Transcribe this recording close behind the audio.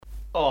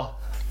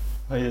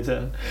Hvor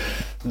irriterende.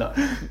 Nå.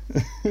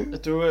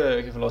 Du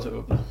kan få lov til at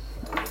åbne.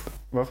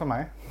 Hvorfor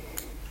mig?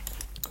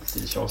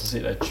 Det er sjovt at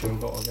se dig i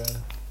choke over at gøre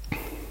det.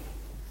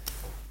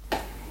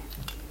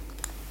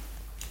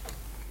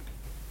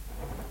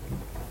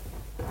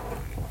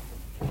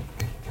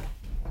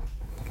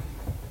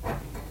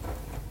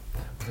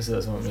 Jeg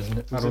sidder som om jeg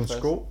sådan. Har du en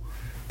sko?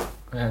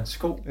 Jeg har en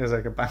sko. Altså,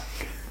 jeg kan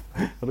banke.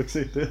 Har du ikke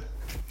set det?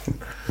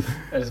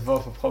 Er det så for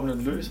at få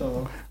proppen løs eller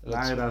hvad?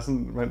 Nej, der er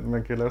sådan,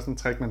 man kan lave sådan en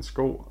trick med en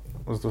sko.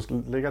 Og så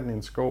du lægger den i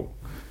en sko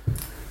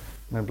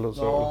med en blød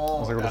sål,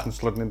 og så kan du sådan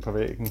slå den ind på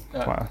væggen,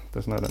 tror jeg. Det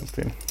er sådan noget af den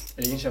stil. Er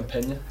det ikke en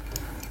champagne?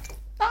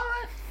 Nej.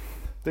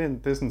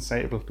 Det er sådan en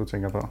sabel, du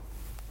tænker på.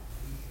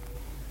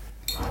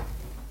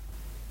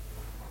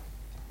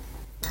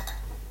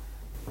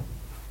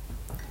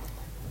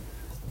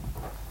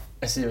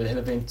 Altså, jeg vil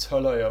hellere bede en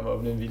 12-årig om at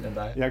åbne en vin end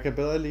dig. Jeg kan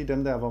bedre lide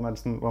dem der,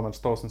 hvor man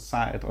står sådan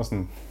sejt og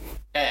sådan...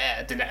 Ja,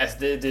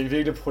 det er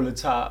virkelig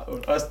proletar.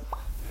 Også...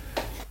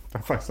 Der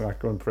er faktisk en ret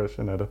god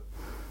impression af det.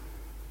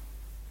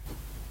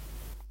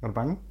 Er du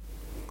bange?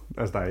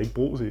 Altså, der er ikke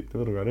brus i, det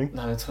ved du godt, ikke?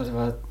 Nej, jeg tror, det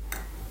var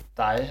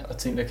dig og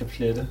ting, der kan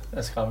plette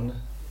af skræmmende.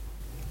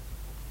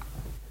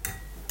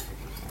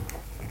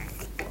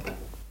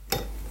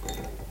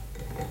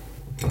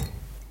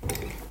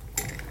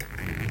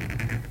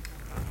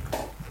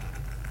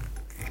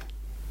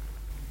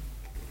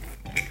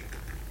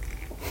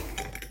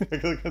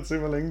 Jeg kan godt se,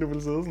 hvor længe du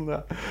vil sidde sådan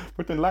der. Fuck,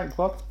 det er en lang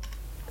krop.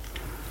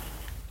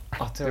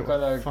 Det var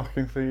godt nok...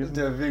 Fucking fedt.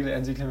 Det var virkelig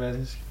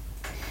antiklimatisk.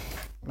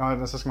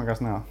 Nå, så skal man gøre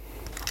sådan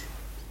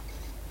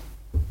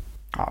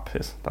her.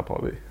 Pis. Der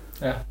prøver vi.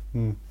 Ja.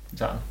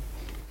 Så.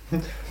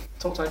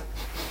 2 tak.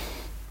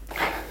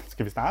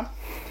 Skal vi starte?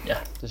 Ja,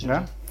 det synes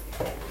jeg.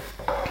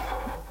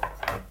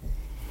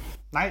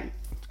 Nej,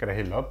 skal der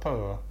hælde op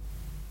på...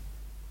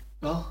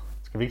 Hvad?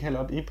 Skal vi ikke hælde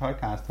op i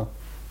podcastet?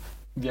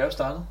 Vi er jo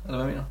startet, eller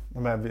hvad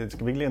mener du?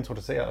 Skal vi ikke lige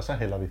introducere, og så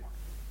hælder vi?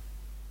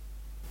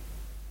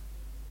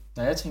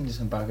 Nej, jeg tænkte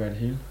ligesom bare at gøre det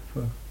hele.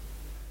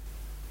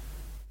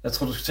 Jeg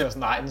tror du skulle til at sige,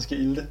 nej, den skal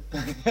ilde.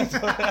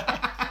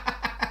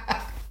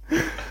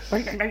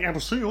 Nej, er du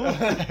syg over?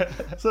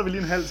 Så er vi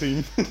lige en halv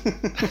time.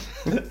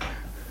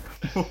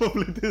 Hvorfor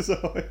blev det så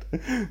højt?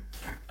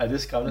 Ej, det er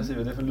skræmmende at se,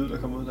 hvad det er for lyd,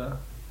 der kommer ud der.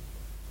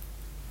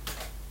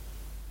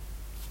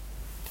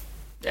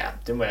 Ja,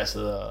 det må jeg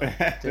sidde og...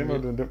 det må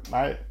du...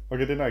 Nej,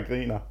 okay, det er når jeg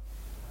griner.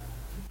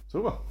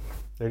 Super.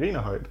 Jeg griner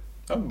højt.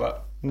 Åbenbart.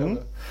 Nå.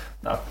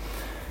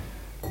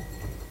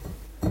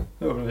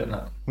 Nu åbner vi den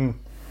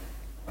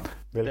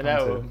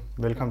her.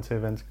 Velkommen til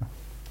mennesker.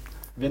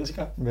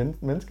 Mennesker?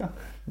 Mennesker?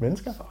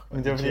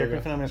 Men det var fordi, jeg kunne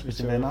ikke finde, om jeg skulle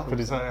sige venner,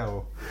 fordi så er jeg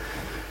jo...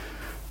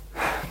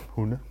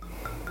 Hunde.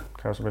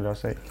 Kan jeg selvfølgelig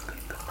også se.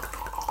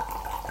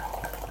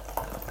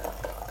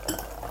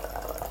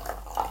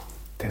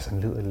 Det er sådan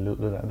en liderlig lyd,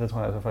 det der. Det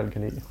tror jeg, så folk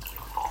kan lide.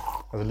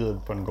 Altså lyder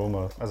det på en god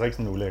måde. Altså ikke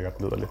sådan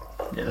ulækkert lyder lidt.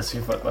 Ja, der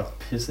skal folk bare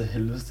pisse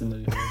helvede, når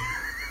de hører.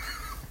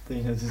 Det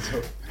er en af de to.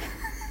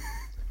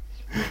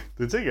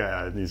 Det tænker jeg,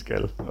 at I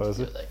skal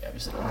også. Jeg ved ikke, at vi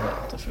sætter den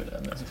her. Der føler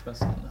jeg en masse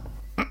spørgsmål.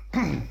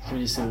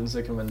 Fordi siden,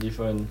 så kan man lige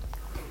få en...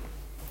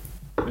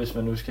 Hvis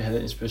man nu skal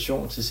have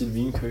inspiration til sit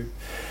vinkøb.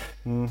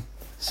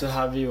 Så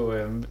har vi jo...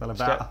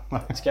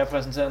 Skal jeg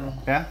præsentere den?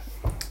 Ja.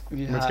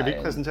 Men skal vi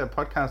ikke præsentere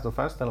podcastet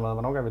først, eller hvad?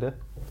 Hvornår gør vi det?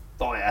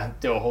 Ja,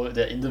 det er overhovedet...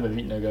 Det er intet med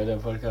vin at gøre, det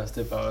her podcast.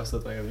 Det er bare os, der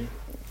drikker vin.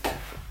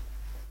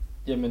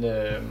 Jamen, det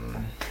er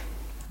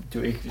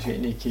jo ikke... Vi skal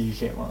egentlig ikke kigge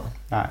i kameraet.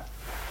 Nej.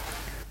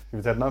 Skal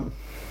vi tage den om?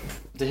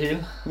 Det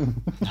hele?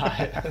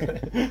 Nej.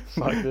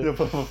 Fuck det. Jeg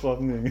prøver at få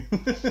den ikke.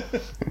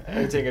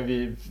 Jeg tænker,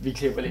 vi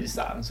klipper lidt i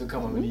starten, så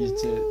kommer vi lige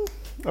til...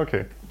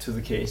 Okay. To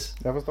the case.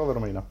 Jeg forstår, hvad du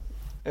mener.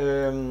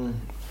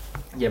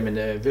 Jamen,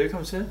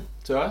 velkommen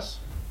til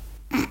os.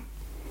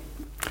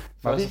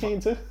 Var vi ikke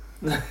en til?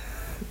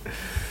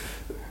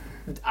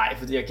 Nej,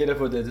 fordi jeg gætter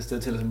på, at det er det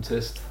sted til som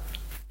test.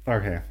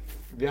 Okay.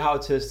 Vi har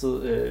jo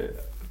testet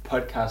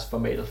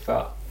podcast-formatet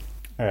før.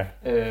 Ja.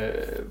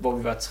 Hvor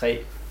vi var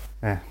 3.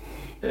 Ja.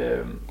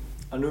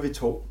 Og nu er vi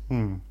 2.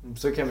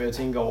 Så kan man jo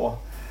tænke over...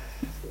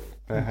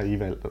 Hvad har I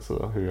valgt at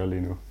sidde og høre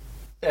lige nu?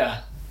 Ja.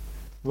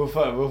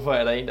 Hvorfor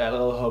er der en, der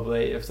allerede hoppet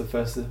af efter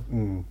første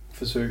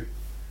forsøg?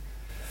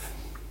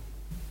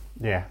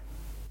 Ja.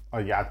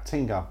 Og jeg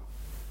tænker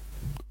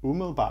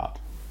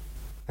umiddelbart,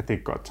 at det er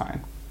et godt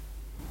tegn.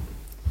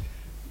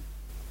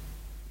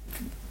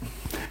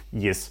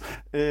 Yes.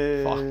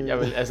 Fuck,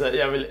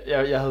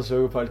 jeg havde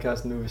sukket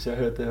podcasten nu, hvis jeg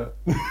hørte det her.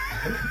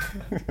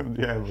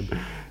 Ja, men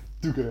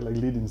du kan heller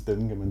ikke lide din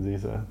stemme, kan man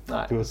sige, så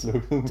nej, du har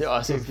slukket. Det er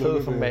også et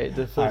fedt format.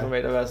 Det er fedt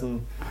format at være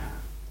sådan...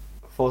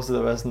 Forestil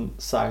dig at være sådan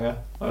sanger,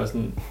 og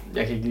sådan,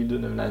 jeg kan ikke lide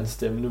lyden af min egen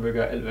stemme, nu vil jeg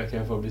gøre alt, hvad jeg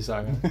kan for at blive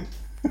sanger.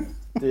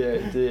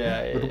 det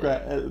er men du gør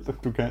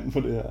alt, du kan for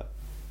det her.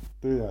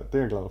 Det er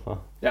jeg glad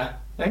for. Ja,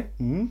 ikke?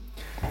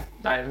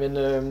 Nej, men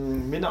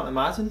mit navn er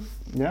Martin,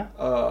 ja.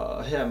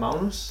 Og her er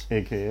Magnus.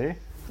 A.k.a.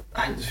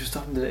 Nej, du skal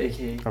stoppe med det der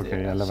A.k.a. Okay, det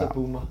er jeg lader så være.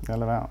 boomer. Jeg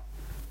lader være.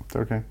 Det er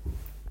okay.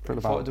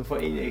 Du får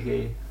en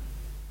A.k.a.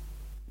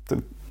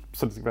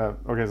 Så det skal være...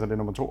 Okay, så det er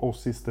nummer 2 og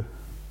sidste.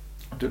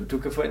 Du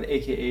kan få en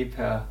AKA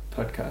per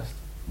podcast.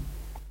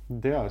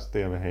 Det er også det,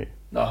 jeg vil have.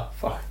 Nå,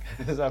 fuck.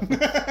 Det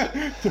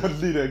var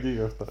lige det, jeg gik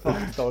efter.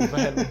 Fuck, dårlig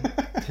forhandling.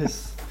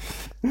 Pis.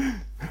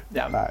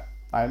 Ja.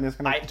 Nej, men jeg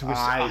skal nok... Du kan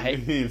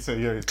helt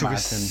seriøst, du Martin. Kan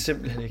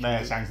simpelthen ikke... Hvad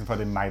er chancen for, at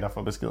det er mig, der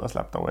får besked og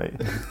slap dog af?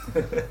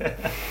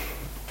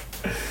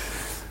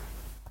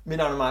 Mit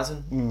navn er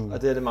Martin,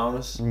 og det er det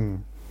Magnus.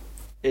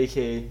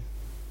 A.k.a.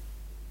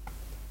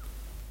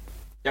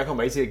 Jeg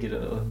kommer ikke til at give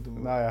dig noget.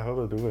 Nej, jeg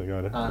håber, du vil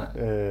gøre det.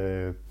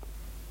 Nej.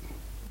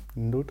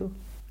 Nuttet?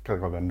 Kan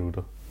det godt være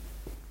nuttet?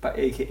 Bare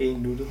A.k.a.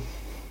 nuttet.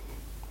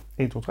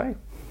 1, 2, 3.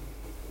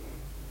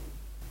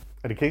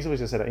 Er det kikset,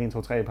 hvis jeg sætter 1,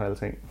 2, 3 på alle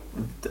ting?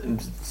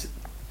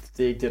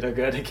 Det er ikke det, der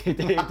gør det. Det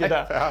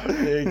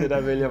er ikke det,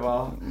 der vælger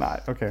bare. Nej,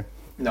 okay.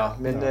 Nå,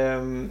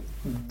 men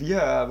vi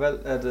har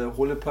valgt at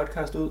rulle et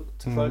podcast ud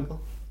til folket.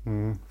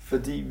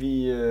 Fordi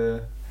vi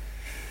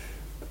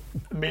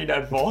mener,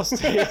 at vores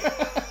ting...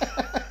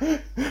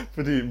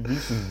 Fordi vi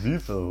synes, vi er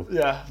fede.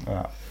 Ja.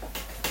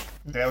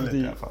 Det er jo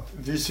lidt derfor.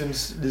 Vi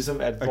synes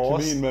ligesom, at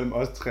vores... kemien mellem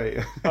os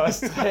tre.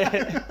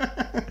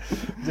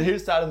 Det hele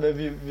startede med,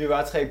 at vi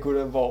var 3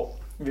 gutter, hvor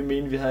vi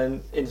mente, vi havde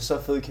en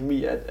så fed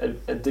kemi,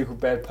 at det kunne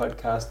bære et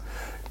podcast.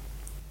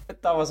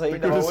 Der var så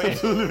en, der var uenig.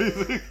 Det kunne det så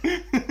tydeligvis ikke.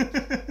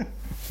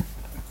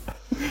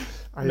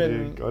 Ej,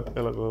 det er godt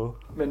allerede.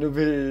 Men nu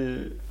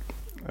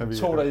er vi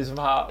 2, der ligesom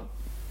har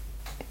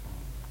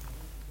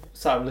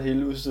samlet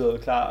hele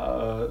udstyret klar,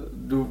 og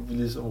nu er vi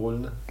ligesom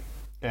rullende.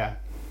 Ja.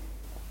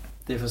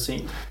 Det er for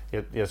sent.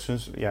 Jeg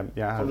synes, jeg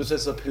har... Har du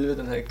sætte sig og pille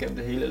den her gennem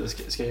det hele, eller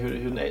skal jeg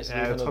hive den af?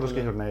 Ja, jeg tror, du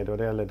skal hive den af. Det var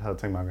det, jeg lidt havde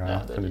tænkt mig at gøre.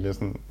 Ja, det er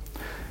sådan...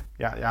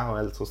 Jeg har jo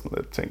altid sådan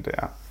lidt tænkt, det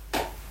er...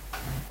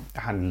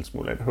 Jeg har en lille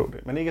smule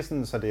ADHD, men ikke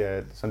sådan, så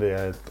det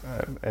er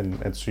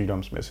et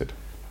sygdomsmæssigt.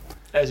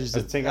 Jeg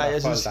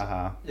synes,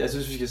 jeg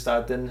synes, vi skal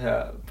starte den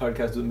her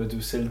podcast ud med, at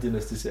du selv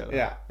diagnostiserer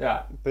dig. Ja,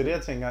 det er det,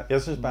 jeg tænker.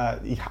 Jeg synes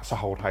bare, I har så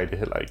hårdt har I det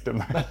heller ikke, dem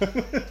der.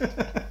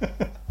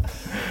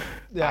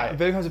 Ja,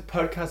 velkommen til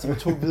podcast med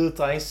 2 hvide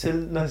drenge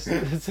selv.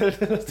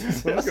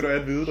 Hvorfor skal du have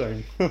en hvide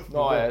dreng?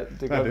 Nå ja,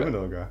 det gør det med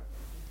noget at gøre.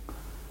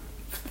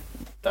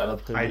 Der er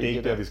noget privilegie. Nej, det er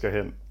ikke der, vi skal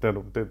hen.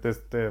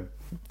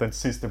 Den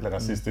sidste bliver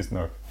racistisk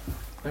nok.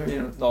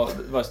 Nå,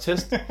 vores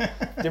test,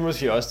 det er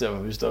måske også der,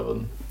 hvor vi stoppede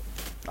den.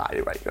 Nej,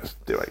 det var ikke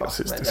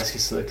racistisk. Jeg skal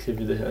sidde og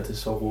klippe i det her, det er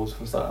så roset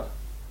fra start.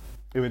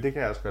 Jamen, det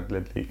kan jeg også godt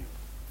lidt lide.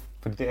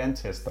 Fordi det er en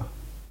tester.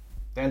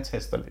 Det er en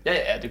tester lidt. Ja,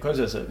 det er kun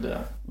til at selv, det er.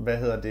 Hvad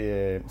hedder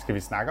det? Skal vi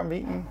snakke om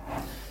vinen?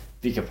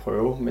 Vi kan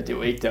prøve, men det er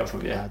jo ikke derfor,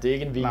 vi er her. Det er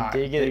ikke en vin. Nej,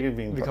 det er ikke en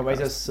vin. Vi kommer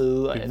ikke til at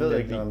sidde og anvende vin. Vi ved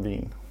ikke noget om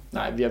vin.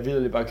 Nej, vi har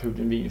virkelig bare købt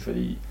en vin,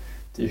 fordi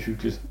det er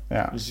hyggeligt.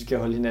 Ja. Hvis vi skal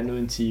holde hinanden ud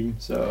i en time,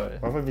 så...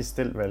 Hvorfor har vi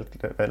stillet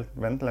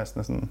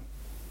vandglasene sådan?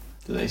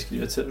 Det ved jeg ikke, skal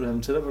lige være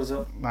tæt, tættere på det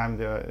så? Nej,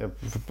 men jeg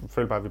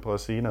føler bare, at vi prøver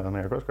at sige noget,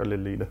 men jeg kan også godt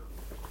lidt lide det.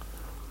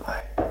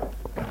 Nej,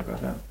 det kan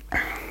godt være.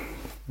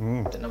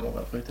 Den er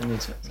morgenfri, den er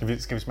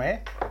til. Skal vi smage?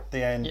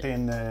 Det er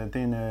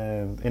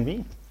en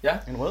vin. Ja.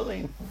 En rød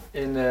vin.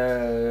 En,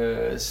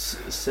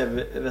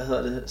 hvad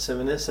hedder det?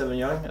 Cabernet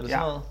Sauvignon, er det sådan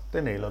noget?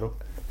 Det nailer du.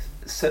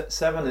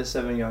 Cabernet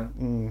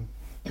Sauvignon.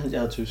 Jeg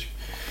havde tysk.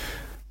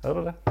 Havde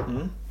du det?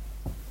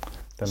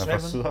 Den er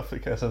fra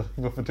Sydafrika, så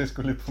hvorfor det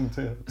skulle lige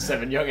punktere?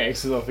 Sauvignon er ikke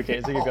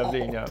sydafrikansk, det kan godt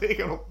blive en, ja. Det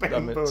kan du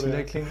bande på,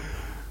 det.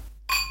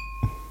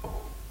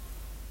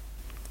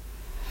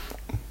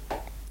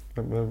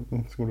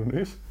 Skulle du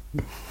nøse?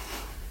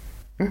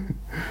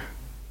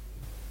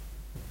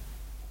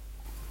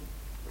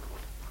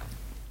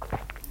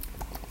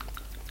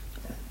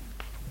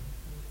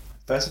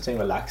 Første ting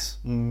var laks.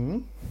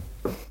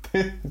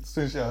 Det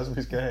synes jeg også,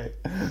 vi skal have.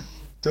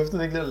 Duftede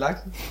det ikke lidt af laks?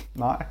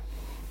 Nej.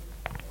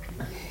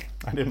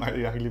 Nej, det er mig.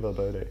 Jeg har ikke lige været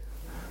der i dag.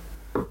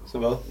 Så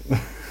hvad?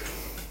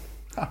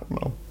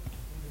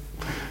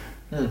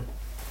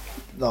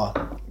 Nå.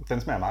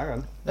 Den smager meget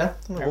godt. Ja,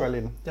 den er jeg kan godt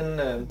lide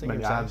den.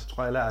 Men jeg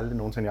tror aldrig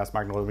nogensinde, jeg har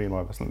smagt en rødvin, hvor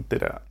jeg var sådan,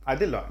 det der... Ej,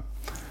 det er løgn.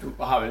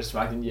 Du har vel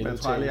smagt en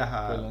yellowtail jeg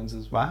har... på et eller andet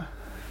tidspunkt.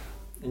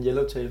 Hvad? En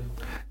yellowtail.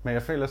 Men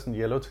jeg føler sådan en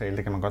yellowtail,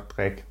 det kan man godt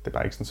drikke. Det er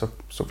bare ikke sådan så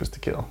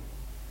sofistikeret.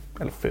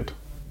 Eller fedt.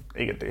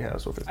 Ikke at det her er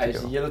sofistikeret.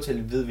 Altså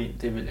yellowtail hvidvin,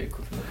 det vil jeg ikke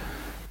kunne finde.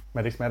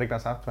 Men det smager ikke, der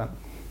er saftvand.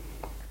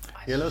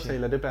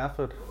 Yellowtail, er det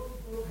barefoot?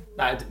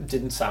 Nej, det er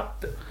den samme.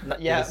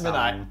 Ja, men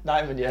nej.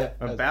 Nej, men ja.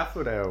 Men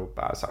barefoot er jo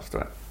bare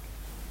saftvand.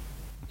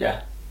 Ja.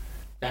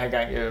 Jeg har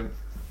engang,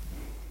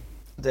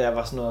 da jeg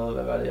var sådan noget,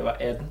 hvad var det, jeg var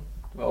 18,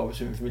 var oppe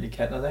besøg min familie i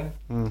Canada, ikke?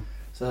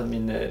 Så havde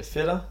min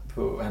fætter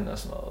på, han er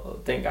sådan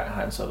noget, dengang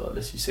har han så været,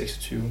 lad os sige,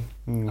 26,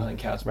 og havde en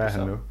kæreste på. Hvad er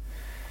han nu?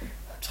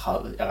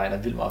 30, jeg regner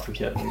vildt meget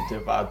forkert, men det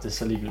er bare, det er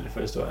så ligegyldigt for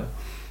historien.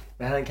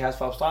 Men han havde en kæreste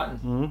fra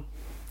Australien,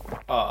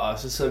 og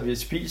så sad vi og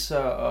spiser,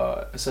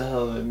 og så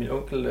havde min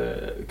onkel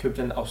købt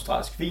en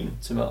australsk vin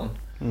til maden.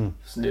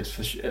 Sådan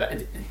lidt,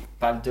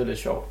 bare det var lidt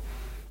sjovt.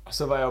 Og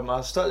så var jeg jo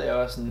meget stolt af, at jeg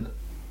var sådan,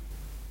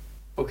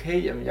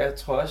 okay, jamen jeg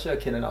tror også, jeg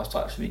kender en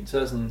australsk vin. Så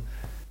er jeg sådan,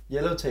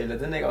 yellowtail,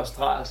 den er ikke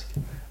australsk.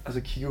 Og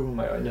så kigger hun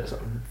mig i øjnene og så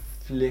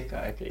flækker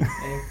jeg grin, ikke?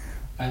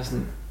 Og jeg er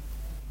sådan,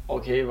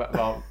 okay,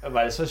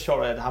 var det så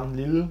sjovt, at ham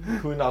lille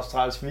kunne en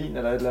australsk vin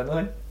eller et eller andet,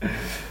 ikke?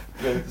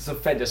 Men så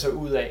fandt jeg så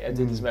ud af, at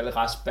det er ligesom alle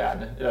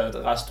restbærne,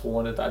 eller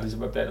restdruerne, der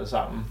ligesom er blandet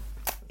sammen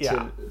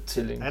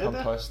til en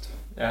kompost.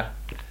 Det? Ja.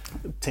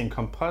 Til en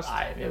kompost?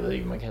 Nej, jeg ved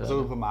ikke, man kalder det. Så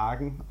ud på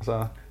marken? Og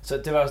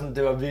så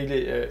det var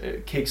virkelig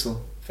kikset,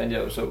 fandt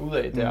jeg jo så ud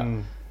af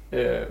der.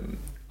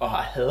 Og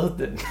har hadet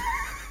den.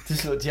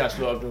 De har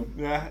slået op nu.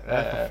 Ja,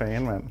 for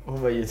fanden, mand.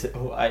 Hun var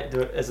irriterende.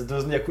 Det var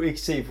sådan, jeg kunne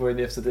ikke se på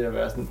hende efter det at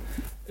være sådan.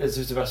 Jeg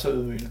synes, det var så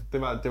ydmygende.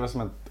 Det var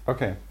simpelthen,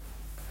 okay.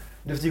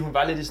 Det er fordi, hun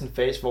var lidt i sådan en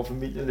fase, hvor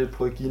familien lidt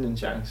prøvede at give hende en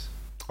chance.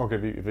 Okay,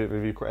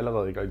 vi kunne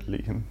allerede ikke rigtig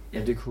lide hende.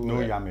 Ja, det kunne. Nu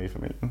er jeg med i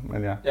familien,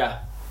 men ja. Ja.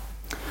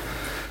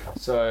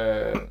 Så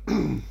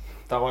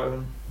der røg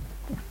hun.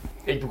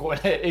 Ikke på grund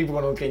af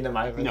nogen grin af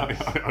mig, men jo,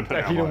 der er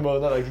ikke nogle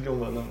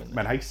måneder. Men...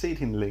 Man har ikke set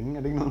hende længe,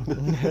 er det ikke noget med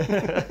det?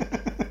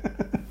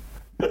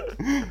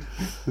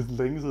 Det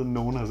er længe siden,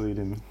 nogen har set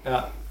hende. Ja.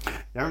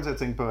 Jeg vil til at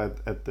tænke på,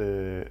 at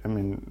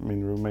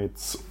min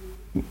roommates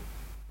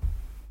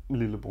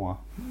lillebror.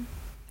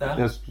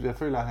 Ja. Jeg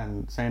føler, at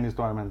han sagde en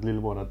historie med hans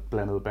lillebror, der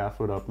blandede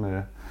barefoot op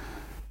med,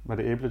 var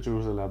det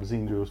æblejuice eller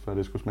appelsinjuice, for at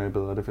det skulle smage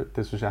bedre.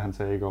 Det synes jeg, han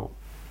sagde i går.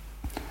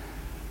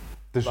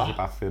 Det synes jeg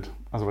bare fedt.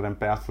 Altså, hvordan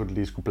barefoot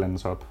lige skulle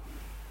blandes op.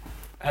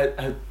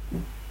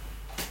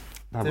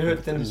 Det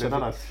hørte den sætter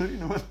dig et fly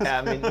nu.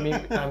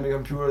 Ja, min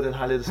computer, den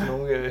har lidt sådan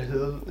nogle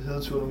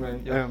hedeture nogle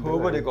gange. Jeg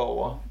håber, det går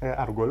over. Ja,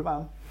 har du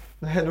gulvvarme?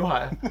 Ja, nu har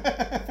jeg.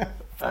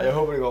 Ja, jeg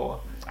håber, det går over.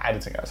 Nej,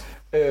 det tænker jeg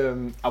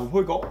også.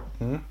 Apropos i går.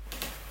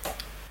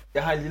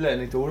 Jeg har en lille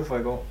anekdote fra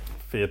i går.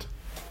 Fedt.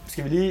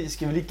 Skal vi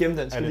lige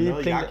gemme den? Er det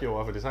noget, jeg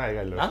gjorde, for det så har jeg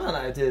ikke lyst?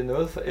 Nej, det er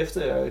noget for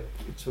efter jeg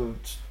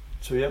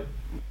tog hjem.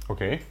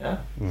 Okay. Ja.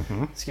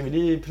 Skal vi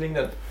lige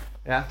plinge den?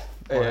 Ja.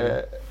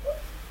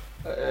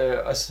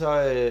 Og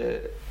så...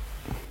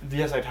 vi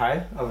har sagt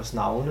hej, og vores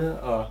navne,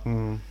 og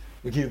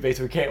vi kiggede begge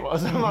to i kamera, og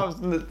så var vi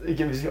sådan lidt,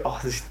 igen, vi siger,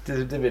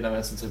 det vender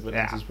man sig til på et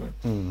tidspunkt.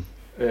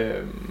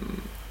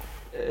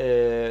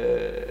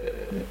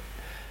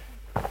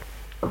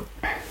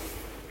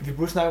 Vi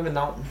burde snakke med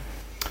navn.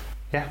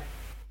 Ja,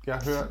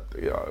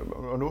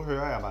 og nu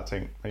hører jeg bare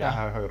ting, og jeg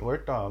har hørt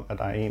rygter om, at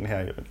der er en her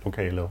i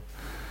lokalet,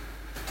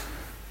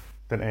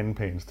 den anden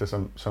pæneste,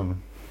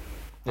 som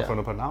har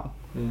fundet på et navn.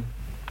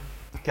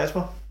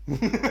 Kasper?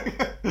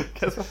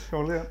 Kasper,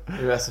 kom lige her. Det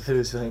ville være så fedt,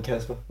 hvis vi havde en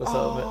Kasper, der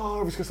sad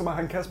med. Vi skal så meget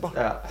have en Kasper.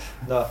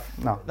 Ja.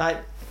 Nå. Nej,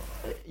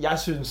 jeg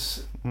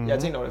synes, jeg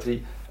tænkte over det,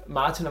 fordi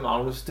Martin og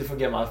Magnus, det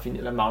fungerer meget fint,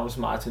 eller Magnus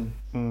og Martin.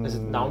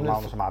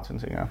 Magnus og Martin,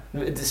 tænker jeg.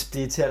 Det er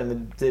irriterende,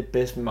 men det er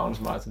bedst med Magnus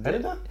og Martin. Er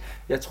det der?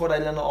 Jeg tror, der er et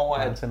eller andet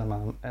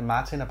over,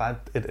 Martin er bare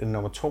et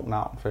nummer 2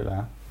 navn, føler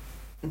jeg.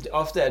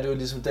 Ofte er det jo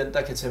ligesom den,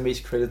 der kan tage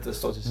mest credit, der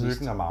står til sidst.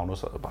 Myggen og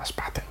Magnus, og bare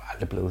det var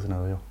aldrig blevet til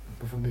noget, jo.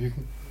 Hvorfor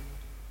Myggen?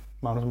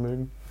 Magnus og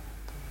Myggen.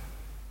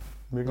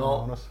 Myggen og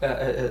Magnus.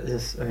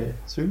 Yes, okay.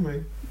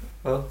 Cykelmyggen.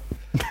 Hvad?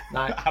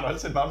 Nej. Har du altid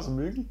set Magnus og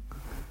Myggen?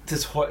 Det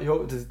tror jeg,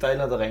 jo, der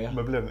er en, der ringer.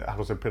 Hvad bliver det? Har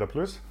du set Peter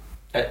Plys?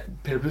 Ja,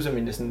 Peter Plys er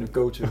min sådan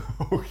go-to.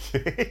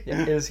 Okay.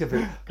 Jeg elsker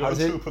Peter.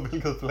 Go-to på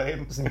hvilket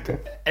plan? Sådan,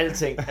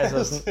 alting,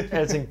 altså sådan,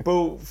 alting.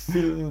 Bog,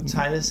 film,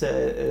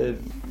 tegneserie,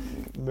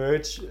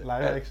 merch.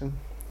 Live action.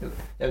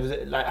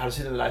 Har du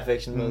set den live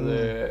action med,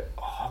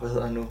 hvad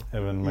hedder han nu?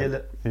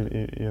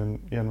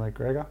 Ian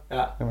McGregor?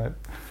 Ja.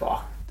 Fuck.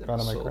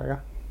 Conor McGregor?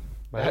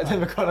 Ja, den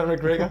med Conor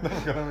McGregor.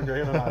 Conor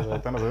McGregor,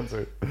 den er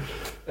sindssygt.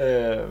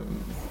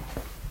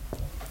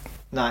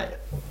 Nej,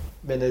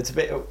 men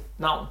tilbage.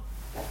 Navn.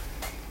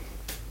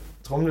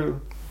 Trommeløv.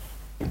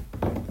 Jeg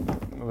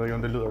ved ikke,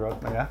 om det lyder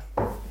godt, men ja.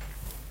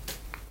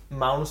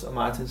 Magnus og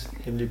Martins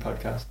hemmelige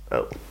podcast.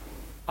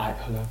 Ej,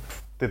 hold op.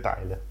 Det er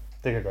dejligt.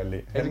 Det kan jeg godt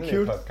lide. Er det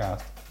cute?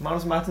 Podcast.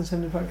 Magnus og Martins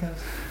hemmelige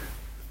podcast?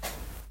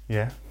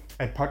 Ja.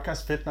 Er et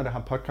podcast fedt, når det har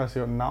podcast i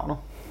navnet?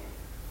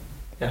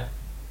 Ja.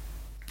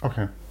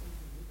 Okay.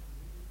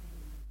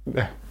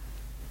 Ja.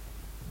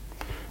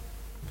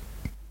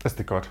 Altså, det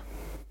er godt.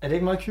 Er det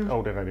ikke meget cute?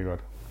 Det er rigtig godt.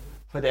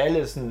 For det er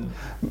lidt sådan...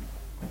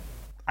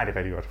 Ej, det er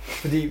rigtig godt.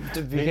 Fordi...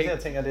 Jeg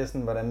tænker, det er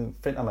sådan, hvordan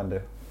finder man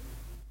det?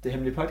 Det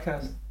hemmelige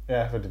podcast?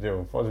 Ja, fordi det er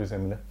jo forholdsvis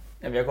hemmeligt.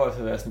 Jamen, jeg går efter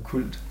at være sådan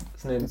kult.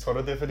 Sådan en... Tror du,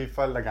 det er fordi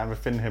folk, der gerne vil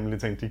finde hemmelige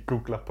ting, de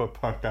googler på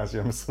podcast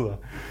hjemmesider?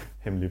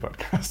 Hemmelige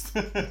podcast.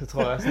 Det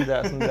tror jeg,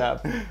 sådan der.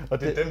 Og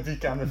det er dem, vi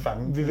gerne vil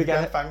fange. Vi vil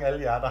gerne fange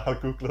alle jer, der har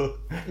googlet,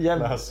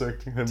 der har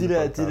søgt hemmelige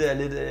podcast. De der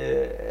lidt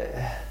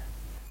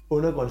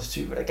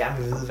undergrundstyper, der gerne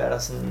vil vide, hvad der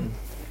sådan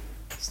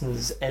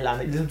alle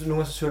andre... Ligesom du nogle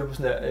gange så søger på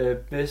sådan der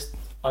best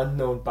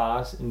unknown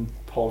bars in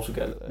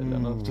Portugal. Eller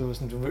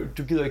noget.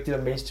 Du gider ikke de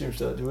der mainstream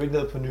steder. Du er ikke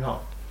nede på Nyhavn.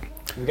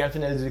 Du vil gerne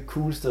finde alle de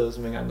cool steder,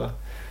 som ingen andre.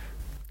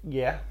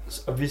 Ja.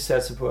 Og vi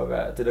satser på at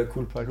være det der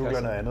cool podcast. Jeg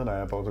googler noget andet, når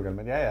jeg er i Portugal,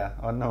 men ja,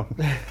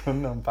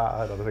 unknown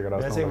bar, der er sikkert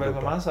også. Jeg tænker, det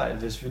var meget sejt,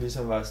 hvis vi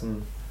ligesom var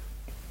sådan...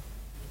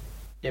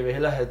 Jeg vil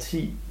hellere have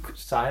 10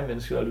 seje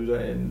mennesker, der lytter,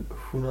 end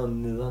 100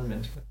 nederen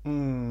mennesker.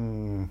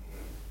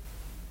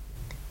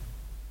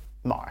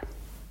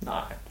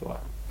 Nej, det var...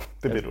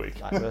 Det ved du ikke.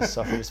 Nej, det var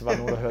så fedt, hvis der var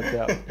nogen, der hørte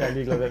der. Jeg er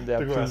ligeglad, hvem det er.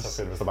 Det kunne være så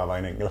fedt, hvis der bare var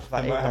en enkelt.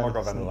 Han må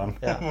godt være nederen.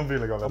 Ja. Han må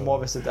virkelig godt være og mor,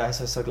 hvis det er dig,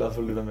 så er jeg så glad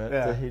for at lytte med. Ja.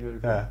 Det er helt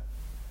vildt. Ja.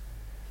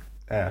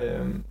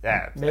 Ja.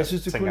 Men jeg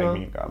synes, det kunne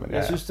noget.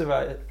 Jeg synes, det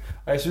var...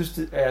 Og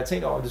jeg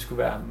tænkte over, om det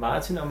skulle være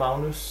Martin og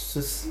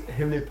Magnus'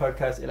 hemmelige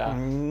podcast, eller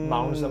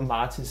Magnus og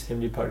Martins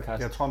hemmelige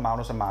podcast. Jeg tror,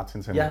 Magnus og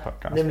Martins hemmelige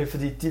podcast. Nemlig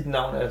fordi dit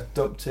navn er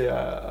dumt til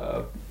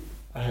at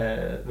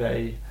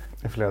være i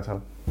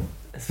flertal.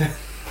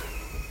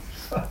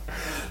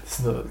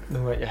 Sådan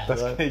noget. Der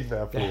skal ikke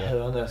være flere. Jeg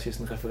hader, når jeg skal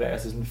sådan referere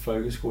til sådan en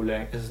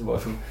folkeskolelæring. Altså sådan, hvor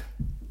jeg sådan,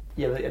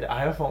 jeg ved, er det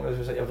ejerform?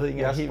 Jeg ved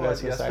ikke helt, hvad jeg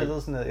skal sige.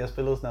 Jeg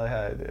spillede sådan noget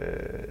her.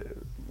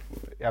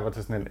 Jeg var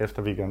til sådan en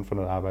efterweekend for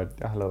noget arbejde,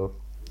 jeg har lavet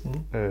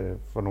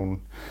for nogle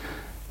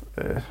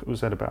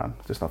udsatte børn.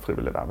 Det er sådan noget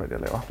frivilligt arbejde, jeg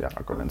laver. Jeg er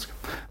ret godt menneske.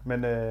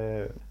 Men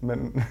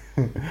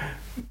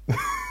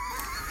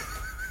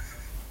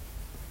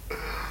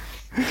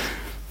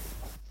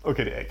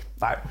okay, det er ikke.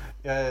 Nej.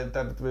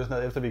 Der var sådan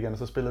noget efter weekenden,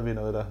 så spillede vi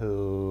noget, der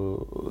hed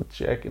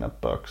Jack in a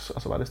Box,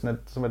 og så var det sådan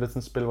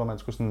et spil, hvor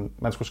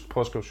man skulle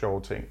prøve at skrive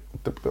sjove ting.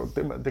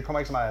 Det kommer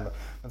ikke så meget andet.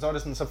 Men så var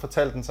det sådan, så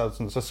fortalte den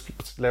så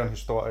lave en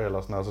historie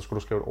eller sådan noget, og så skulle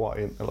du skrive et ord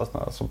ind eller sådan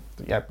noget. Så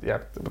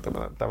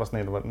der var sådan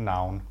en, der var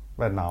navn.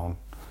 Hvad er et navn?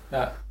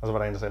 Ja. Og så var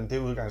der en, der sagde, det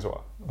er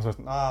udgangsord. Og så var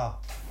sådan,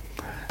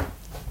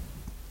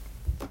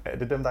 er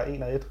det dem, der er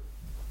en af et?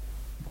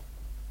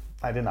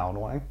 Nej, det er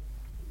navnord, ikke?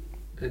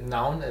 Et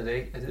navn er det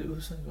ikke? Er det et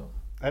udgangsord?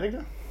 Er det ikke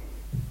det?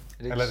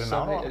 Eller er det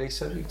navnord? Er det ikke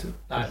subjektivt?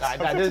 Nej,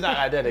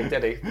 det er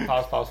det ikke.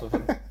 Pause.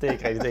 Det er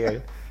ikke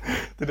rigtigt.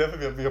 Det er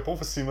derfor, vi har brug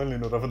for Simon lige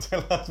nu, der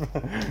fortæller os.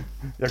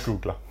 Jeg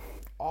googler.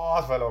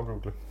 Så får jeg lov at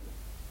google.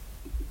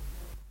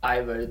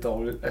 Ej, hvor er det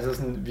dårligt. Altså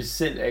sådan, vi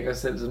selv ikke os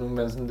selv, så nogle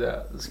man sådan der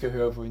skal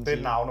høre på en. Det er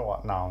et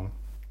navn.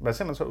 Hvad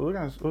siger man så?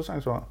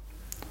 Udgangsord?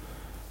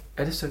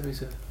 Er det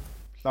subjektivt?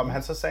 Nå,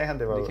 men så sagde han,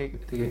 det var... Det kan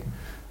ikke.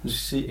 Du skal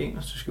sige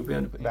engelsk, du skal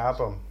bede det på engelsk.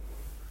 Verbum.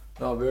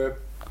 Nå, verb.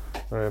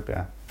 Verb,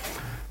 ja.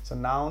 Så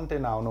navn, det er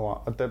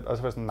navnord, og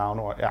så var sådan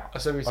navnord, ja.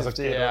 Og så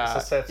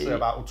satser jeg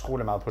bare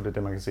utrolig meget på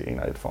det, man kan se en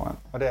og et foran.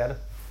 Og det er det.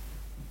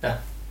 Ja.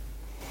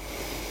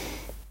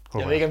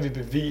 Jeg ved ikke, om vi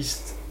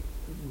bevist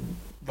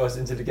vores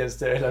intelligens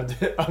der, eller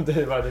om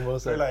det var det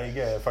modsatte. Jeg føler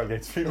ikke, at folk er i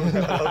tvivl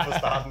allerede på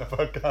starten af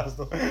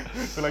podcastet. Jeg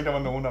føler ikke, der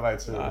var nogen, der var i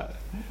tvivl. Nej.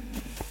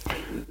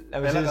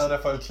 Allerede da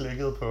folk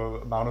klikkede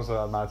på Magnus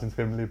og Martins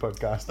hemmelige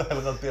podcast, og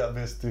allerede der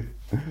vidste de.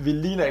 Vi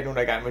ligner ikke nogen,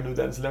 der er i gang med en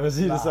uddannelse, lad mig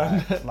sige det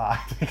sådan. Nej,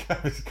 det kan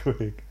vi sgu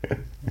ikke.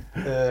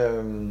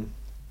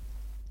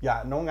 Ja,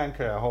 nogle gange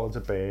kører jeg hårdt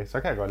tilbage, så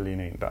kan jeg godt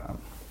ligne en, der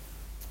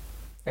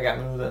er i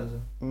gang med en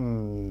uddannelse.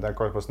 Der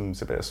går på sådan en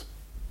CBS.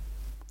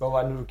 Hvor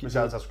var det nu, du gik? Hvis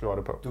jeg havde taget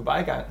skjorte på. Du var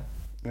i gang?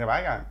 Jeg var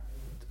i gang.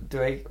 Det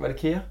var ikke, var det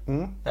KEA?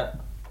 Ja.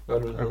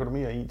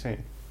 Økonomi og IT.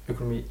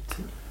 Økonomi og IT.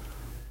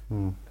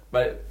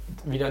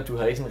 Videre, du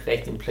havde ikke sådan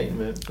rigtig en plan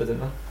med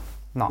den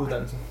her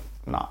uddannelse?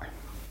 Nej,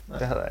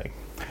 det havde jeg ikke.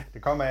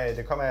 Det kom af,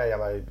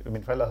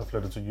 mine forældre havde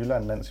flyttet til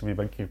Jylland, mens vi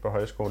gik på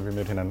højskole. Vi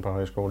mødte hinanden på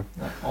højskole.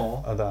 Ja.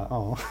 Og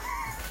der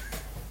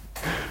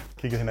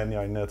kiggede hinanden i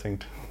øjnene og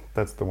tænkte,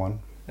 that's the one.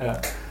 Ja.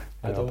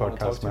 Jeg var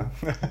podcast med.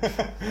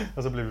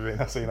 Og så blev vi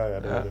venner senere, ja.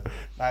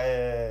 Nej,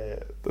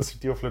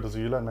 de var flyttet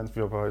til Jylland, mens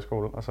vi var på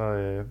højskole. Og så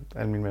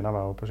alle mine venner var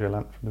jo på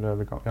Sjælland, for det er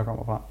der, jeg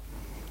kommer fra.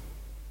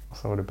 Og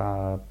så var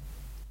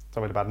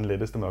det bare den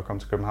letteste måde at komme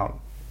til København.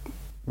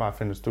 Bare at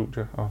finde et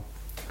studie, og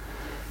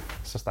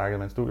så snakkede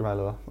med en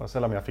studievejleder. Og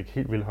selvom jeg fik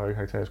helt vildt høje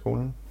karakterer i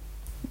skolen,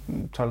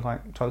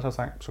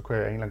 12-talsdreng, så kunne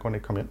jeg af en eller anden grund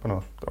ikke komme ind på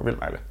noget. Det var vildt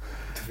mærkeligt.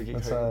 Du fik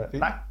ikke høje?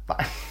 Nej.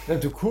 Ja,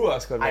 du kunne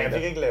også godt være. Nej, jeg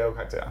fik ikke lave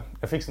karakterer.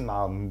 Jeg fik sådan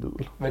meget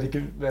middel.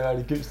 Hvad var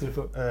det gyldste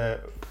på?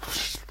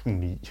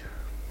 9.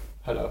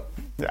 Hold op.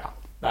 Ja.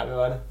 Nej, hvad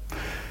var det?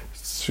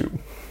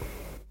 7.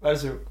 Var det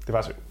 7? Det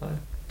var 7. Nej.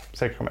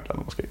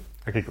 6,1 måske.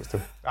 Jeg kan ikke huske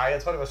det. Nej,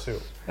 jeg tror, det var 7.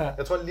 Ja.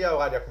 Jeg tror lige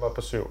ret, jeg kom op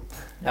på 7.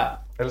 Ja.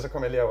 Ellers så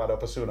kom jeg lige ret op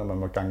på 7, når man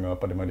må gange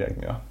op, og det måtte jeg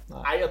ikke mere.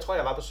 Nej, jeg tror,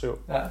 jeg var på 7.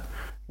 Ja.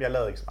 Jeg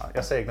lavede ikke så meget.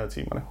 Jeg sagde ikke noget i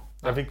timerne.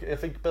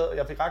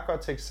 Jeg fik ret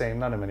godt til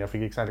eksamenerne, men jeg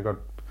fik ikke særlig godt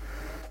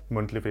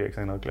mundtligt, fordi jeg ikke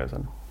sagde noget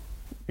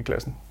i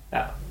klassen.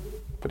 Ja.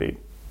 Fordi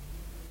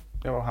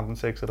jeg var ham den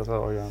 6, der sad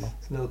over i hjørnet.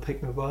 Sådan noget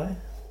pick me boy?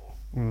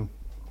 Nej,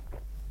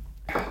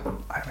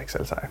 jeg var ikke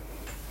selv sej.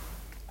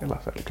 Eller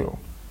særlig klog.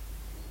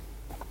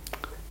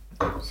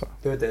 Så.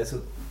 Det var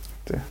datid.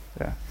 Det,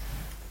 ja.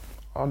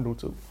 Og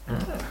nutid.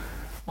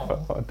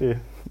 Og det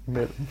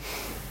imellem.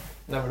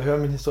 Når man hører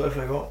min historie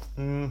fra i går,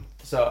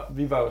 så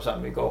vi var jo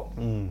sammen i går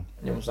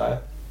hjemme hos dig.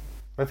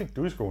 Hvad fik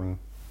du i skolen?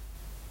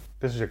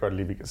 Det synes jeg godt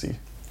lige, vi kan sige.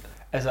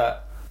 Altså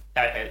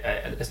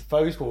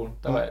folkeskolen,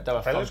 der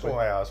var folkeskolen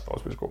var jeg også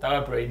forspilskole. Der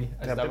var brainy.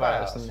 Altså, ja, der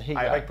var sådan helt.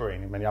 Nej, jeg var ikke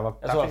brainy, men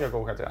der fik jeg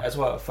gode karakterer. Jeg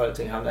tror, folk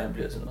tænkte ham, der han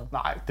bliver til noget.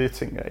 Nej, det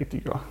tænker jeg ikke, de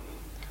gjorde.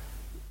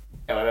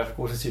 Jeg var i hvert fald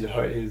god til at sige det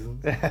højt hele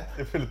tiden. Ja,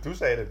 det følte du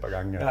sagde det et par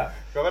gange. Ja.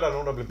 Godt være, der er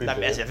nogen, der blev bildet. Nej,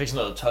 men altså, jeg fik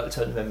sådan noget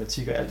 12-tal i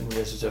matematik og alt muligt.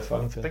 Jeg synes, jeg er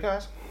fucking fedt. Det gør jeg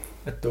også.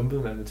 Jeg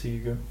dumpede matematik i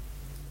gym.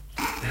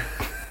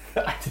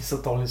 Ej, det er så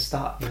dårlig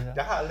start, det her.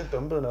 Jeg har aldrig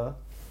dumpet noget.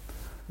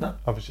 Nå.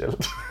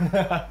 Officielt.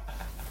 Jeg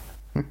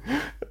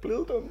er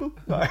blevet dumpet.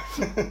 Nej.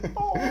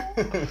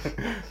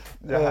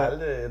 Jeg har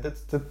aldrig...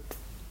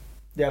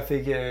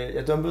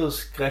 Jeg dumpede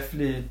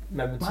skriftlig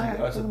matematik,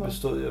 og så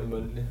bestod jeg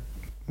mundtlig.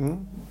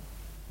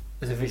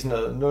 Altså jeg fik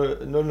sådan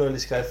noget 0 i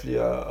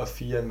skriftlig og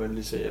 4 i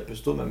mundtlig, så jeg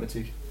bestod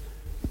matematik.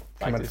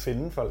 Kan man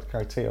finde folks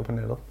karakterer på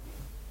nettet?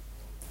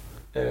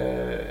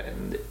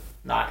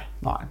 Nej.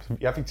 Nej,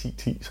 jeg fik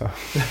 10, så...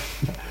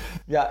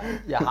 jeg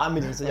har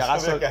mit... Så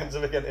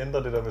vil jeg gerne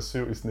ændre det der med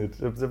 7 i snit.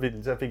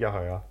 Så fik jeg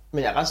højere.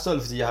 Men jeg er ret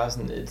stolt, fordi jeg har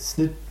sådan et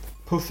snit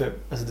på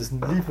 5. Altså det er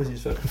sådan lige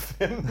præcis 5.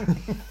 5?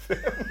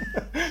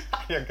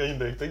 Jeg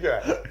griner ikke, det gør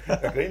jeg.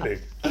 Jeg griner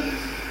ikke.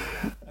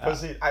 Prøv at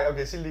sige...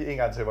 Okay, sig lige en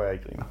gang til, hvor jeg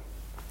ikke griner.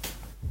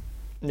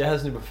 Jeg havde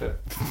snit på 5.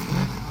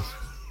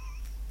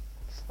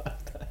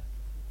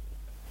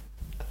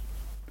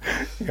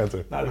 En gang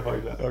til. Nej, det var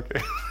ikke klart. Okay.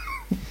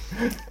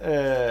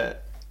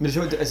 Men det er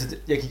sjovt, altså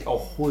jeg gik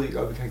overhovedet ikke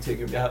op i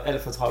karaktergym. Jeg havde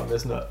alt for travlt med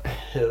sådan at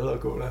hade at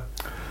gå der.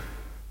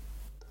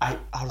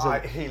 Har du så...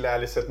 helt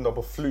ærligt, sæt den der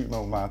på fly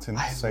med Martin.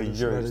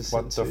 Seriøst,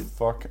 what the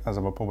fuck?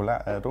 Altså, hvor populær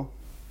er du?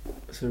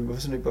 Så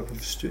hvorfor sådan ikke bare på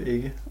forstyr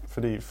ikke?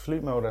 Fordi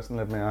flymode er sådan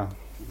lidt mere...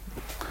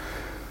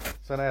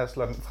 Så når jeg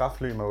slår den fra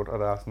flymode, og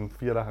der er sådan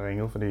 4, der har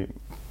ringet, fordi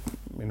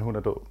min hund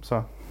er død,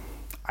 så...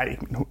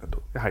 Ikke min hund er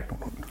død. Jeg har ikke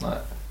nogen hund. Nej.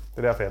 Det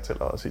er derfor, jeg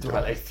tæller at sige. Du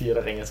har da ikke 4,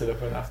 der ringer til dig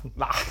på en aften?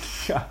 Nej,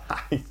 jeg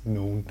har ikke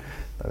nogen,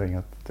 der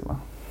ringer til mig.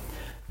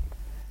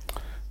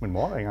 Min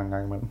mor ringer en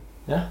gang imellem.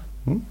 Ja?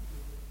 Jeg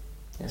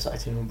har sagt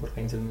til nogen, burde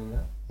ringe til dem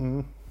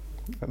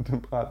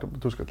der.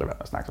 Du skal lade være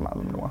med at snakke så meget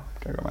med min mor,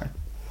 kan jeg godt mærke.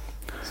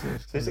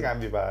 Sidste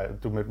gang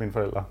du mødte mine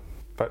forældre.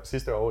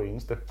 Sidste år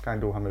eneste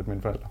gang, du har mødt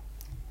mine forældre.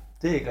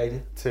 Det er ikke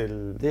rigtigt.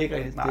 Det er ikke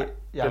rigtigt. Nej,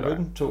 jeg har mødt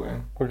dem 2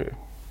 gange. Okay.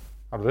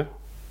 Har du det?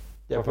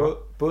 Ja,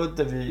 både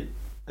da vi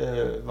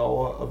var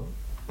over og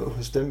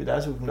hos dem i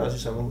deres hus, men også i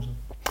sommerhuset.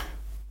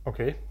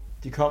 Okay.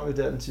 De kom jo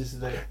der den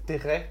sidste dag. Det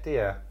er rigtigt,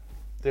 ja.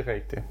 Det er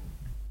rigtigt.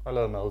 Og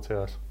lavede mad til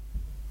os.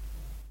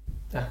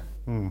 Ja.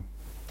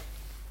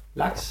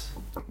 Laks.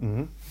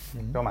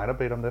 Det var mig, der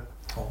bedte om det.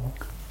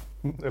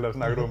 Eller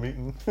snakker du om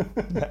min? Ja,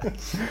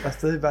 og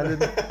stadig bare lidt.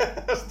 Det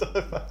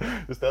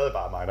er stadig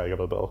bare mig, der ikke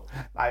har været bad.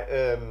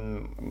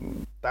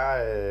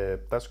 Nej,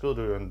 der skød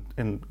du jo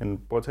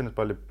en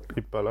bordtennisbold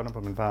i bollerne på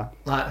min far.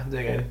 Nej, det er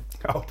ikke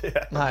rigtigt. Jo, det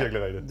er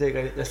virkelig rigtigt. Det er ikke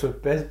rigtigt. Jeg slog et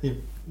bat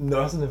i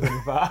nosserne på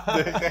min far.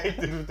 Det er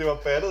rigtigt. Det var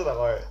battet, der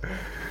røg.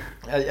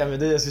 Jamen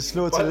det, jeg skal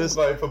slå til det. Bolden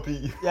røg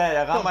forbi. Ja,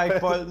 jeg rammer ikke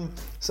bolden.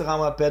 Så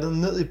rammer jeg battet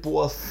ned i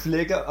bordet,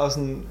 flækker og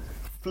sådan...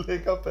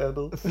 Flækker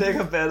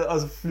battet, og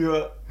så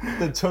flyver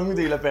den tunge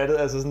del af battet,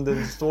 altså sådan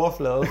den store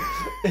flade,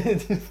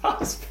 ind i din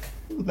fars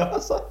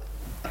nosser.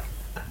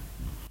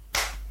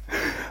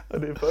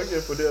 Og det er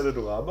fucking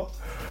imponerende, du rammer.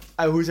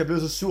 Husk, jeg blev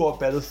så sur over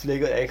battet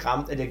flækket, at jeg ikke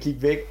ramte, at jeg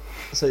gik væk.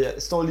 Så jeg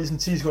står lige sådan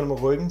 10 sekunder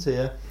med ryggen til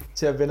jer,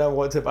 til at vende om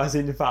rundt til at bare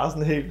se din far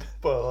sådan helt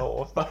bøjet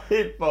over. Bare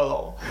helt bøjet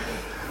over.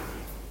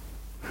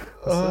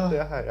 Og så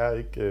der har jeg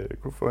ikke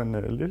kunne få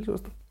en lille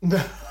søster.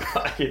 Nej,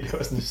 det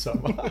var sådan i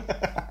sommer.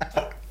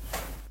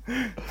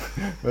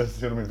 Hvad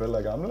siger du, mine forældre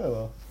er gamle,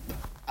 eller?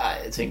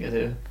 Ej, jeg tænker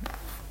det.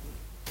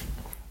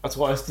 Jeg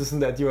tror også, det er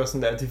sådan der, de var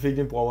sådan der, de fik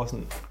din bror var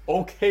sådan,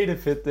 okay, det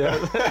er fedt det her.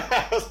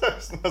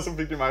 Og så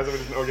fik de mig, så var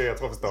de sådan, okay, jeg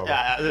tror, vi stopper.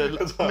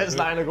 Ja, mens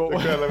lejen er god.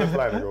 Det kører, mens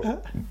lejen er god.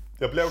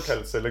 Jeg blev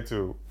kaldt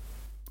selektiv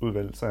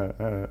udvælgelse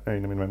af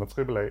en af mine venner.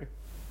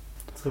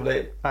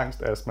 AAA.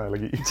 Angst, astma,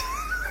 allergi.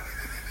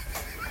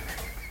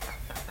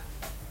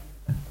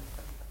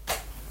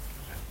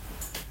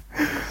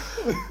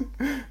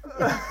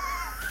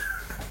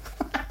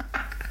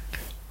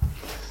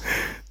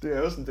 Det er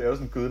jo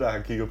sådan en gud, der har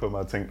kigget på mig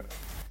og tænkt,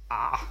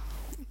 jeg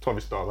tror,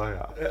 vi stopper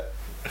her. Ja.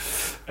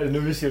 Er det nu,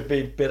 vi skal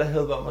bede Better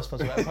Help om at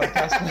sponsorere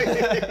podcasten?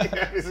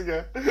 Ja, vi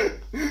skal.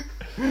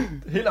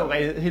 Helt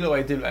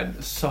oprigtigt, det vil være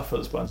en så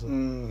fed sponsor.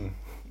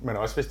 Men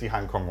også hvis de har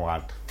en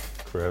konkurrent.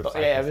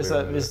 Ja,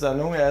 hvis der er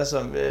nogen af jer,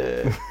 som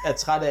er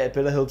træt af, at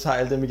Better Help tager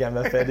alt dem, vi gerne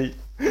vil være fat i.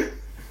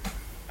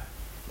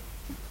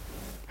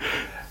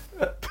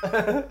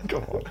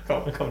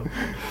 Kom.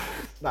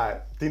 Nej,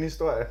 din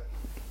historie.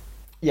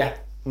 Ja.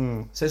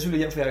 Så jeg cyklede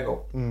hjem fra i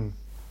går.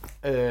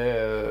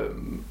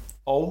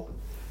 Og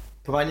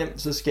på vejen hjem,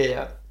 så skal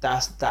jeg...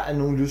 Der er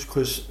nogle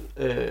lyskryds.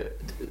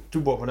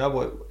 Du bor på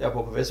Nørrebro, jeg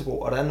bor på Vesterbro,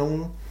 og der er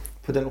nogen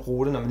på den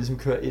rute, når man ligesom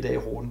kører et af i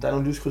ruten. Der er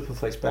nogle lyskryds på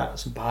Frederiksberg,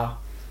 som bare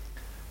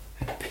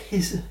er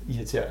pisse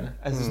irriterende.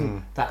 Altså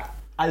sådan, der er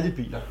aldrig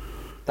biler.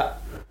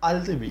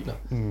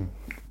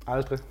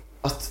 Aldrig.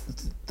 Og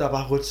der er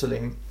bare rødt så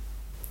længe.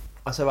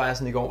 Og så var jeg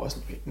sådan i går og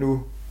sådan,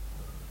 nu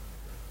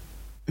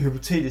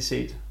hypotetisk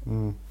set,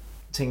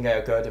 tænker jeg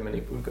at gøre det, man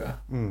ikke burde gøre.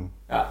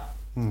 Ja.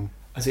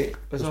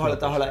 Og så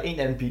holder en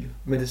anden bil,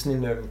 men det er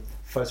sådan en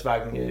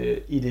Volkswagen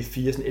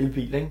ID4, sådan en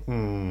elbil, ikke?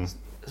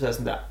 Så er jeg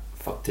sådan der,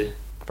 fuck det.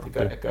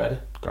 Jeg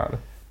gør det.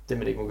 Det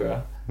man ikke må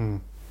gøre.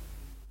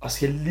 Og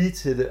skal lige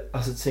til det,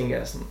 og så tænker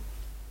jeg sådan,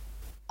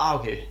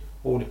 okay,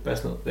 roligt,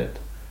 bas ned,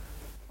 vent.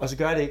 Og så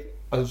gør jeg det ikke,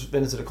 og så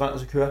vender til det grønne, og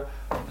så kører,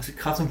 og så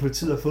kraftigt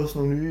politiet har fået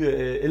sådan nogle nye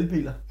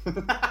elbiler.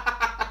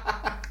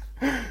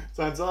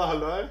 Så han sad og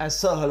holdt øje? Han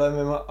sad og holdt øje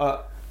med mig, og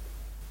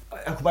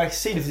jeg kunne bare ikke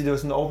se det, fordi det var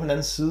sådan over på den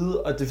anden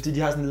side, og det er fordi, de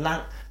har sådan en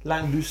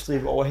lang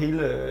lysstribe over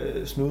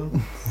hele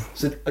snuden.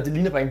 Og det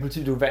ligner bare ikke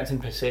politi, du er vant til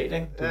en Passat,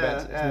 ikke? Du er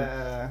vant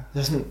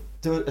til sådan,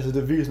 det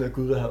var virkelig sådan, at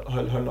Gud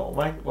havde holdt over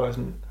mig, ikke? Hvor jeg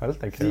sådan,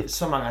 fordi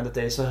så mange andre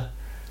dage, så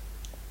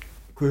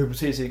kunne jeg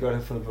hypotetisk ikke godt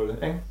have fundet på det,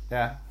 ikke?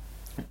 Ja.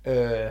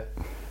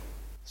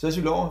 Så jeg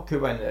cykler over,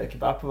 køber en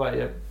kebab på vej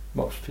hjem,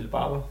 Mops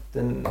Barber,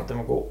 den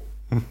var god.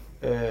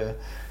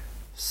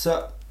 Så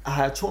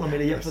har jeg 200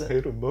 meter hjem på den.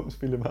 Sagde du Mops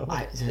Barber?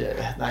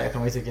 Nej, jeg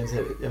kommer ikke til at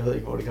gentage det. Jeg ved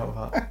ikke, hvor det kommer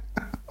fra.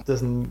 Det er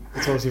sådan,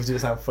 jeg tror, det er fordi, jeg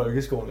snakker om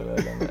folkeskolen eller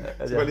noget.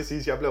 Jeg skal bare lige sige,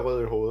 at jeg bliver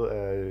rød i hovedet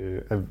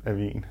af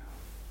vin.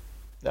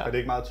 Ja. Er det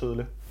ikke meget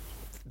tydeligt?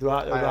 Du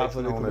har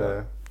fået det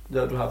klør.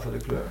 Ja, du har fået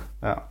det klør.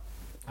 Ja.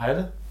 Har jeg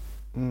det?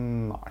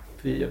 Nej.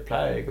 Fordi jeg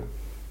plejer ikke at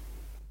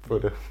få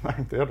det. Nej,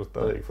 det har du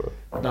stadig ikke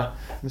fået. Nå,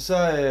 men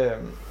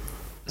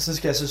så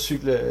skal jeg så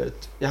cykle.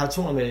 Jeg har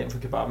 200 meter hjem fra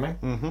kebaben,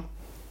 ikke? Mhm.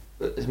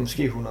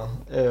 Måske 100.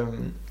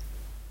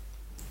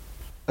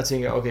 Og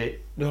tænker, okay,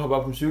 nu hopper jeg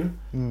op på en cykel.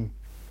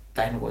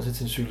 Der er ikke nogen grund til at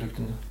tænde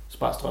cykellygterne.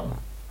 Spar strømmen.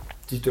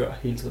 De dør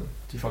hele tiden,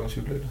 de fucking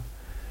cykellygter.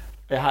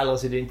 Og jeg har allerede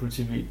set en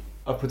politibil,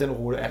 og på den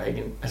rute er der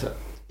ikke en... Altså,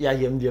 jeg er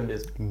hjemme lige om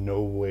lidt.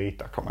 No way,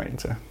 der kommer en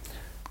til.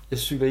 Jeg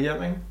cykler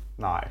hjem, ikke?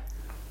 Nej.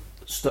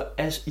 Står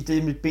i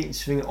det, mit ben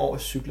svinger over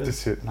cyklen.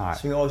 Nej.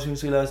 Svinger over cyklen,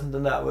 så jeg laver sådan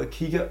den der, hvor jeg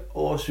kigger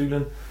over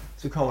cyklen,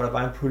 så kommer der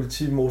bare en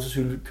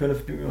politi-motorcykel kørende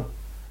forbi mig.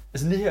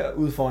 Altså lige her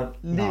ude foran,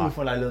 ude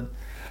foran lejligheden.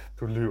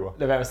 Du lyver.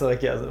 Lad være med at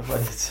reagere sådan for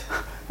det.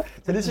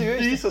 Det er lidt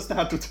seriøst. Lige så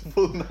snart du tager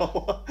foden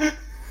over.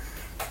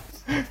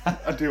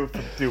 Og det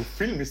er jo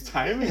filmisk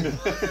timing.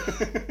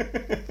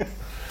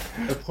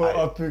 Jeg prøver at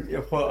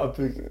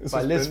opbygge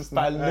bare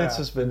lidt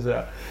suspense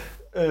her.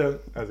 Altså,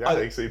 jeg har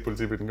ikke set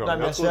politibilen komme.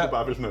 Jeg troede, du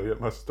bare ville nå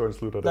hjem og stå en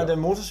slutter der. Der er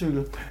en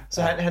motorcykel.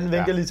 Så han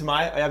vinker lige til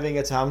mig, og jeg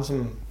vinker til ham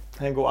som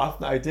en god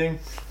aften. Og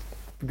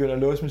begynder at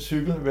låse min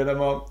cykel, vender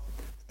mig om.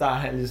 Der har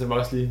han ligesom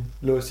også lige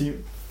låst sin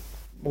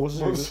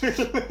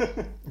motorcykel.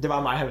 Det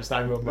var mig, han ville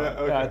snakke med mig.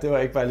 Ja, okay. Ja, det var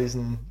ikke bare lige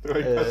sådan... Det var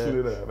ikke bare sådan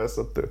lidt af, hvad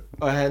så det?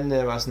 Og han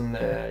var sådan,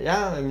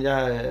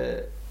 jeg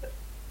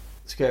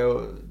skal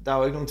jo... Der er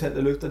jo ikke nogen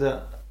tændte lygter der,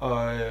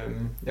 og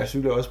jeg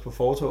cykler også på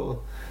fortovet.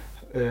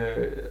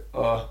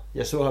 Og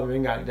jeg så ham jo ikke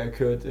engang, da jeg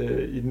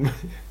kørte i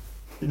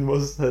den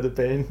modsatte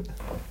bane.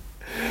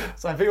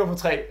 Så han fik mig på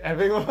 3. Han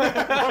fik mig på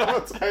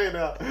 3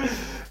 der.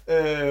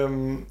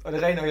 Og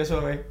det er rent nok, jeg så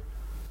ham ikke.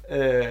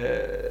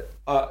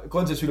 Og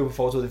grunden til at cykle på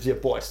fortovet, det er fordi,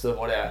 jeg bor et sted,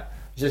 hvor det er,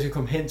 hvis jeg skal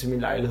komme hen til min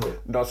lejlighed.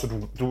 Nå, så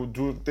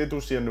det du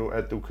siger nu,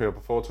 at du kører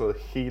på fortovet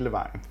hele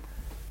vejen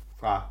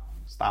fra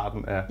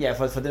starten af... Ja,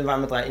 for den vej,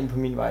 man drejer ind på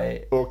min vej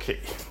af. Okay,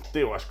 det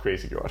er jo også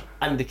crazy gjort.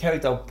 Ej, men det kan jo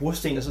ikke, der er jo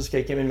brosten, og så skal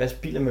jeg igennem en masse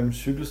biler med min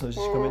cykel, så hvis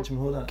jeg skal komme ind til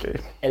min hoved der. Okay.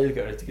 Alle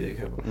gør det, det gider jeg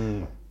køre på.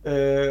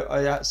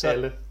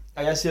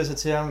 Og jeg siger så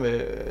til ham,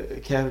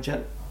 kære Jan.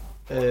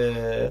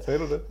 Sagde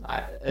du det?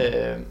 Nej,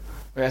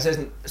 og jeg sagde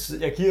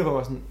sådan, jeg kigger på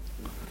mig sådan,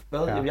 hvad?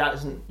 Ja. Jeg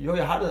sådan, jo,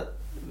 jeg har det.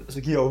 Så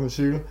kigger jeg over min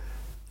cykel.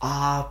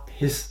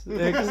 Pis.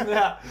 Det er ikke sådan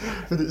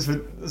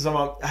her. Som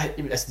om,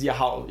 altså jeg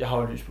har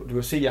jo lys på. Du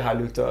kan se, jeg har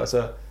lygter, og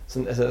så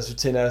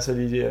tænder jeg så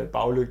lige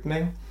baglygten,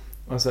 ikke?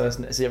 Og så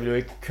sådan, altså jeg vil jo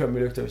ikke køre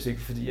med lygter, hvis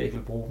ikke, fordi jeg ikke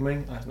vil bruge dem,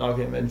 ikke? Og sådan,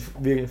 okay, men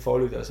virkelig en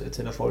forlygter, altså jeg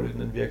tænder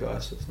forlygten, den virker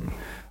også. Sådan,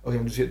 okay,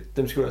 men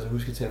dem skal du altså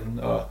huske at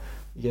tænde, og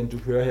igen, du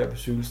kører her på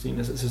cykelstien,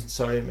 og så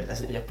sorry, men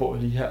altså jeg bor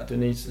lige her, det er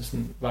næste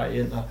sådan vej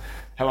ind, og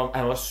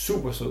han var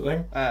super sød,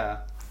 ikke? Ja.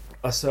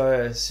 Og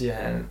så siger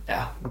han,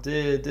 ja,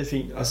 det er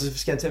fint. Og så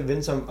skal han til at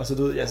vende sig om, og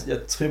så jeg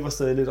tripper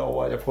stadig lidt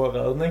over, at jeg prøver at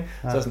redde den, ikke?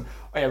 Ja. Så sådan,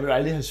 og jeg vil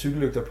aldrig have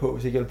cykellygter på,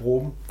 hvis ikke jeg vil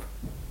bruge dem.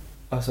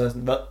 Og så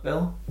sådan, hvad?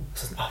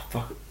 Så sådan,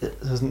 fuck.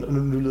 Så sådan,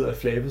 nu lyder jeg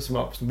flabet, som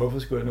om, sådan, hvorfor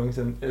skulle jeg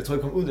nogensinde... Jeg tror,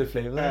 jeg kom ud af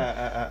flabet.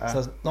 Ja.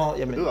 Så sådan,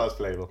 jamen... Det lyder også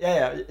flabet.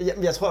 Ja,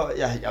 jeg tror,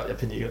 jeg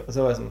panikkede. Og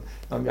så var jeg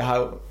sådan, jeg har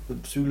jo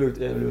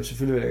cykellygter,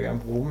 selvfølgelig vil jeg gerne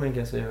bruge dem,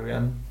 ikke? Så jeg vil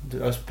gerne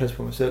også passe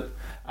på mig selv. Det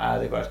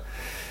er godt.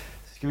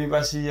 Skal vi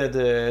bare sige, at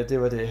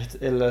det var det.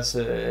 Ellers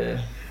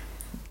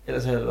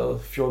havde det været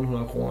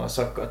 1.400 kroner, og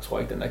så godt tror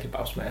jeg ikke, den der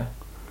kebab smager.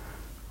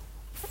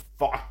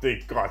 Fuck, det er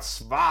et godt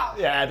svar.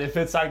 Ja, det er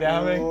fedt sagt af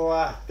ham, ikke?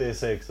 Det er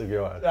sexet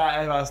gjort. Ja,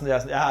 han var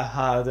sådan, det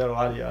har du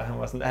ret i, og han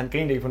var sådan, han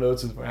grinede ikke på noget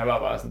tidspunkt, han var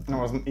bare sådan...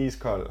 Han var sådan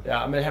iskold.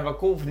 Ja, men han var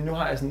god, fordi nu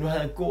havde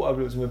jeg en god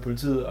oplevelse med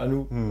politiet, og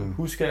nu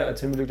husker jeg at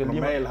tænde lygter lige...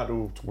 Normalt har du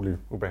utrolig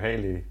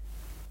ubehagelige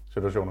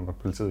situationer med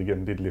politiet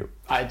igennem dit liv.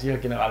 Nej, de har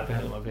generelt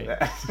behandlet mig pænt.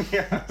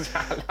 Ja,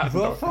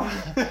 hvorfor?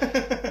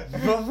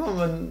 Hvorfor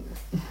man...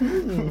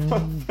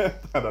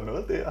 Er der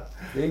noget der?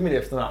 Det er ikke mit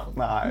efternavn.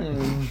 Nej.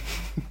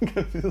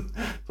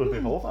 Så det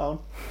er hårfarven?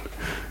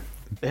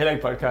 Det er heller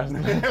ikke podcasten.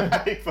 Det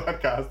er ikke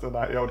podcasten,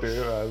 nej. Jo, det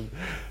er jo...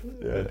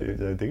 Ja,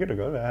 det kan da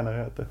godt være, han har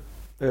hørt det.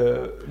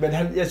 Men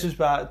jeg synes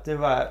bare, det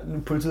var...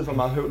 Politiet får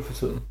meget høvl for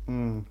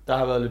tiden. Der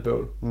har været lidt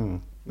bøvl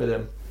med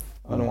dem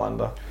og nogle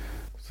andre.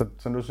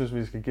 Så nu synes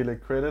vi skal give lidt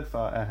credit for,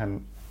 at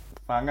han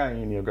fanger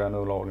en i at gøre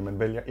noget ulovligt, men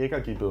vælger ikke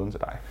at give bøden til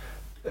dig.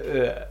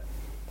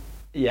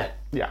 Ja.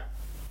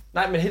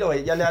 Nej, men helt over,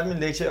 jeg lærte min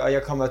lektie, og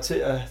jeg kommer til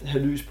at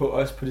have lys på,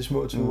 også på de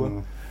små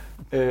ture.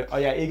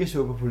 Og jeg er ikke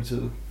sur på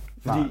politiet.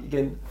 Fordi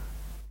igen...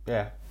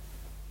 Ja.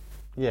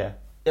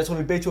 Jeg tror,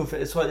 vi begge to...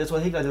 Jeg tror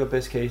helt klart, det var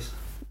best case.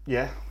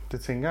 Ja,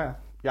 det tænker jeg.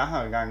 Jeg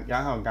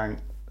har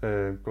engang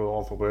gået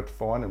over for rødt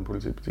foran en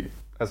politibil.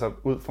 Altså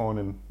ud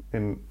foran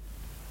en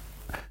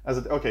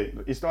Altså, okay,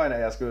 historien er,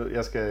 at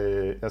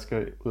jeg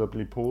skal ud og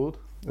blive podet.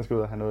 Jeg skal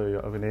ud og have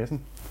noget op i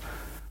næsen.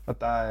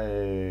 Og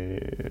der,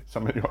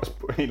 som man jo også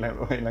på en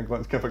eller anden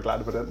grund skal forklare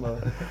det på den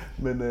måde.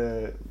 Men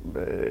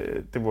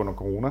det var under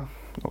corona.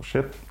 No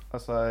shit.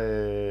 Og så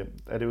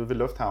er det ude ved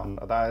lufthavnen,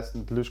 og der er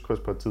sådan et lyskryds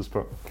på et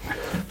tidspunkt.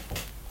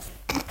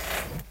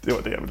 Det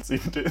var det, jeg ville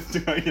sige.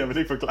 Jeg vil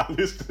ikke forklare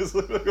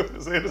lyskrydset.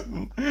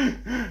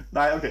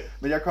 Nej, okay.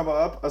 Men jeg kommer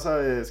op, og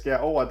så skal jeg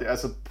over det.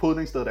 Altså,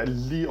 podningsstedet er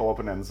lige over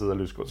på den anden side af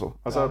lyskrydset.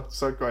 Og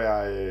så går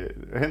jeg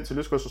hen til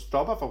lyskrydset,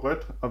 stopper for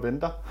rødt og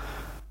venter.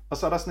 Og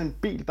så er der sådan en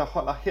bil, der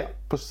holder her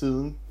på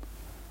siden.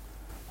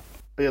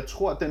 Og jeg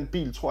tror, at den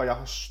bil, jeg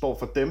står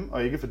for dem,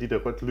 og ikke fordi det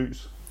er rødt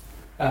lys.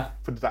 Ja.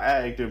 Fordi der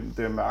er ikke,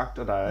 det er mørkt,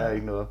 og der er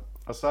ikke noget.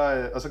 Og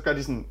så gør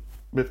de sådan,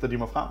 vifter de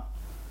mig frem.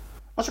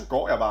 Og så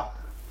går jeg bare.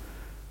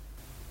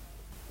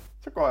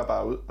 Så går jeg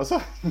bare ud, og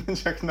så,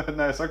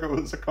 når jeg så går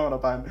ud, så kommer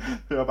der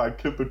hører bare en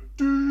kæmpe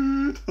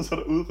dyt, og så er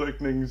der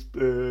udrykningens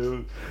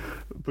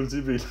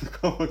politibil, der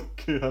kommer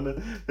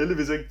kørende.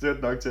 Heldigvis ikke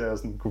tæt nok til, at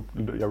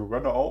jeg kunne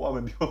godt nå over,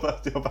 men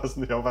jeg var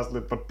bare sådan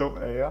lidt for dum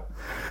af jer.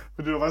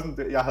 Fordi det var bare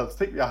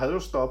sådan, jeg havde jo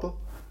stoppet,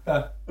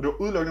 og det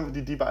var udelukkende,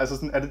 fordi de bare, altså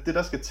sådan, er det,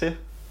 der skal til?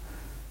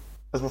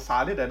 Altså, hvor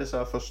farligt er det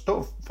så at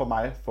forstå for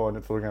mig foran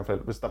et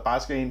fodgængerfelt, hvis der bare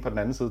skal en på den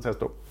anden side til at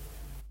stå?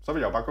 Så vil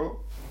jeg jo bare gå.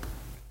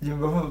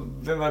 Jamen,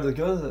 hvem var det, der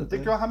gjorde det?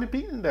 Det gjorde ham i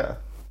bilen der.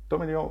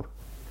 Dum idiot.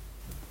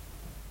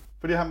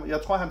 Fordi jeg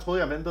tror, han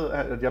troede,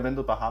 at jeg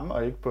ventede på ham,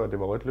 og ikke på, at det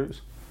var rødt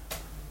lys.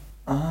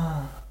 Giver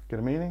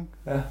det mening?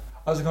 Ja.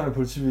 Og så kom der en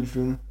politibil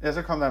flyvende. Ja,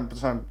 så kom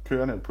der en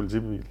kørende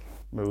politibil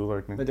med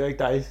udrykning. Men det var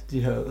ikke dig,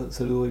 de havde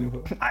sat udrykning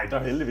på? Nej, det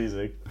var heldigvis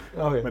ikke.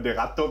 Okay. Men det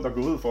er ret dumt at gå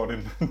ud for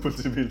en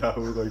politibil, der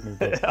har udrykning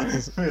på.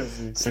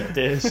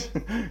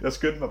 Jeg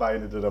skyndte mig bare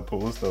ind i det der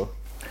posested.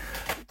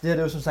 Det her det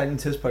er jo som sagt en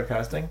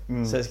testpodcast, ikke?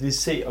 Så jeg skal lige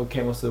se, om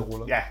kamerastedet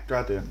ruller. Ja,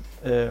 gør det.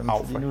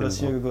 Fordi nu er der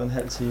cirka gået en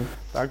halv time.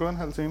 Der er gået en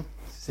halv time.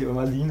 Se, hvor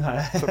meget line har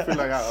jeg. Så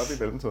fylder jeg op i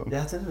mellemtiden.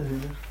 Ja, det er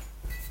hyggeligt.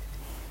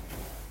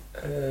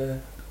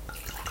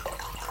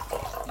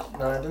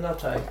 Nej, den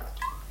optager ikke.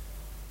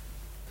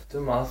 Det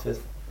er meget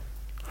fedt.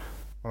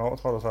 Hvornår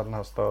tror du så, at den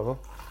har stoppet?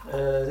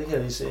 Det kan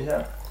jeg lige se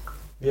her.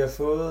 Vi har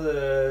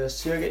fået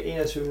cirka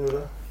 21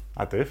 minutter.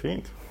 Ej, det er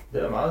fint.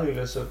 Det er meget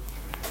hyggeligt, så...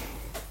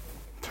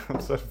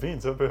 Så er det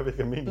fint, så behøver vi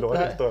ikke have min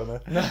lortehistorie med.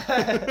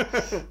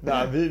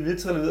 Nej, vi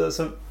triller videre,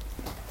 så...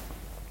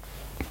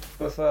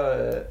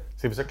 Hvorfor...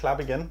 Skal vi så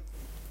klappe igen?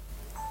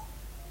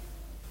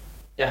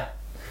 Ja.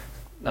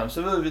 Nå,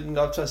 så ved vi, at den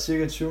optager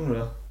cirka 20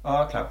 minutter.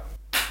 Klap.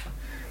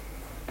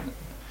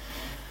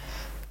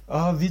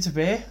 Vi er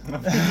tilbage.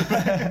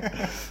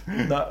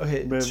 Nå,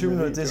 okay, 20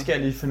 minutter, det skal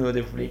jeg lige finde ud af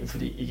det problem,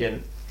 fordi igen,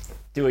 det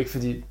er jo ikke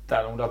fordi, der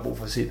er nogen, der har brug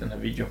for at se den her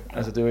video.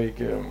 Altså, det er jo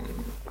ikke...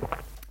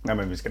 Ja,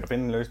 men vi skal da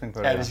finde en løsning på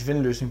det. Ja, vi skal finde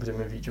en løsning på det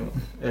med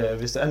videoen.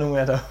 Hvis der er nogen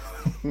af jer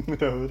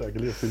derude, der kan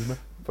lide at filme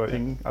for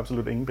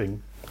absolut ingen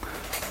penge.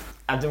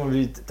 Ja, det må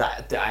vi... Der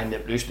er en nem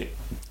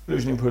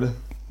løsning på det.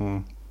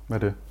 Hvad er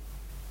det?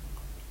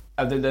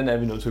 Ja, den er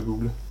vi nødt til at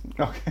google.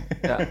 Okay.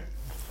 Ja.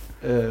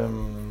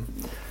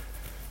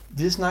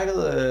 Vi har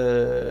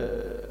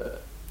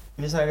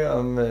snakket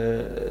om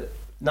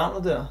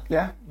navnet der.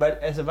 Ja.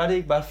 Var det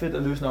ikke bare fedt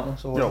at løse navnet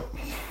så hurtigt? Jo.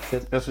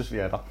 Fedt. Jeg synes, vi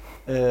er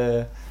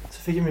der. Så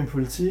fik jeg min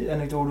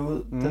politi-anekdote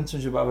ud. Den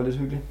synes jeg bare var lidt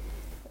hyggelig.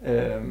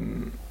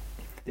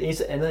 Det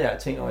eneste andet, jeg har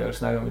tænkt over, jeg vil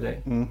snakke om i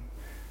dag,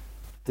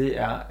 det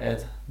er,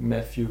 at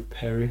Matthew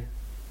Perry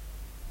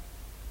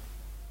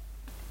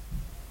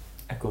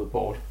er gået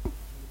bort.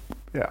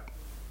 Ja.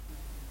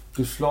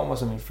 Du slår mig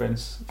som en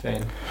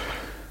Friends-fan.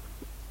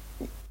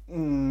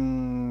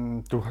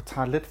 Du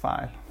tager lidt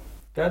fejl.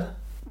 Gør det?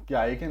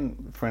 Jeg er ikke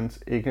en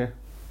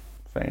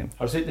Friends-fan.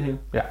 Har du set det hele?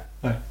 Ja.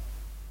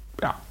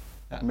 Ja.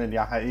 Men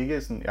jeg har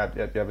ikke sådan,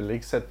 jeg vil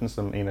ikke sætte den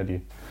som en af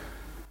de...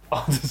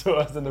 Du så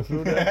også den der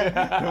flue der.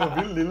 Det var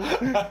vildt lille.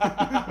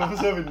 Hvorfor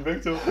så vi den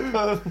begge to?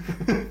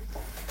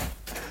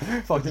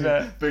 Fuck det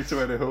der. Begge to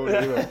er det hårdt.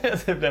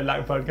 Det bliver en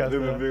lang podcast. Det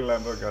bliver virkelig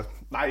lang podcast.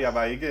 Nej,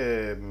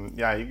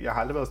 jeg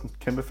har aldrig været sådan en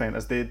kæmpe fan.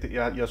 Altså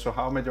jeg så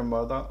How I Met Your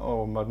Mother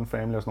og Modern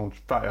Family og sådan nogle,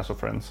 før jeg så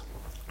Friends.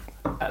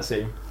 Ja,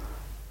 same.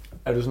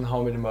 Er du sådan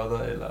How I Met Your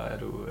Mother, eller er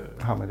du...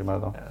 How I Met Your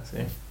Mother. Ja,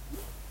 same.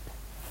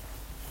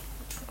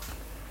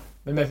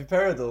 Men Matthew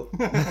Perry er død.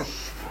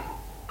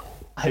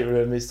 Ej, det er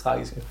det mest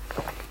tragiske.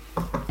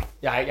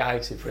 Jeg har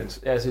ikke set Friends.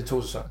 Jeg har set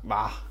 2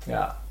 sæsoner.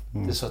 Ja,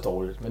 det er så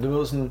dårligt. Men du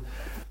ved sådan...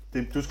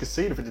 Du skal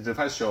se det, fordi det er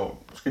faktisk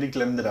sjovt. Du skal lige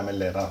glemme det der med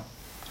latter.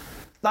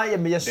 Nej,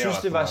 men jeg synes,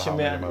 det var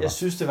charmerende. Jeg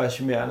synes,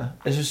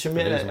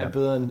 charmerende er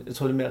bedre end... Jeg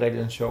tror, det er mere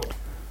rigtigt end sjovt.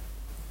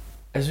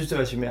 Jeg synes, det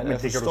var charmerende.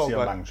 Men det kan du sige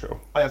om mange show.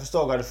 Og jeg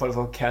forstår godt, at folk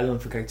får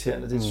kærligheden for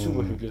karaktererne. Det er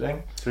super hyggeligt,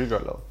 ikke? Det er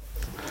godt lavet.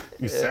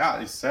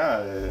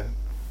 Især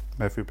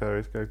Matthew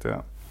Perrys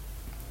karakter.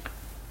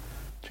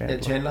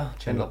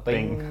 Chandler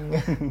Bing.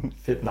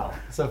 Fedt navn.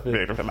 Så fedt.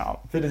 Virkelig fedt navn.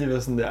 Fedt, at de var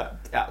sådan der.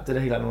 Ja, det er da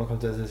helt andet, nogen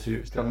kommer til at tage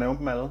seriøst. Skal du nævne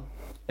dem alle?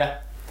 Ja.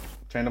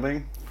 Chandler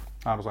Bing?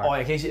 Har du sagt?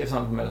 Jeg kan ikke sige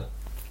efternavn på dem alle.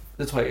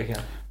 Det tror jeg ikke, jeg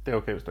kan. Det er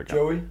okay, hvis du kan.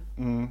 Joey.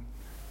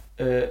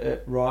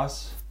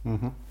 Ross.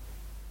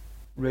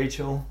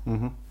 Rachel.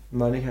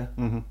 Monica.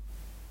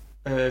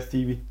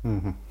 Phoebe.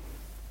 Mm-hmm.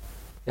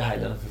 Jeg har et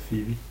eller andet for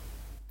Phoebe.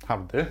 Har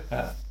du det?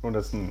 Ja. Hun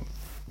er sådan...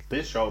 Det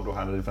er sjovt, du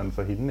har det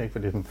for hende, ikke?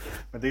 Fordi den...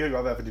 Men det kan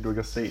godt være, fordi du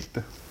ikke har set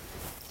det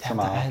så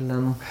meget. Der er et eller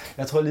andet.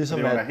 Jeg tror ligesom,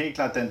 det er helt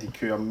klart den, de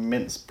kører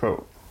mindst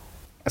på.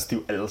 Altså, de er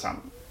jo alle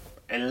sammen.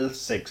 Alle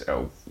 6 er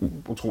jo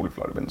utroligt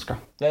flotte mennesker.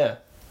 Ja.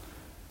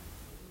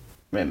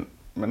 Men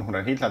hun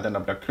er helt klart den, der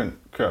bliver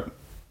kørt...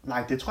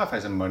 Nej, det tror jeg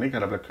faktisk, at Monica,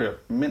 der bliver kørt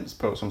mindst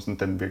på, som sådan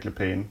den virkelig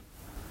pæne.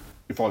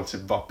 I forhold til,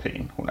 hvor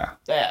pæn hun er.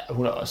 Ja,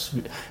 hun er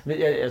også...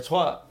 Jeg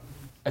tror,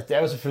 at det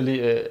er jo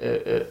selvfølgelig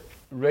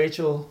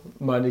Rachel,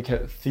 Monica,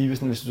 Phoebe,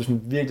 sådan, hvis du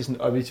sådan virkelig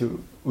sådan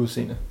objektiv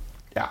udseende.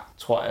 Ja.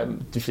 Tror jeg,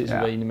 de fleste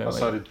vil være enige med mig. Og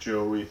så er det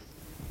Joey.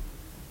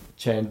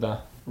 Chandler,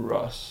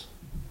 Ross.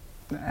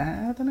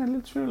 Ja, den er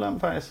lidt tvivl om,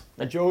 faktisk.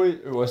 Ja, Joey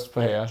øverst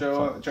på herre.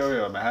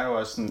 Joey, men han er jo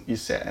også sådan i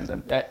serien,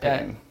 den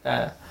pæne.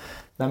 Ja.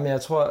 Nej, men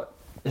jeg tror...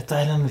 Der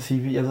er noget med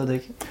Phoebe, jeg ved det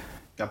ikke.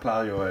 Jeg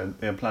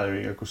plejede jo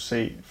ikke at kunne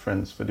se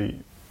Friends,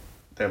 fordi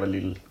da jeg var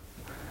lille.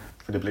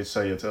 For det blev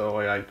så irriteret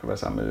over, at jeg ikke kunne være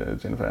sammen med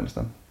Jennifer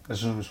Aniston. Jeg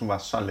synes, hun var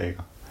så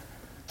lækker.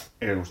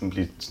 Jeg kunne sådan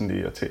blive sådan lidt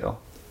irriteret.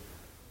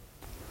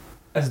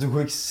 Altså, du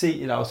kunne ikke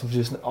se et afsnit,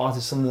 fordi sådan, det er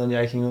sådan noget,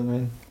 jeg ikke hænger ud med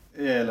hende.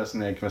 Ja, eller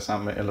sådan, jeg ikke kan være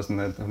sammen med, eller sådan,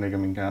 at hun ikke er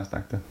min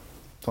kæreste,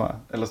 tror jeg.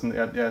 Eller sådan,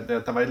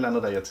 der var et eller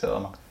andet, der irriterede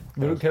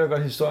mig. Kan du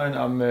godt historien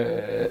om,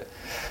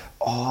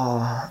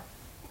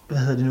 hvad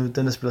hedder det nu,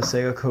 den der spiller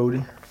Zack og Cody?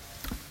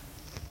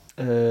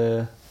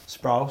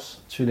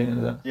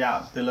 Sprouse-tvillingerne der. Ja,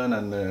 Dylan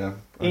and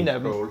en af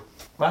dem. Cole.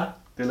 Hvad?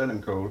 Dylan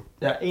and Cole.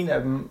 Ja, en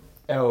af dem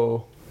er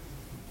jo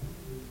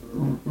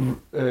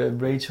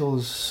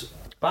Rachels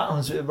barn.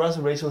 Ross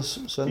og Rachels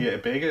søn. De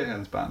er begge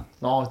hans barn.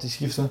 Nå, de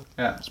skifter.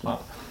 Ja. Smart.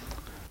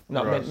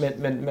 Nå,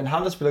 men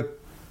ham der spiller...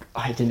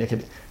 den jeg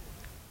kan...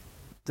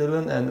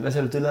 Dylan and... Hvad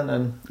siger du? Dylan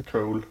and...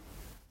 Cole.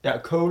 Ja,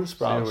 Cole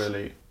Sprouse.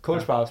 C-O-L-E.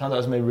 Cole Sprouse, han er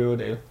også med i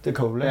Riverdale. Det er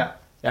Cole, ikke? Ja.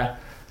 Ja.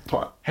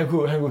 Tror jeg.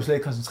 Han kunne slet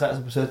ikke koncentrere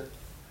sig på sæt.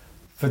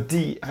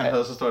 Fordi... Han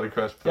havde så stort et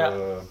crush på...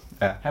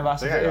 Ja. Han var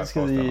så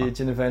forelsket i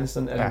Jennifer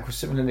Aniston, at han kunne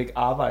simpelthen ikke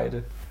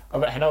arbejde.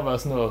 Og han har jo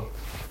været sådan noget...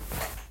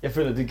 Jeg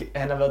føler,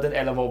 han har været den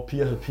alder, hvor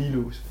piger havde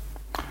pigelus.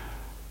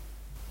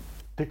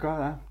 Det gør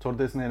jeg. Tror du,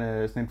 det er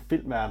sådan en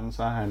filmverden,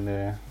 så har han...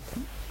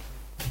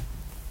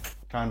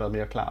 Kan han været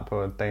mere klar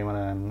på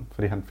damerne,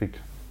 fordi han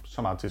fik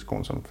så meget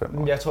tidskone som 5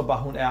 år. Jeg tror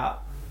bare, hun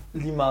er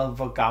lige meget,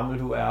 hvor gammel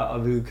du er, og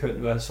hvilket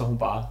køn du er, så hun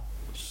bare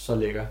så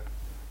lækker.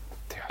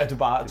 At du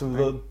bare, du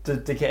ved,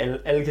 det kan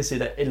alle kan se,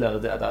 der er et eller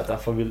andet der er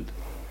for vildt.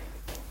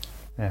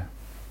 Ja.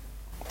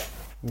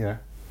 Ja.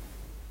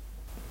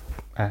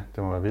 Ja,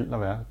 det må være vildt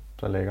at være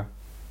så lækker.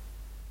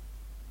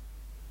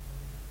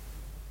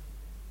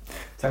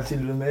 Tak fordi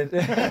du lyttede med.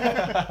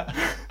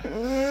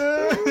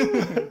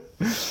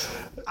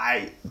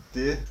 Ej,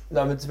 det...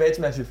 Nå, men tilbage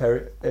til Matthew Perry.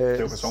 Det er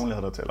jo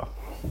personlighed, der tæller.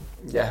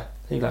 Ja,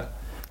 helt klart.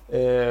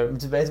 Men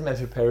tilbage til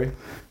Matthew Perry.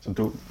 Som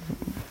du...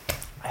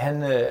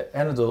 Han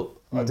er død,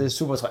 og det er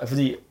super træt,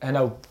 fordi han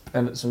er jo,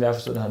 som jeg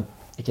forstod det,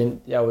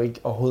 jeg er jo ikke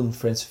overhovedet en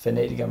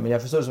Friends-fanatiker, men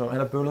jeg forstod det som om, han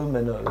har bøvlet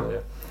med noget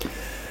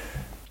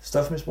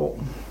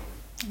stofmisbrug.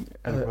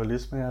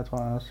 Alkoholisme, jeg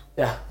tror jeg også.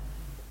 Ja,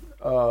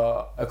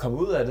 og at komme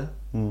ud af det,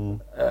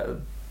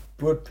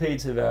 burde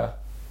pt. Være,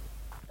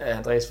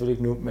 han drikker selvfølgelig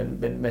ikke nu,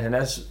 men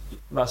han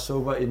var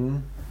sober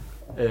inden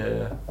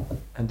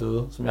han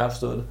døde, som jeg har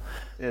forstået det.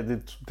 Ja,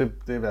 det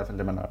er i hvert fald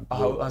det, man har...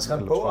 Og han skrev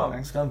en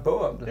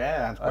bog om det.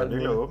 Ja, han skulle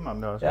virkelig åbne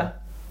om det også. Ja,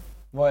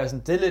 hvor jeg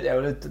sådan, det er lidt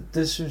ærgerligt,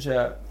 det synes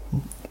jeg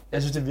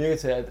synes det virker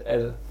til,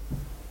 at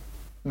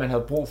man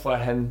havde brug for, at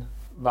han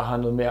var her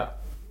noget mere.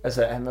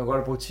 Altså, man kunne godt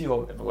have brugt 10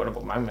 år, man kunne godt have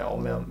brugt mange mere år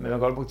med ham, men man kunne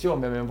godt have brugt 10 år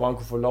med ham, hvor han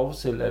kunne få lov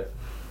til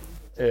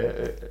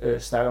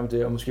at snakke om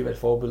det, og måske være et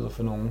forbillede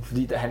for nogen,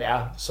 fordi han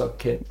er så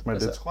kendt. Men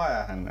det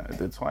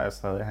tror jeg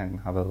stadig,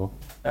 han har været.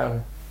 Ja, okay.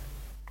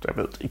 Jeg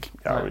ved det ikke.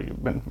 Jeg er jo ikke,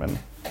 men...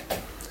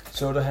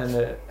 Så da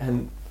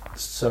han,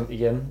 som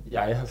igen,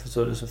 jeg har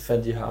forstået det, så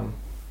fandt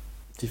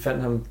de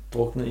fandt ham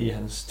druknet i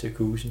hans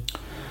jacuzzi.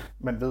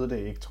 Man ved det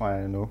ikke, tror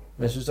jeg endnu.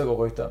 Men jeg synes, der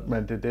går rygter om det.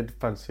 Men det er det,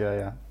 folk siger,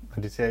 ja.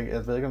 Men de siger ikke,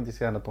 jeg ved ikke, om de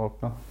siger, at han er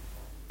druknet.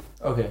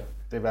 Okay.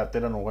 Det er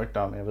der nogle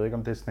rygter om. Jeg ved ikke,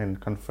 om det er sådan en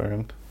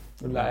confirmed.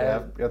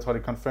 Jeg tror, det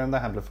er confirmed,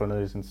 at han blev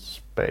fundet i sin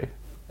spag.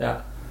 Ja.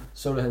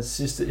 Så det hans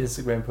sidste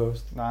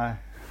Instagram-post? Nej.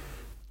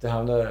 Det er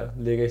ham, der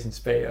ligger i sin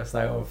spag og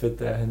snakker om, hvor fedt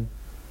det er, han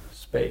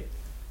spag.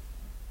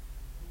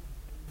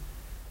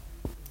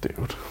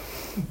 Dude.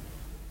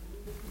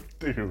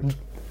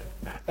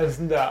 Altså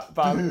sådan der,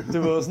 bare,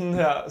 det var sådan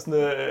her,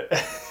 sådan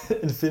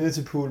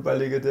infinity pool, bare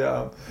ligger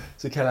der,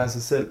 så kalder han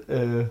sig selv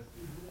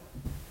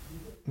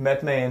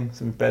Madman,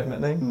 som i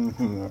Batman, ikke?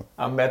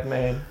 I'm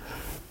Madman.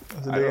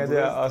 Og så ligger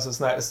der, og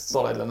så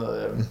står der et eller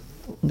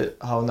andet,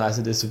 how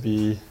nice it is to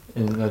be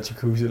in a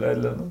jacuzzi, eller et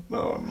eller andet.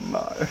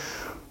 Nej.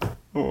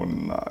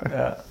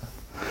 Ja.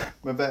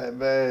 Men hvad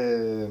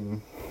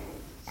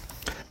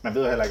man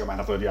ved heller ikke, om han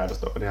har fået de der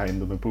står, og det har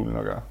intet med poolen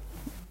at gøre.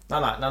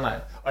 Nej.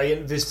 Og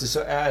igen, hvis det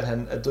så er, at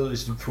han er død i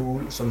sin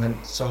pool, som han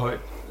så højt,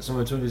 som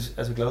han tydeligvis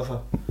er så glad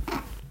for.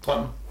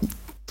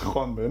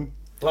 Drømmen.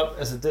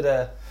 Altså det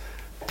der...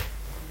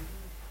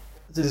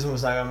 Det er ligesom at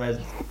snakke om, at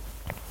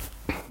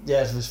Ja,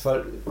 altså hvis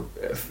folk,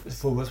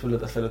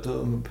 fodboldspillere, der falder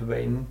død på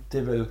banen, det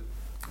er vel...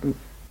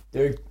 Det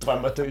er jo ikke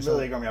drøm at dø. Jeg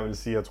ved ikke, om jeg vil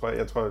sige,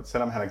 jeg tror,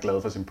 selvom han er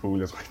glad for sin pool,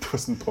 jeg tror ikke, det var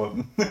sådan en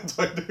drøm. Jeg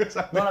tror ikke, det var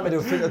sådan. Nej, men det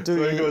var fedt at dø.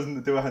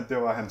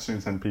 Det var han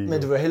synes, han pige.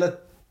 Men du var hellere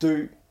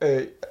dø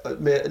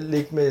med at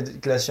ligge med et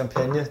glas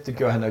champagne. Det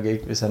gjorde han nok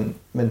ikke, hvis han...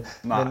 Men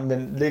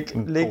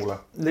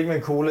ligge med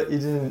en cola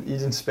i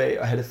din spa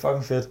og have det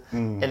fucking fedt.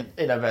 End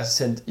at være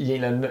sendt i en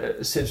eller anden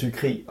sindssyg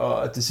krig,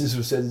 og det sidste,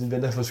 du ser, det er din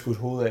ven, der får skudt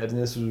hovedet af, og det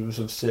næste, du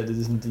ser, det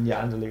er sådan din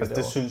hjerne, der ligger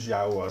derovre. Det synes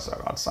jeg jo også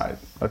er ret sejt,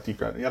 og de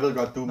gør det. Jeg ved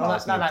godt, du er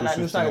meget sådan, du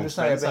synes, det er nogle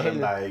svenser,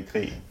 der er i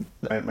krig.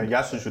 Men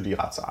jeg synes jo, de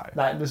er ret seje.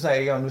 Nej, nu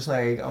snakker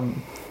jeg ikke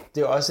om...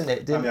 Det er også en...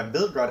 Jamen, jeg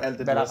ved godt alt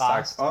det, du har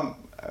sagt om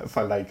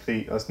folk, der er i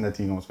krig, og sådan, at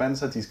de er nogle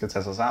svenser, de skal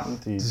tage sig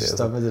sammen. Du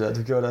stopper det der.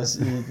 Du gjorde det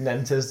også i den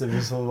anden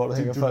testepisode, hvor du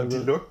hænger folk ud.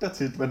 De lugter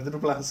tit, hvad er det, du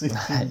plejer at sige?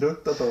 De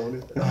lugter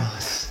dårligt.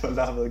 Folk,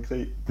 der har været i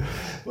krig.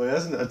 Hvor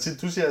jeg sådan, og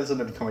du siger altid,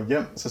 når de kommer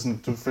hjem, så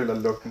sådan, du føler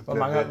lugten.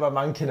 Hvor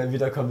mange kender vi,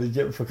 der er kommet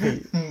hjem fra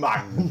krig?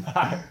 Mange.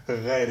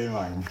 Rigtig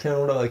mange. Kender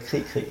nogen, der har været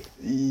i krig?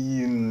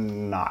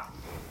 Nej.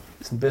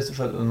 Sådan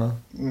bedsteforældre eller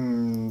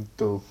noget?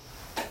 Død.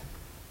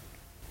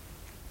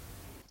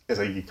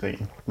 Altså ikke i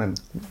krigen, men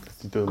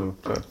de døde nu,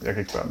 så jeg kan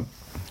ikke spørge dem.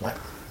 Nej.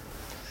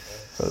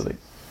 Så ved jeg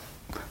ikke.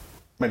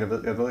 Men jeg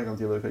ved ikke, om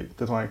de har været i krig.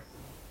 Det tror jeg ikke.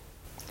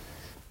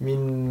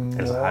 Min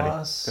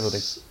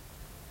mors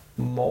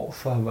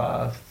morfar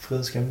var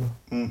frihedskæmper.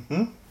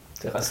 Mhm.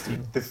 Det er ret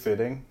stilet. Det er fedt,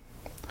 ikke?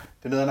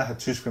 Det er noget at have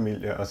tysk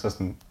familie, og så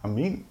sådan... Og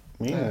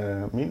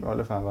min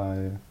oldefar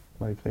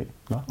var i krig.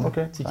 Nå,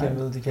 okay. De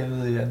kæmpede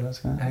i anden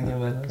verdenskrig. Han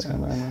kæmpede i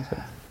anden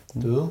verdenskrig.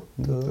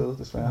 Døde,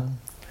 desværre.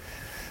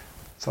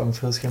 Fucking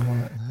frihedskæmper,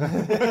 mand.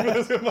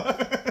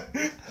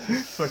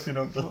 Fuck din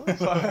onkel.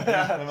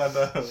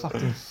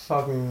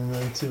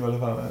 Fucking tip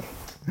oldefar,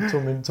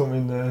 mand. Tog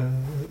min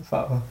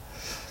farfar.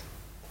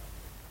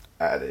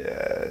 Ja,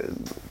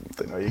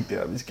 det er nok ikke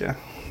der, vi skal.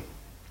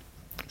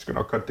 Vi skal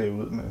nok godt det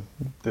ud med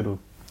det, du...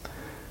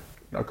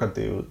 Nok godt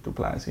det ud, du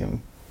plejer at sige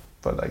om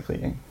folk, der er i krig,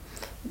 ikke?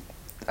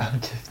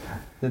 Okay.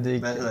 Det er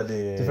ikke... Hvad hedder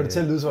det? Det får det til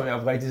at lyde, som om jeg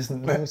oprigtigt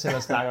sådan nogensinde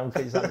har snakket om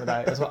krig sammen med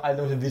dig. Jeg tror aldrig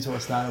nogensinde, vi to har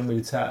snakket om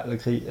militær eller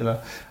krig, eller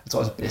jeg tror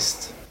også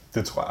bedst.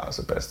 Det tror jeg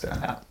også er bedst, ja.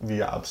 Vi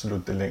er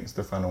absolut det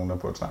længste fra nogen, der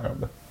burde snakke om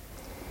det.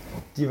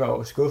 De var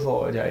jo skuffet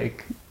over, at jeg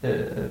ikke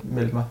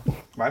meldte mig.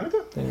 Var det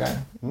det? Dengang.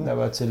 Der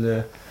var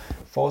til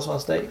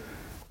forsvarsdag.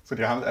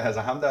 Fordi ham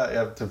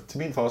der, til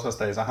min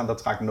forsvarsdag, så ham der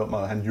trak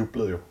nummeret, han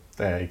jublede jo,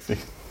 da jeg ikke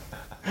fik.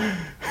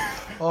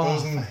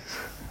 Sådan...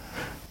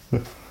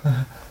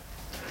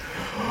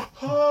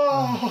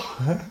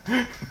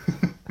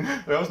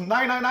 Og jeg var sådan,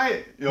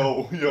 nej.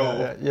 Jo.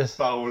 Yes.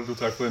 Bare roligt, du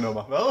trak fri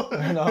nummer.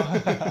 Hvad? Nå.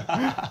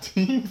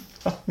 Din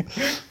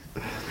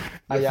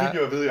Jeg fik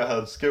jo at vide, at jeg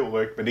havde skæv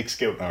ryg, men ikke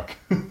skæv nok.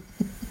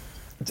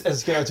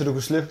 Altså skæv nok til, du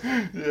kunne slippe?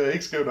 Jeg er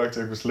ikke skæv nok til,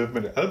 at jeg kunne slippe,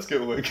 men jeg havde skæv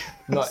ryg.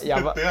 Nå, det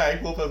har jeg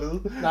ikke brug for at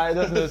vide. Nej,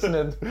 det er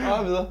sådan lidt.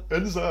 Videre.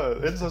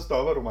 Enten så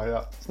stopper du mig her.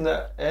 Sådan der,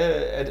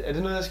 er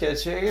det noget, jeg skal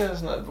tjekke?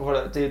 Sådan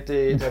der,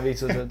 det har vi ikke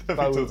tid til. Det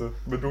har vi ikke tid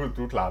til, men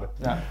du klarer det.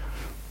 Ja.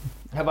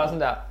 Jeg har bare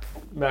sådan der,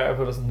 mærker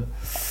på dig sådan der.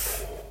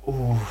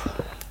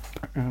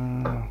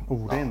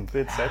 Det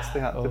er et sats,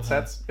 det her. Det er et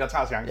sats. Jeg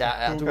tager chancen.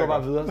 Ja, du går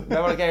bare videre. Hvad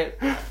var det galt?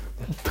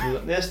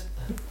 Videre. Næste.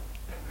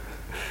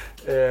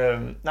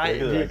 Nej, jeg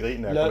gider ikke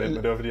grine, når jeg kom ind,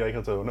 men det var fordi, jeg ikke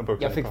havde taget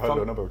underbukserne. Jeg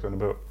holdt underbukserne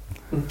på.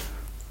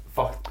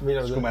 Fuck,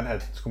 mener du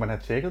det? Skulle man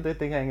have tjekket det?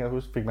 Det kan jeg ikke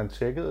huske. Fik man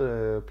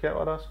tjekket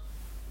pjævret også?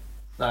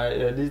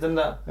 Nej, lige den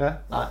der? Ja,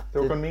 nej,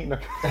 det var kun min, der...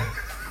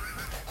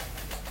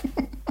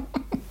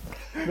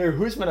 Men jeg kan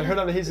huske, man har hørt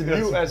om det hele sit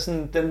liv, at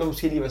sådan, dem, der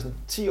måske lige var sådan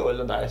 10 år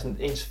ældre end dig, sådan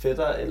ens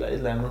fætter eller et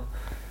eller andet.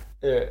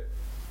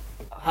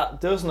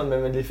 Det var sådan noget med,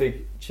 at man lige fik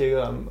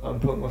tjekket om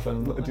punkt var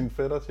faldet. Din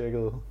fætter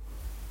tjekkede?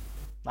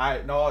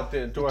 Nej, du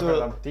har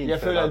hørt om din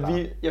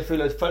fætter. Jeg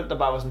føler, at folk, der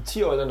bare var sådan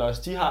 10 år ældre end os,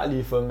 de har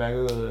lige fået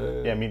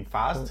mærket... Ja, min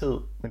fars tid.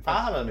 Min far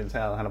har været i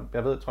militæret.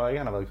 Jeg tror ikke,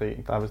 han har været i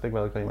krig. Der har vist ikke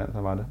været i krig, mens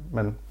han var det.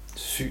 Men...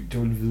 Sygt, du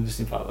ville vide, hvis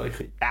din far var i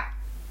krig. Ja.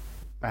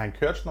 Men han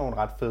kørte sådan nogle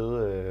ret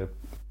fede...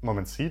 må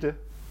man sige det?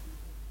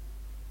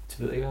 Det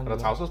ved jeg ikke, er der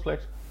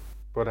tavshedspligt?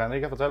 Burde han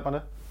ikke have fortalt mig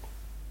det?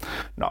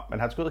 Nå, men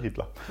han skød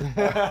Hitler.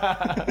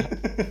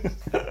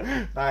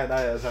 nej,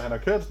 altså han har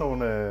kørt sådan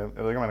nogle... jeg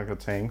ved ikke, om han har kørt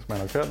tanks, men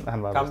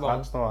han var vist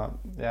ret stor.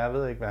 Jeg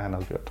ved ikke, hvad han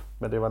havde kørt,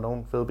 men det var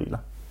nogle fede biler.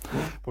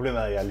 Problemet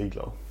er, at jeg er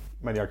ligeglad.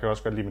 Men jeg kan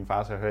også godt lide min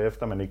far, så jeg hører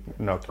efter, men ikke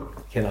nok.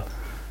 Kender.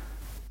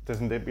 Det er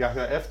sådan det. Jeg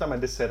hører efter,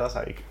 men det sætter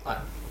sig ikke. Nej.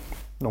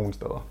 Nogen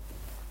steder.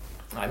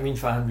 Nej, min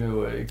far han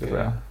blev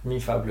ikke...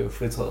 Min far blev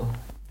fritrædet.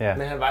 Ja.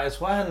 Men jeg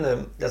tror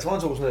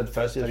han tog sådan et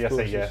første. Jeg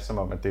sagde ja, som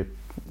om at det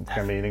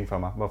gav mening for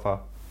mig.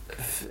 Hvorfor?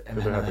 Det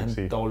behøver jeg ikke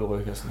sige. Dårlig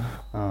ryg og sådan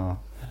noget.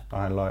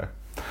 Og han løg.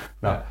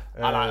 Nå. Ja.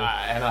 Nej,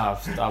 han har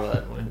haft startet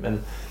alt muligt,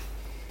 men...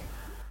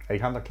 Er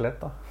ikke ham, der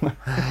klatrer?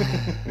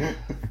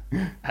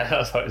 Han er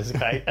også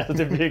højdeskræk. Altså,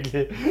 det er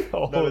virkelig...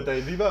 Nå, da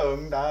vi var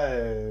unge,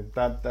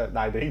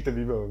 nej, det er ikke da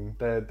vi var unge.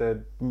 Da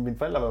mine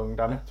forældre var unge,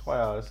 der tror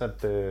jeg også,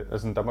 at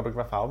der må du ikke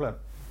være farveblind.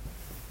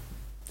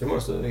 Det må du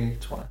stadigvæk ikke,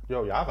 tror jeg.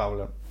 Jo, jeg er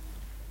farveblind.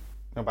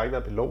 Jeg har bare ikke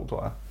været pilot,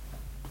 tror jeg.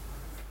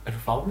 Er du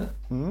farveblind?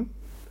 Mhm.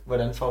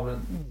 Hvordan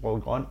farveblind?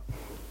 Rød-grøn.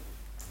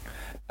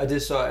 Er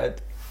det så,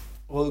 at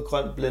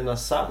rød-grøn blender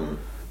sammen?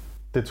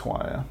 Det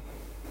tror jeg.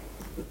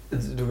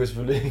 Du kan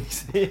selvfølgelig ikke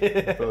se.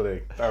 Jeg ved det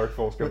ikke. Der er jo ikke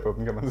forskel på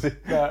dem, kan man sige.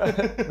 Ja.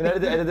 Men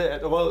er det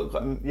at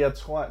rød-grøn? Jeg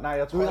tror...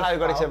 Nu har jeg et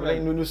godt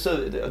eksempel. Nu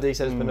sidder vi, og det er ikke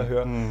særlig spændende at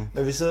høre.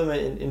 Men vi sidder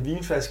med en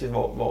vinflaske,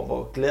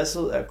 hvor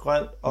glasset er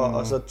grønt,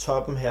 og så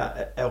toppen her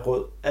er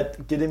rød.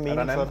 Giver det mening for... Er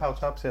der en anden farve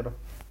top, siger du?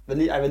 Hvad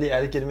lige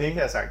er det? Giver det mening? Det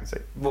kan jeg sagtens se.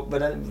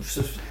 Hvordan?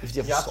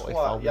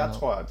 Jeg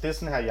tror, det er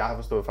sådan her, jeg har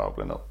forstået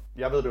farveblindet.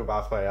 Jeg ved det jo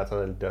bare fra, at jeg har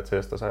taget alle de der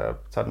tester, så jeg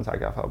tager den sagt,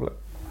 at jeg er farveblind.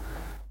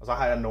 Og så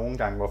har jeg nogle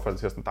gange, hvor folk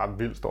siger sådan, der er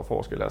vildt stor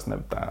forskel, og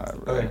sådan,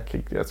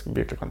 jeg skal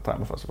virkelig koncentrere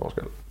mig for at se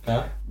forskel.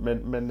 Ja.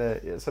 Men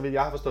så vidt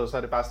jeg har forstået, så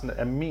er det bare sådan,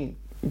 at min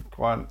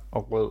grøn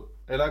og rød,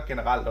 eller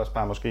generelt også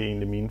bare måske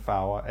egentlig mine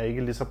farver, er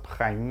ikke lige så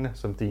prængende,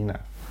 som dine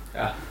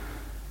er. Ja.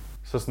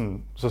 Så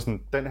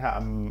sådan, den her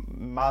er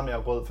meget mere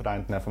rød for dig,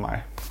 end den er for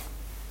mig.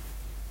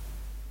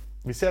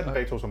 Vi ser den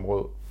begge to som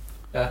rød.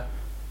 Ja.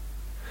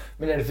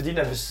 Men er det fordi,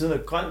 der ved siden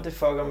af grøn, det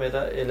fucker med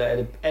dig,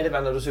 eller er det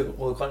bare, når du ser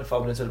rød-grøn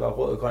farve, så er det bare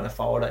rød og grøn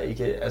farver, der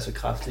ikke er så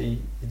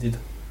kraftige i dit?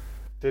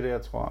 Det er det,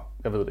 jeg tror.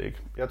 Jeg ved det ikke.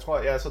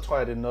 Så tror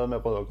jeg, det er noget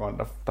med rød og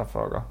grøn, der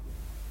fucker.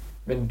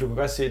 Men du kan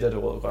godt se, at det er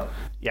rød og grøn?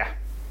 Ja.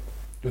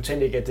 Du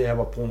tænkte ikke, at det her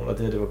var brun, og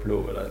det her det var blå,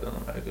 eller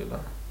noget eller?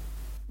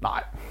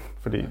 Nej,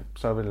 fordi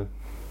så ville...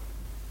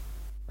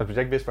 Altså, hvis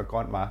jeg ikke vidste, hvad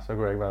grøn var, så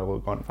kunne jeg ikke være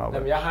rød-grøn farve.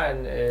 Jamen, jeg har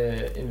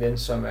en ven,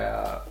 som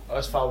er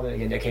også farveblind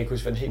igen. Jeg kan ikke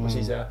huske, hvad den helt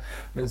præcis er.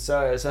 Men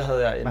så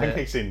havde jeg en... Man kan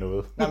ikke se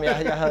noget. Nej, men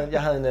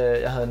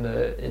jeg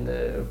havde en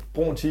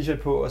brun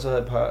t-shirt på, og så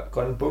havde jeg et par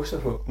grønne bukser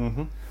på.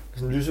 Mm-hmm.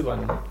 Sådan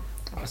lysegrønne.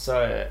 Og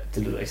så...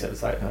 det lyder ikke særlig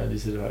sejt, når jeg lige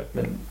siger det højt,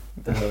 men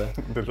det havde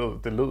jeg.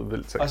 det lød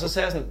vildt tænkt. Og så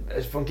sagde jeg sådan,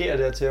 altså, fungerer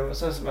det her til ham? Og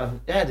så var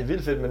sådan, ja, det er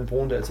vildt fedt med den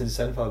brune der til de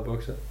sandfarvede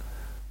bukser.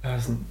 Jeg var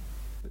sådan...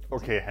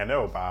 Okay, han er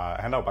jo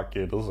bare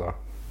gættet, så...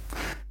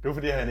 Det var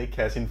fordi, han ikke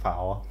kan sine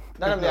farver.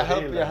 Nej, men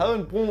jeg havde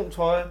en brun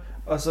trøje,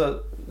 og så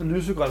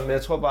lysegrøn, men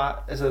jeg tror bare,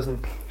 altså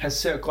sådan, han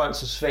ser grønt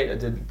så svagt,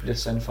 at det bliver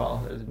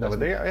sandfarvet. Nå,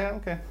 det er, ja,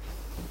 okay.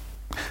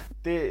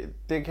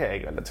 Det kan jeg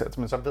ikke relatere til,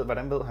 men så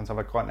hvordan ved han så,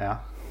 hvad grøn er?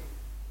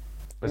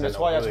 Jeg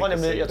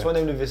tror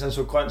nemlig, hvis han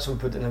så grøn som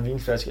på den her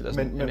vinflaske eller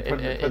sådan. Men på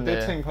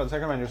det ting på, så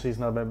kan man jo sige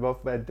sådan noget,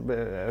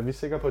 er vi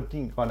sikre på, at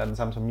din grøn er den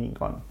samme som min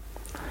grøn?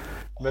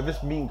 Hvad hvis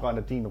min grøn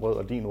er din rød,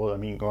 og din rød er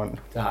min grøn?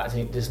 Det har jeg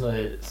tænkt. Det er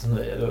sådan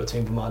noget jeg lå og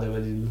tænkte på meget, da jeg var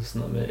lille. Sådan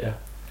noget med, ja.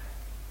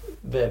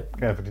 Hvad?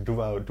 Ja, fordi du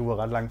var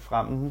ret langt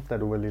fremme, da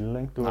du var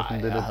lille, ikke? Du var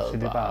sådan jeg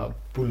havde bare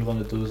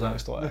bulrende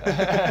dødsangst, tror jeg.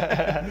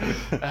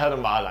 Jeg havde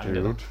det meget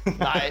langt.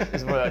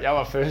 Nej, jeg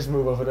var first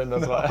mover for den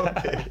der, tror jeg.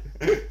 Okay.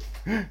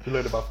 Du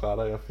lagde det bare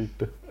fra dig, jeg fik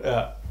det.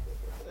 Ja.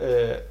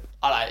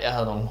 Nej, jeg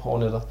havde nogle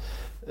hårde nætter.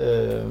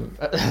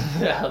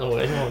 Jeg havde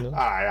nogle rigtig hårde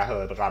nætter. Jeg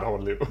havde et ret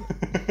hårdt liv.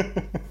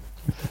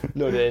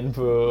 Lå derinde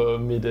på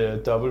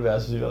mit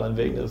dobbeltværelse, fordi jeg var en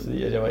væg ned,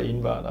 fordi at jeg var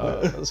enebarn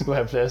og skulle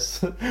have plads.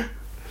 Der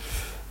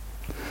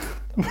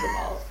var så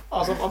meget.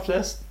 Og så var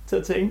plads til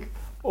at tænke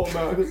over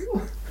mørket.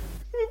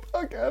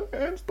 Jeg vil gerne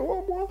have en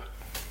storbror.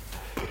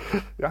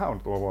 Jeg har en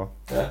storbror.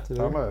 Ja,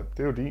 det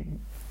er jo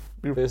din.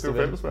 Det er jo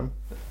fællesven.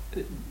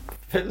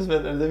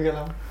 Fællesven, er det det, vi kalder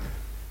ham?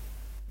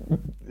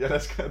 Ja, lad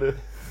os gøre det.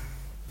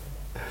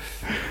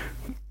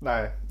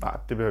 Nej,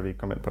 det behøver vi ikke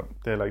komme ind på.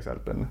 Det er heller ikke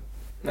særlig spændende.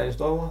 Nej, din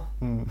storbror?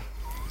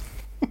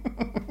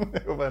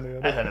 Jeg håber, han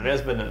hører det. Han er mere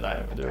spændende end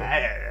dig. Men det ja.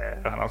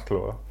 Han er også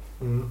klogere.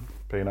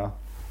 Pænere.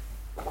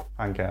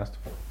 Har en kæreste.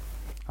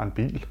 Har en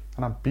bil.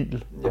 Han har en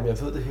bil. Jamen,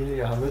 jeg ved det hele.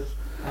 Jeg har mødt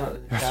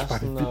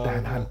kæresten.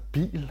 Han har en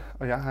bil,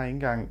 og jeg har ikke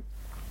engang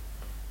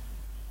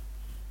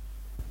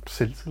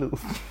selvtillid.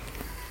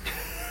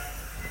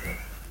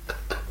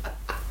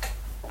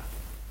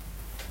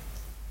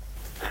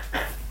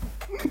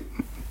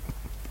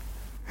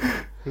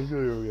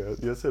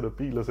 Jeg sætter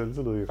bil og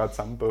selvtillid i ret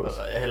samme bås.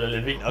 Jeg hælder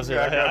lidt vin også.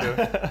 Ja, det.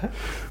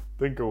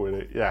 Det er en god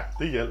idé. Ja,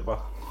 det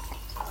hjælper.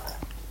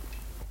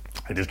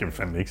 Ej, det skal vi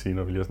fandme ikke sige,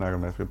 når vi lige snakker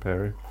om Matthew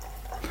Perry.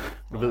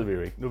 Nu ved vi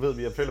jo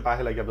ikke. Jeg føler bare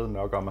heller ikke, at jeg ved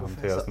nok om ham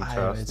til at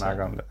tør at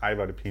snakke om det. Ej,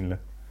 hvor er det pinligt.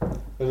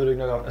 Hvad ved du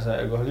ikke nok om? Altså,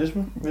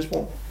 alkoholisme?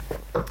 Misbrug?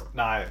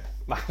 Nej,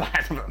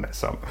 det var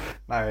masser om.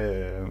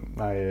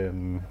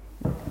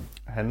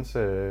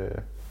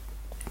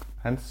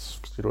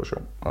 Hans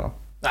situation. Og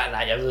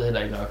Nej, jeg ved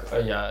heller ikke nok.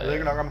 Og jeg ved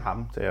ikke nok om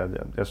ham.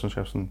 Jeg synes,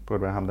 jeg sådan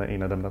burde være ham, der er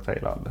en af dem, der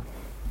taler om det.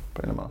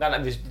 På en eller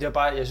anden måde. Nej, det var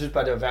bare, jeg synes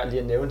bare, det var værd lige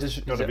at nævne.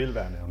 Det ville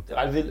være nævnt. Det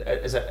er ret vildt.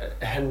 Altså,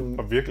 han...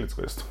 Og virkelig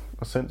trist.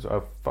 Og sindssygt.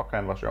 Og fuck,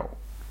 han var sjov.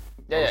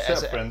 Ja,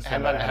 altså,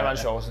 han var en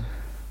sjovse.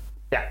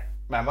 Ja,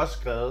 men han var også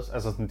skrevet,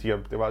 altså sådan,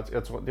 det var,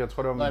 jeg tror,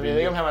 det var... Nej, jeg ved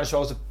ikke, om han var en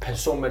sjoveste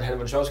person, men han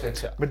var en sjoveste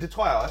karakter. Men det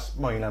tror jeg også,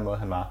 på en eller anden måde,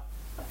 han var.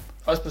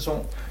 Også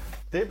person.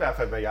 Det er i hvert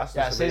fald, hvad jeg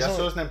synes. Jeg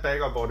så sådan en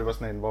backup, hvor det var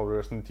sådan hvor det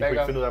var sådan, de kunne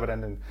ikke finde ud af,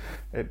 hvordan en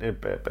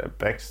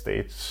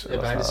backstage... Ja,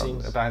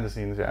 behind the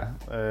scenes, ja.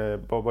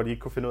 Hvor de ikke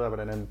kunne finde ud af,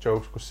 hvordan en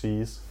joke skulle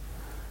siges.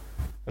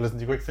 Eller sådan,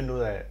 de kunne ikke finde ud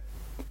af,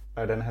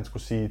 hvordan han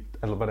skulle sige,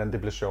 eller hvordan det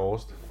blev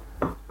sjovest.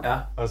 Ja.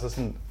 Og så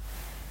sådan...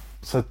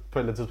 Så på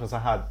et eller andet tidspunkt, så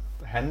har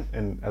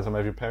han altså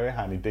Matthew Perry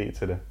har en idé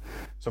til det,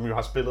 som jo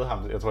har spillet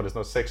ham, jeg tror det er sådan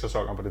noget 6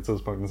 sæsoner på det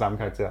tidspunkt, den samme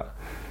karakter.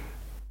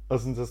 Og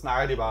sådan, så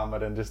snakker de bare om,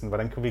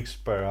 hvordan kan vi ikke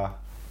spørge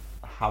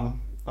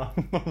ham?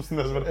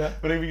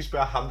 Hvordan kan vi ikke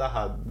spørge ham, der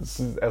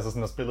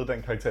har spillet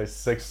den karakter i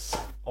 6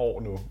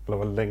 år nu, eller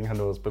hvor længe han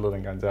nåede at spille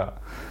den karakter,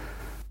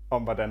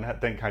 om hvordan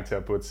den karakter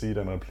burde sige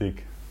den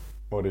replik,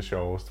 hvor det er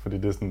sjovest. Fordi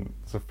det er sådan,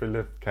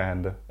 selvfølgelig kan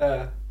han det.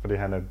 Ja. Fordi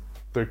han er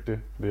dygtig,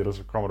 fordi ellers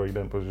så kommer du ikke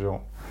i den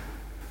position.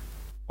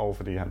 Og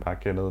fordi han bare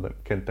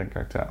kendte den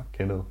karakter.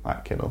 Kendet.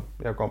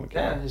 Jeg går med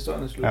kendet. Ja,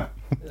 historien er slut. Ja.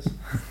 Yes.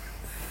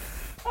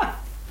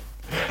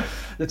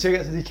 Jeg tjekker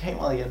altså lige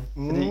kameraet igen,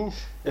 fordi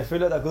jeg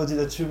føler, at der er gået de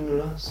der 20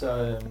 minutter,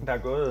 så... Der er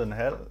gået en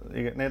halv...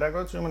 Nej, der er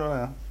gået 20 minutter,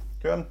 ja.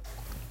 Kør den.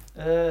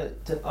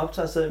 Den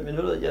optager sig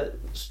minutter. Jeg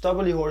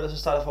stopper lige hurtigt, og så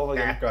starter jeg forfra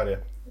igen. Ja, gør det. Er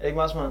det ikke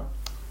meget smart?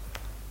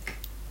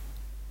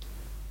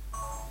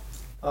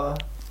 Og...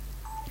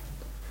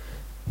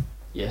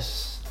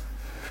 Yes.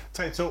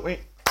 3, 2, 1.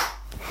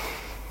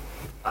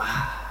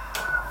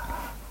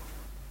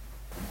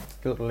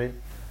 Gider du lige?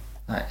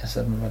 Nej, jeg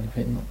satte mig bare lige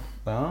pænt ned.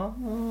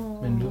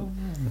 Men du...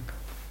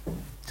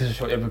 Det er så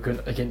sjovt, jeg er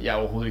begyndt, igen, jeg er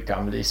overhovedet ikke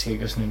gammel, det skal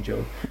ikke være sådan en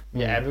joke,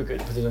 men jeg er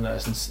begyndt på det der, når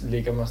jeg sådan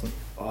ligger mig sådan,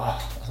 og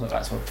sådan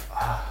rejser mig.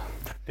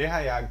 Det har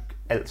jeg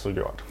altid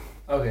gjort.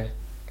 Okay.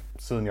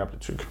 Siden jeg blev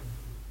tyk.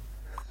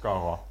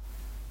 Godt.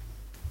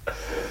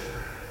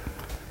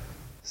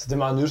 Så det er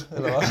meget nyt,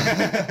 eller hvad?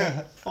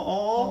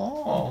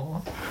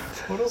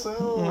 Hvor du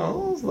sød.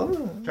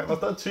 Jeg var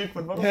stadig tyk,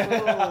 men hvor du sød.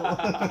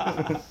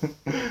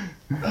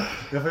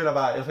 Jeg føler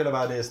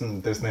bare, det er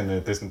sådan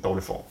en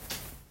dårlig form.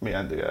 Mere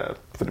end det er,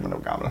 fordi man er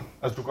gammel.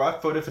 Altså, du kan godt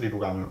få det, fordi du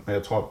er gammel, men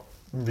jeg tror,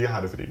 vi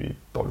har det, fordi vi er i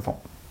dårlig form.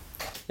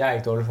 Jeg er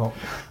ikke i dårlig form.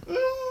 Jeg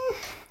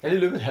har lige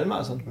løbet et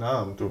halvmarathon.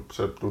 Nå,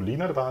 så du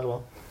ligner det bare,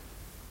 eller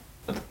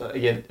hvad?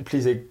 Igen,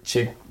 please ikke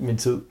tjek min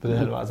tid på det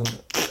halvmarathon.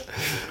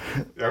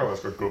 Jeg kan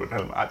også godt gå et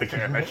halvmarathon. Det kan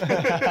jeg ikke.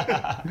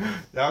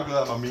 Jeg har gået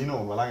af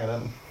Marminoen. Hvor lang er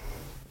den?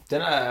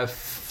 Den er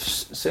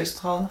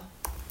 36.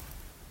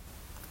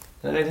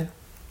 Den er rigtig.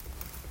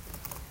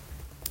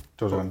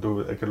 Kan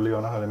du lige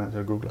underholde, mens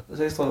jeg googler?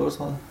 36,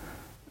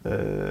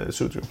 38.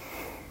 27.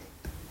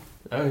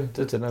 Okay,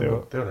 det tænder jeg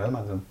på. Det er jo et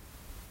halvmarathon.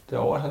 Det er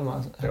over et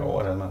halvmarathon. Det er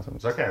over et halvmarathon.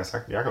 Så kan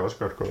jeg kan også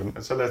godt gå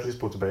ind. Så lad os lige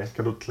spole tilbage.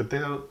 Kan du klippe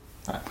det her ud?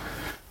 Nej.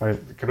 Okay.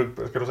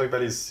 Kan du så ikke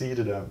bare lige sige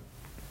det der,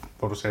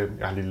 hvor du sagde,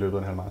 jeg har lige løbet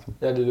en halvmarathon?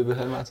 Jeg har lige løbet et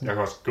halvmarathon. Jeg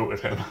kan også gå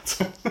et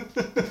halvmarathon.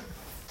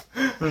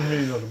 Hvad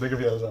mener du? Det kan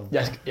vi alle sammen.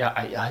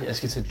 Jeg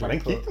skal til et løb. Hvordan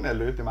gik den her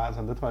løb, det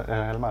marathon? Det tror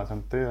jeg,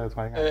 halvmarathon. Det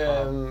tror jeg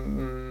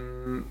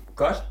ikke.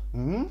 Godt.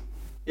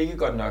 Ikke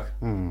godt nok.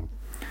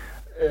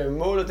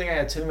 Målet, dengang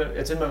jeg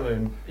tilmeldte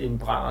mig en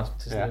brænder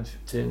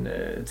til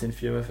en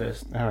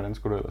firmafest. Ja, hvordan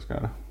skulle du ellers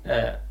gøre det?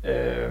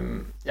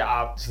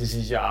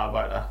 Jeg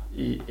arbejder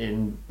i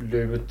en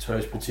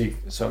løbetøjsbutik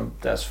som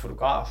deres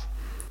fotograf.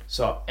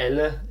 Så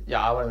alle, jeg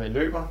arbejder med,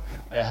 løber,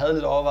 og jeg havde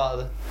lidt overvejet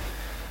det.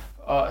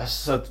 Og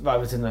så var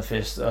vi til den her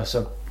fest, og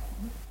så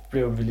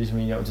blev vi ligesom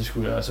enige om, det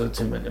skulle jeg, og så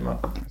tilmeldte jeg mig.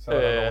 Så var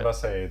der nogen, der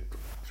sagde,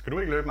 skal du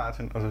ikke løbe,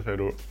 Martin? Og så sagde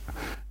du,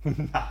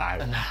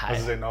 nej. Og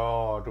så sagde du,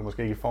 du er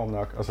måske ikke i form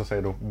nok. Og så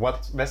sagde du, what?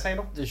 Hvad sagde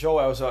du? Det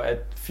sjove er jo så, at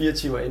 4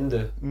 timer inden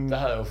det, der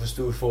havde jeg jo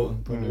forstået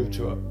foden på en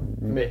løbetur.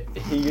 Med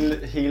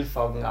hele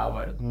fucking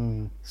arbejdet.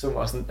 Så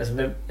var sådan,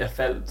 altså jeg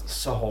faldt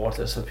så hårdt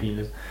og så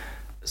pinligt.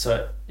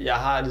 Så jeg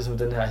har ligesom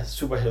den her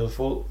super hævede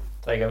fod,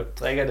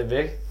 drikker det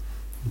væk.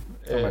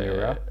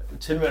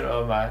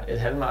 Tilmelder mig et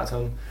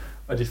halvmarathon,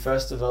 og de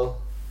første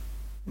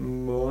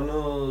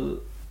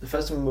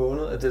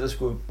måned af det,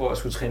 hvor jeg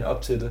skulle træne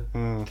op til det,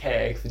 kan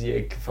jeg ikke, fordi jeg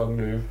ikke kan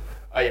fucking løbe.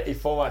 Og i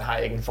forvejen har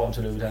jeg ikke en form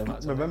til at løbe et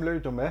halvmarathon. Men hvem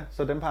løb du med?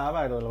 Så dem på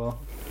arbejdet, eller hvad?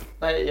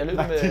 Nej, jeg løb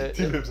med...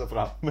 De løb sig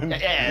frem. Men...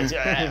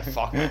 Ja,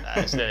 fuck,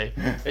 nej, slet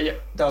ikke.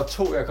 Der var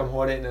 2, jeg kom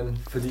hurtigt ind i,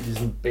 fordi de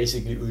sådan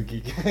basically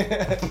udgik.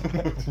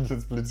 De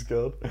blev lidt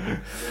skadet.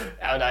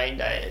 Ja, der er en,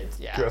 der...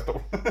 Ja,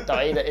 der var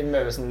en, der endte med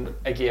at sådan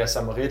agere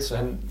samarit, så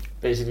han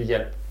basically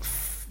hjalp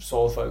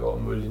sårede folk over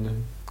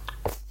mållinjen.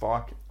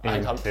 Fuck,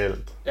 en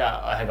helt. Ja,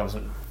 og han kom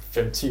sådan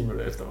 5-10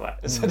 minutter efter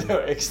mig, så det var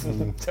ikke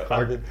sådan... Det var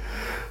ret vildt.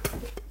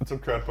 Du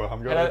kørte på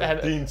ham,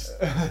 din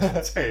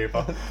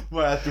taber.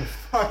 Hvor er du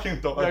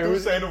fucking dum, og du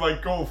sagde, du var i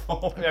god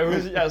form. Jeg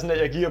husker,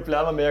 jeg gik og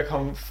bladrede mig med at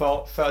komme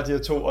før de her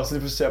 2, og så lige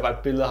pludselig ser jeg bare et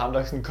billede af ham,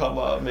 der sådan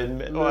kommer med en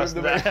mænd. Og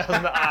sådan,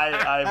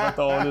 ej,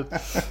 hvor dårligt.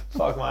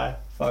 Fuck mig.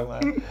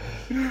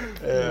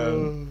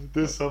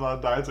 Det er så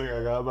meget dig, ting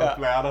jeg gør. Bare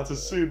blære dig til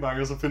sygt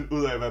mange, og så finde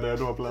ud af, hvad det er,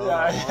 du har bladret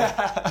over.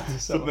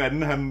 Så den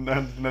anden,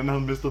 han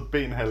havde mistet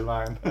ben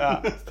halvvejen. Ja.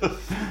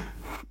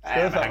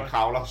 Ja, men han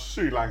kravler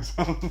sygt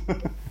langsomt.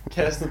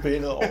 Kastet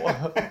benet over.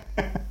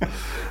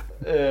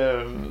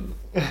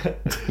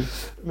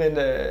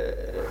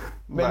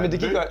 Men det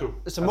gik godt.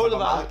 Så målet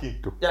var... Hvor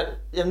gik du? Ja,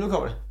 jamen nu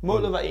kommer det.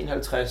 Målet var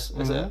 51.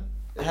 Altså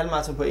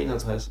halvmarathon på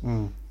 51.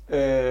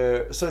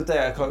 Så da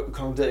jeg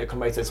kom der, jeg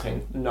kommer ikke til at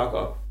træne nok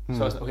op. Så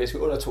var jeg sådan, okay, jeg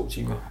skal under 2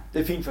 timer.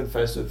 Det er fint for den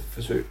første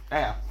forsøg.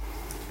 Ja.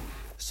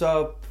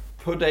 Så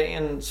på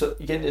dagen, så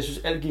igen, jeg synes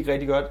alt gik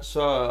rigtig godt,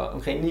 så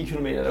omkring 9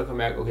 km, der kunne jeg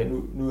mærke, okay,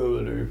 nu er jeg ude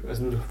at løbe,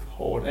 altså nu er det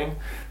hårdt, ikke?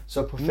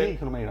 Så på 9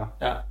 km?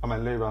 Ja. Og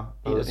man løber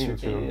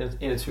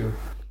 21.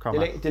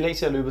 Det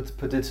længste, jeg løbet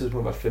på det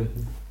tidspunkt var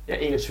 15. Ja,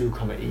 21,1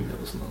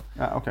 eller sådan noget.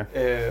 Ja, okay.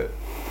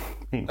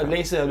 Og det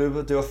længste, jeg har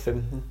løbet, det var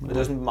 15. Men det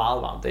var sådan en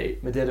meget varm dag.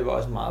 Men det her, det var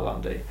også en meget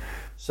varm dag.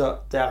 Så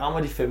da jeg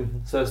rammer de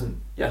 15, så er jeg sådan,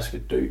 jeg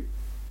skal dø.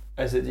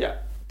 Altså,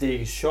 det er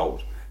ikke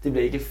sjovt. Det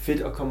bliver ikke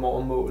fedt at komme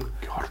over mål.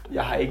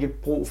 Jeg har ikke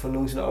brug for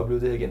nogensinde at opleve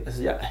det her igen.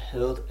 Altså, jeg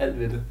havde alt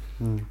ved det.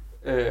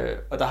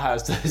 Og der har jeg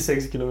stadig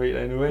 6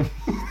 kilometer endnu, ikke?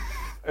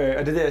 Og det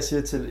er det, jeg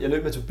siger til... Jeg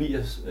løb med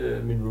Tobias,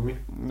 min roomie.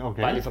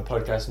 Okay. Bare lige for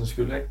podcastens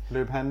skyld, ikke?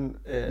 Løb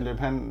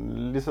han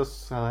lige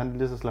så... Havde han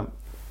lige så slemt?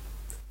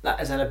 Nej,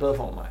 altså han er bedre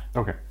for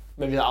mig. Okay.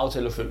 Men vi havde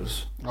aftalt at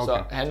følges. Okay.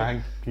 Så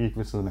han gik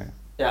ved siden af.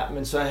 Ja,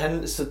 men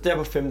så der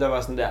på 5, der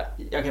var sådan der...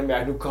 Jeg kan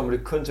mærke, at nu kommer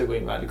det kun til at gå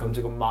en vej. Det kommer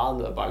til at gå meget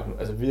ned ad bakken nu.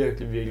 Altså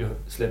virkelig, virkelig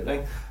slemt,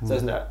 ikke? Så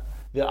sådan der...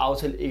 Vi havde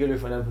aftalt ikke at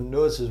løbe for hinanden på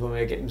noget tidspunkt,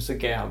 men så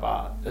gav han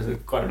bare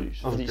grøn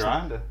lys. Og så gør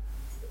han det?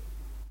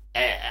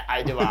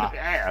 Ej, det var...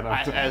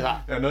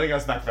 Jeg nåede ikke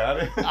at snakke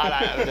færdig.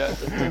 Nej,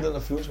 den der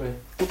flyves med.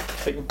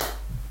 Fik den.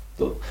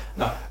 Død.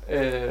 Nå,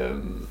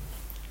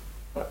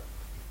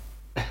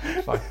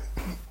 fuck.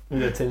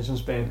 Mit attention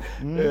span.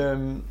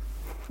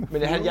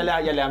 Men jeg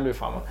lærer ham løbe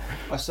fra mig.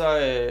 Og så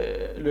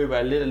løber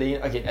jeg lidt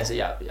alene. Okay, altså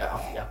jeg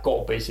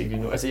går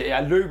basically nu. Altså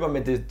jeg løber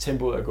med det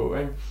tempo, jeg går,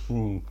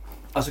 ikke?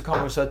 Og så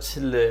kommer vi så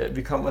til...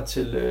 vi kommer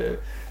til...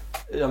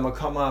 når man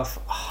kommer...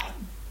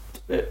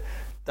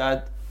 der er...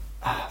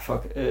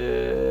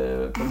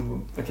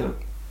 hvad kalder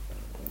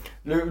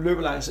det?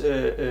 Løber langs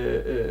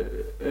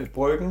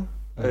bryggen,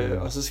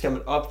 og så skal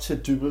man op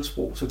til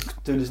Dybelsbro, så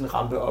det er lige sådan en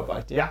rampe op,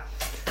 ikke? Ja.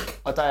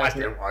 Og der er det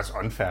er jo også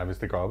unfair, hvis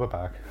det går op ad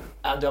bakke.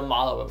 Ja, det var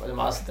meget op, det var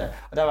meget sådan der.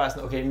 Og der var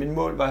sådan, okay, min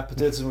mål var på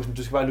det her tidspunkt,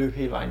 du skal bare løbe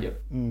hele vejen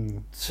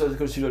hjem. Så kan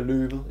du sige, du har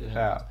løbet.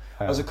 Ja.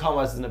 Og så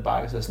kommer jeg til den her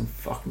bakke, så er jeg sådan,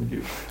 fuck mit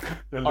liv.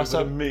 Jeg løber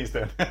det mest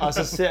af. Og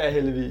så ser jeg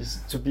heldigvis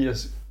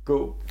Tobias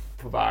gå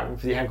på bakken,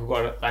 fordi han kunne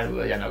godt regne ud,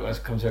 at jeg nok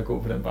også kom til at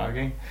gå på den bakke,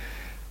 ikke?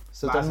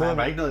 Så han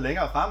var ikke noget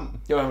længere frem?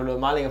 Jo, han var noget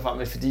meget længere frem,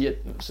 men fordi at,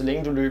 så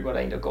længe du løber, og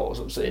der er en, der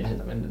går, så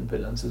indhenter man den på et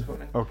eller andet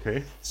tidspunkt, ikke?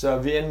 Okay. Så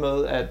vi endte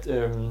med, at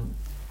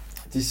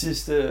de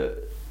sidste...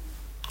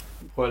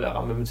 Prøv at lade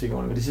ramme matematikken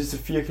ordentligt, men de sidste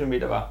 4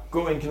 kilometer var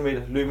gå 1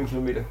 kilometer, løb 1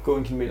 kilometer, gå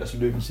 1 kilometer, og så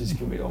løb den sidste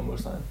kilometer over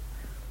målstregen.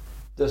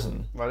 Det var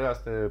sådan. Var det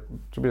også det,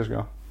 Tobias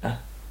gjorde? Ja.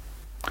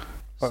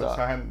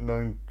 Så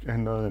han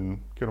nåede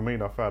en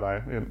kilometer før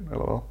dig ind,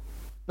 eller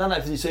hvad?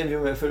 Nej, fordi så endte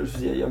vi med at følge,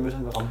 fordi jeg mødte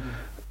ham ved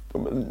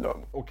rampen.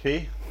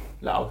 Okay.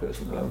 Eller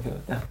afkørsel, eller hvad man kalder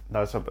det. Ja.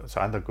 Nå, så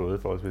er han der gået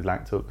i forholdsvis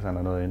lang tid, hvis han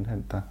har noget at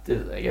indhente der. Det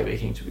ved jeg ikke. Jeg vil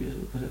ikke hænge Tobias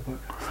ud på det her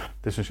podcast.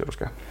 Det synes jeg, du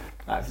skal.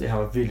 Nej, fordi han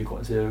var virkelig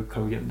grund til at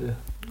komme igennem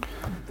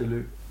det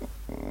løb.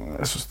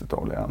 Jeg synes, det er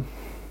dårligt af ham.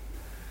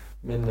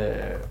 Men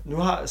nu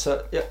har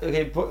så...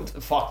 Okay,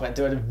 fuck man,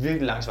 det var det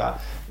virkelig langt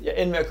svar. Jeg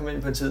endte med at komme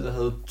ind på en tid, der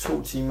hed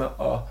 2 timer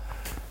og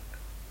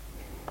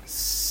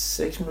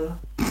 6 minutter.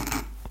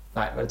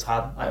 Nej, var det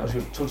 13? Nej,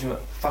 undskyld. 2 timer.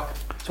 Fuck.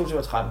 2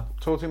 timer 13.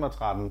 2 timer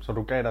 13, så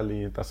du gav dig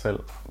lige dig selv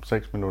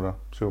 6 minutter,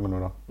 7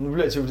 minutter. Nu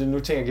bliver jeg til, nu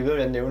tænker jeg, at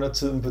jeg nævner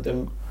tiden på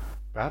dem.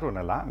 Hvad har du en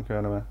alarm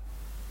kørende med?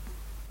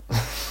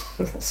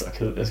 Så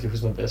kedeligt. Jeg skal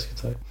huske noget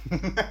vasketøj.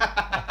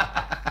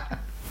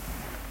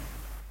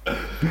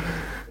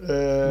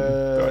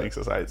 Det var ikke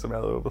så sejt, som jeg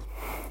havde håbet.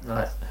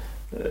 Nej.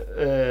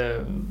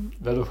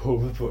 Hvad du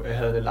håbede på, jeg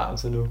havde en alarm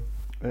til nu?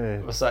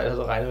 Hvor sejt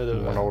havde du regnet med det?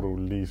 Hvornår du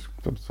lige...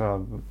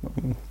 Så...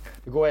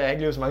 Det går, at jeg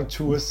ikke løbet så mange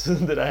ture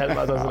siden det der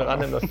halvmarathon, så det er ret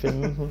nemt at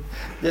finde den.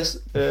 Yes.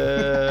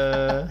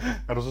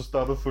 Er du så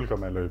stoppet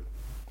fuldkommen at løbe?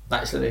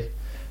 Nej, slet ikke.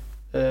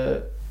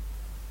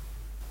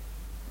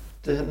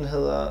 Den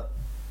hedder...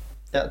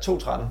 Ja,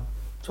 2.13.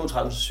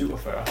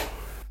 2.13.47.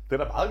 Det er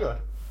da meget godt.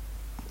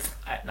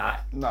 Nej.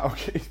 Nå,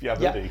 okay. Jeg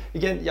ved det ikke.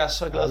 Igen, jeg er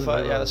så glad for,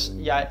 at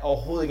jeg er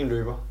overhovedet ikke en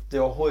løber. Det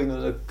er overhovedet ikke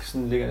noget, der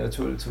sådan ligger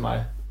naturligt til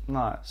mig.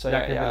 Nej, så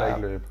jeg kan heller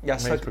ikke løbe.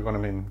 Mest på grund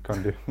af min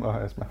kondi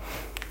og astma.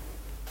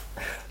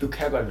 Du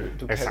kan godt løbe.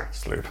 Jeg kan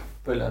sagtens løbe.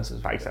 På et eller andet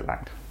tidspunkt. Bare ikke så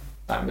langt.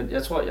 Nej, men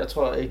jeg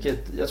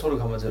tror du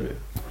kommer til at løbe.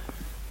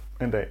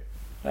 En dag.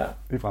 Ja.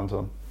 I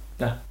fremtiden.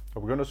 Ja. Du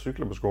begynder at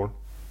cykle på skole.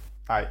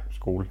 Nej,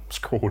 skole.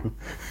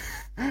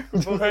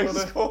 Hvorfor ikke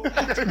skole?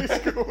 Jeg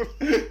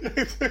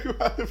tænker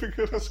bare, at jeg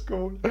begynder at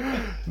skole.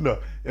 Nå,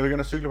 jeg begynder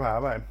at cykle på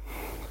arbejde.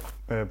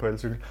 På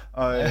elcykel.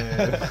 Og...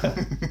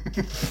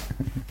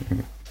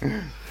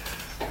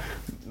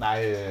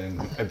 Nej,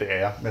 det er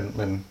jeg,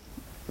 men...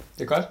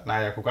 Det er godt. Nej,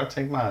 jeg kunne godt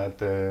tænke mig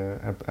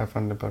at få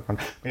en på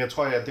kondi. Men jeg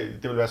tror, at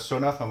det vil være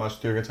sundere for mig at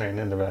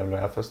styrketræne, end det vil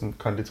være for sådan en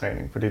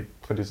konditræning.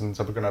 Fordi sådan,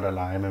 så begynder det at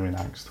lege med min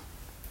angst.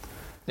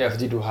 Ja,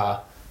 fordi du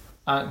har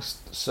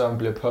angst, som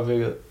bliver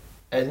påvirket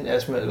af din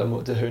astma, eller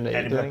mod det høne?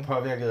 Ja, det bliver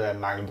påvirket af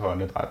mangel på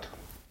åndedræt.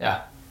 Ja.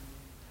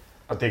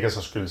 Og det kan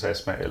så skyldes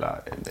astma, eller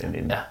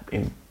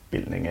en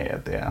bildning af,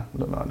 at det er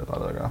noget med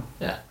åndedrættet at gøre.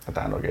 Ja. At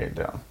der er noget galt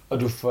der. Og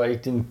du får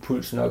ikke din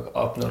puls nok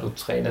op, når du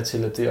træner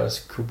til, at det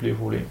også kunne blive et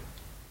problem?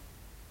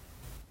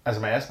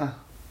 Altså med astma?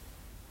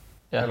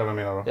 Ja. Eller hvad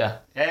mener du? Ja.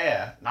 Ja.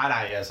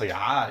 Nej, altså jeg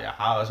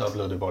har også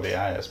oplevet det, hvor det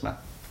er astma.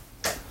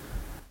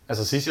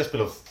 Altså sidst jeg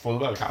spillede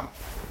fodboldkamp,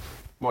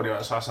 hvor det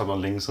også har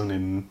været længe siden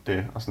inden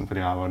det, og sådan, fordi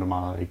jeg arbejdede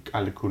meget og ikke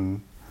aldrig kunne.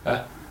 Ja.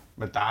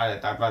 Men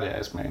der var det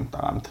astmaen, der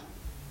ramte.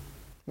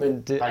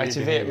 Men det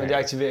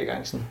aktiverer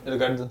angsten, eller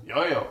gør det det?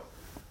 Jo.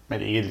 Men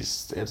det er ikke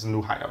altså,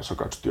 nu har jeg jo så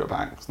godt styr på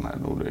angsten,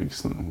 at nu er det ikke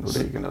sådan, nu er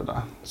det ikke noget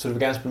der. Så du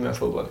vil gerne spille mere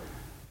fodbold?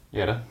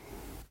 Ja da.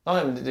 Nå,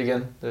 jamen det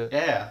igen. Det.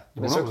 Ja.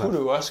 Men så kunne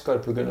du jo også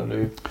godt begynde at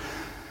løbe.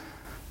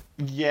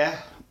 Ja,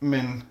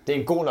 men... Det er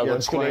en god nok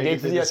undskyldning, det er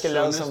ikke fordi, jeg skal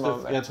lade som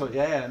om...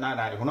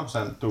 Nej, 100%.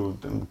 Du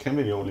er en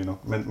kæmpe idiot lige nu.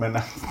 Men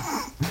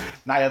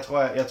nej,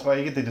 jeg tror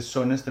ikke, det er det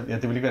sundeste.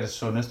 Det vil ikke være det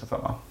sundeste for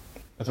mig.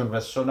 Jeg tror, det vil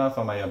være sundere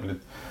for mig,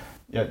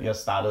 jeg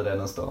startede et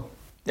andet sted.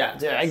 Ja,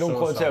 det er ikke nogen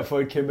grund til at få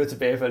et kæmpe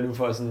tilbagefald nu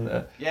for sådan...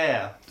 Ja.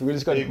 Du kan lige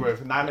så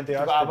godt... Nej, men det er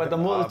også... Du arbejder dig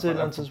mod til et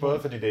eller andet tidspunkt.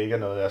 Både fordi det ikke er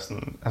noget, jeg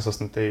sådan... Altså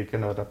sådan, det er ikke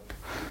noget, der...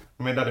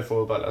 Mindre det er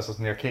fodbold, altså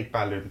sådan, jeg kan ikke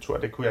bare løbe en tur.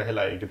 Det kunne jeg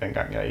heller ikke,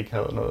 dengang jeg ikke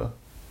havde noget.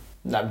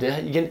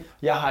 Nej, men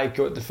jeg har ikke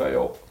gjort det før i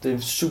år. Det er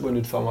super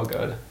nyt for mig at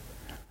gøre det.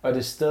 Og det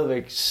er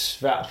stadigvæk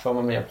svært for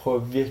mig, men jeg prøver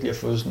virkelig at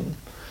få sådan...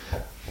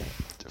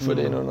 Få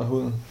det ind under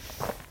huden.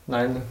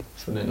 Neglene.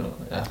 Få det ind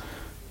under, ja.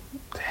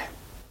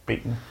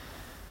 Benene.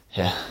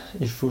 Ja,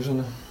 i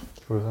fusserne.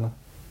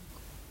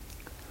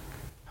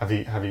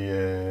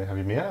 Har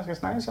vi mere, der skal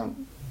snakkes om?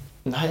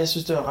 Nej, jeg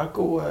synes, det var ret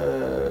god...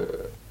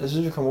 Jeg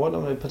synes, vi kommer rundt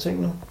om et par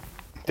ting nu.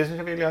 Det synes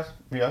jeg virkelig også.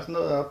 Vi er også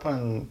nået op på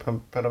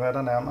hvad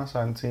der nærmer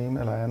sig en time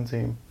eller anden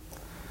time.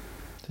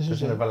 Det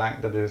synes jeg. Hvor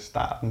langt er det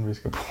starten, vi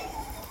skal bruge?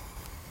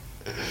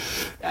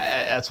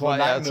 Jeg tror... Hvor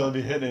langt nåede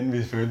vi hen, inden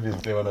vi følte,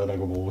 at det var noget, der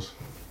kunne bruges?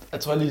 Jeg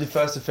tror lige de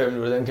første 5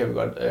 minutter, den kan vi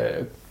godt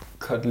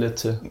cut lidt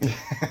til.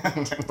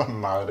 Det var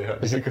meget det her,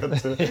 vi skal cut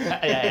til.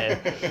 ja.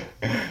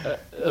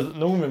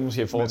 Nogen vil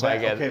måske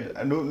foretrække at... Okay,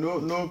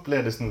 nu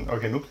bliver det sådan...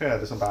 Okay, nu bliver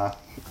det så bare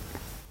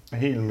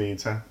helt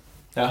meta.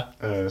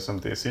 Ja. Som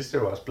det sidste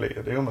jo også blev,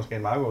 og det er jo måske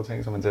en meget god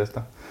ting, som man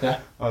tester. Ja.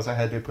 Og så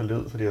have det på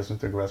lyd, fordi jeg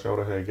synes, det kunne være sjovt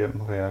at høre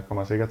igennem, for jeg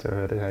kommer sikkert til at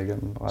høre det her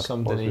igennem ret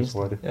som den eneste.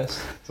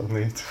 Yes. Som den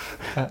eneste.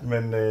 Ja.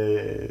 Men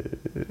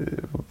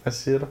hvad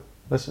siger du?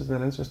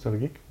 Hvordan synes du, det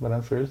gik?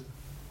 Hvordan føles det?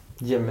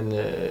 Jamen,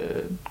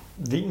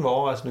 vinen var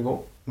overraskende god.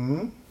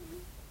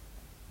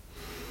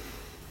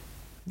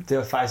 Det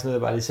var faktisk noget,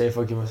 jeg bare lige sagde,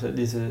 for at give mig selv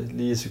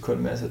lige et sekund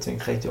med, at jeg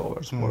tænkte rigtig over,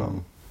 hvad du spurgte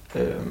om.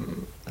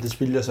 Og det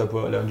spildte jeg så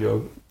på at lave en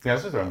joke. Jeg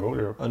synes, det var en god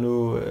joke. Og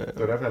nu... det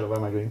var derfor, jeg lavede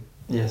mig at grine.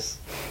 Yes.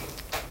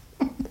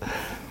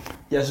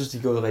 Jeg synes, det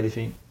er gået rigtig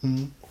fint.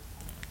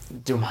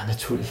 Det er jo meget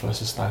naturligt for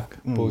os at snakke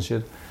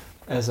bullshit.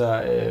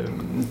 Altså,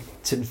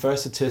 til den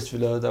første test, vi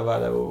lavede, der var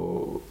der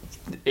jo...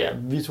 Ja,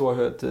 vi to har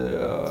hørt det,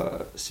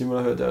 og Simon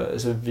har hørt det,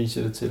 og så viste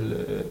jeg det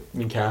til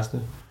min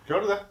kæreste.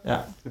 Gjorde du det? Ja.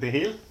 Det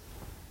hele?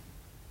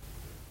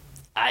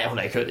 Nej, hun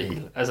har ikke hørt det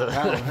hele. Altså,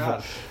 ja, hun har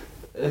hørt.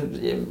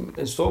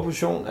 En stor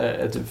portion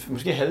af det,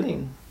 måske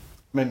halvdelen.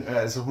 Men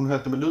altså, hun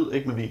hørte det med lyd,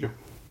 ikke med video?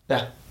 Ja.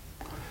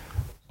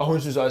 Og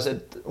hun synes også,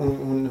 at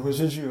hun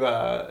synes, vi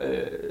var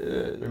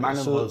vi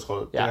mangler en rød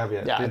tråd. Ja,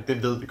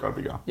 det ved vi godt,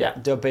 vi gør. Ja,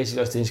 det var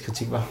basically også det, hendes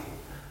kritik var.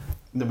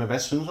 Men hvad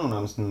synes hun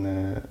om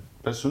sådan...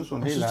 Hvad synes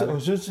hun helt ærligt?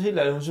 Hun synes helt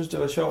ærligt, hun synes, det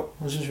var sjovt.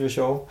 Hun synes, vi var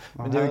sjove.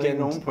 Men det er jo ikke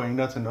nogen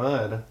pointer til noget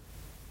af det.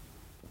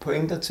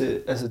 Pointer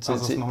til... Altså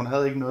sådan, hun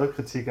havde ikke noget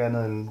kritik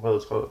andet end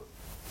rød tråd.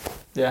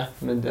 Ja,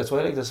 men jeg tror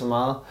heller ikke, der er så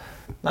meget...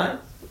 Nej.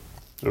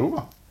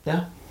 Super. Ja. Det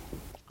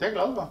er jeg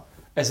glad for.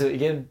 Altså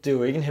igen, det er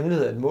jo ikke en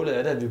hemmelighed, at målet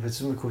er det, at vi på et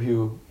tidspunkt kunne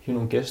hive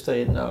nogle gæster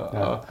ind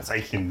og altså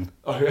ikke hende.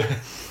 Og høre...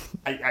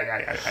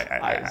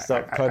 Ej,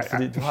 stop, cut,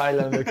 fordi du har et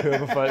eller andet med at køre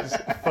på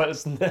folk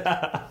sådan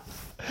der.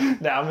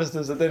 Nærmest,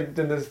 så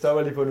den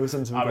stopper lige på nu,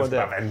 sådan som vi går der. Det skal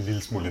bare være en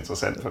lille smule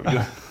interessant for mig. Det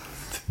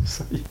er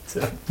så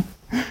irriterende.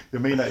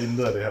 Jeg mener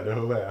intet af det her, det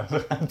håber jeg.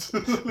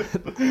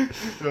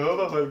 Jeg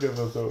håber, folk kan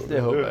forstå det.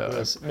 Det håber jeg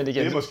også. Men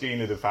igen, det er måske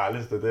egentlig det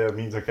farligste, det er, at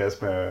min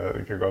sarkasme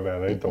kan godt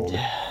være rigtig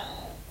dårligt. Ja,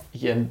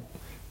 igen,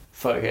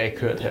 folk er ikke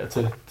kørt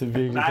hertil. Det er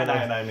virkelig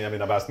nej, men jeg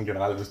mener bare sådan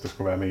generelt, hvis det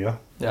skulle være mere.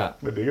 Ja.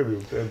 Men det kan vi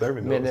jo. Der er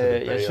vi men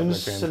jeg synes,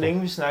 så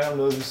længe vi snakker om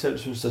noget, vi selv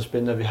synes, der er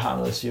spændende, at vi har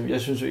noget at sige.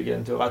 Jeg synes jo igen,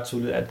 det er jo ret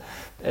tydeligt,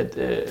 at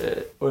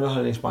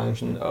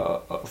underholdningsbranchen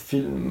og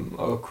film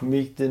og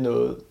komik, det er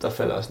noget, der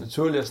falder os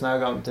naturligt at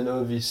snakke om. Det er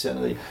noget, vi ser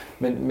ned i.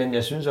 Men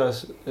jeg synes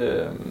også,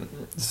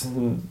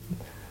 sådan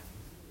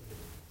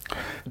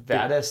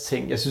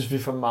hverdagsting, jeg synes, vi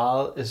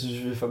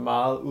får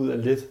meget ud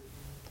af lidt.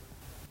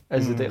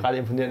 Altså, det er ret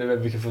imponerende, hvad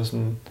vi kan få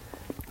sådan...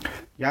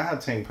 Jeg har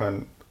tænkt på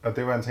og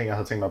det var en ting, jeg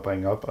havde tænkt mig at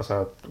bringe op, og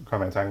så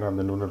kom jeg i tanke om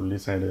det nu, når du lige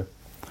sagde det.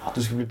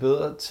 Du skal blive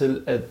bedre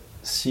til at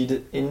sige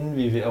det, inden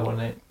vi er ved at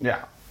runde af. Ja,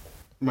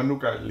 men nu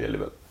gør jeg det lige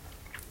alligevel.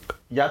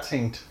 Jeg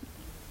tænkte,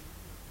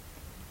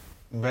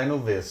 hvad nu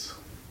hvis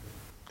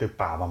det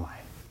bare var mig?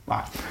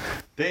 Nej.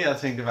 Det jeg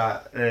tænkte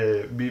var,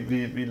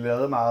 vi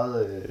lavede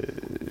meget...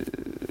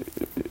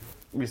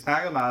 Vi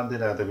snakkede meget om det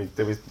der,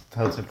 da vi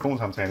havde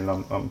telefonsamtalen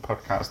om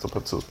podcaster på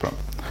et tidspunkt.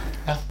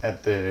 Ja.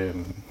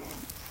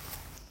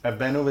 At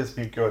hvad nu hvis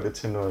vi gjorde det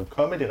til noget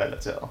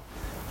comedy-relateret?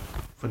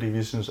 Fordi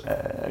vi synes,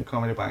 at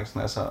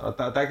comedybranchen er så... Og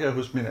der kan jeg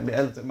huske,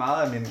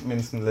 meget af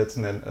min sådan lidt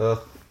sådan en...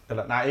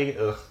 Eller nej, ikke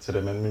til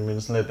det, men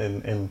min sådan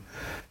lidt en...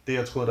 Det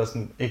jeg troede, der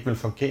sådan ikke ville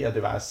fungere,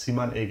 det var, at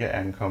Simon ikke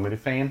er en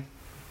comedy-fan.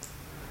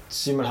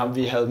 Simon, ham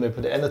vi havde med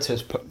på det andet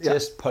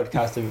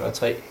testpodcast, da vi var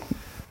 3.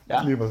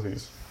 Ja. Lige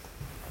præcis.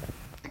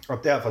 Og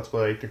derfor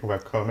troede jeg ikke, det kunne være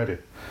comedy.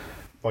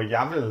 hvor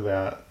jeg vil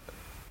være...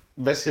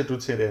 Hvad siger du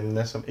til et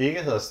emne, som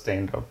ikke hedder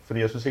stand-up? Fordi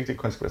jeg synes ikke, det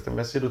kun skal være stand-up.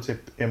 Hvad siger du til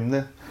et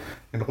emne,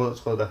 en rød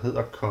tråd, der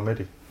hedder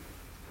comedy?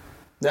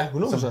 Ja,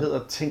 100%. Som hedder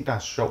ting, der er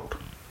sjovt.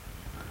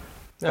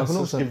 Ja, 100%.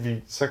 Og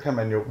så kan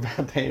man jo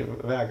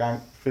hver gang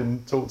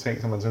finde 2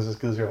 ting, som man synes er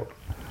skide sjovt.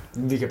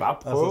 Vi kan bare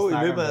prøve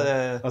i løbet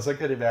af... Og så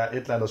kan det være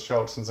et eller andet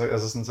sjovt.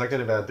 Så kan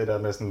det være det der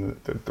med sådan...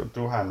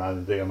 Du har en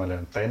meget idé om at lave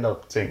en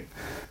stand-up ting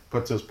på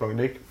et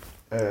tidspunkt, ikke?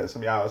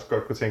 Som jeg også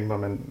godt kunne tænke mig,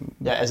 men...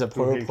 Ja, altså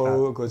prøve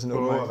at gå til en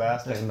open mic. Prøve at være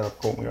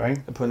stand-up-komiker,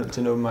 ikke?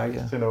 Til en open mic,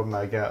 ja. Til en open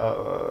mic, ja.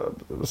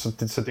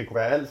 Så det kunne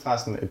være alt fra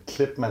sådan et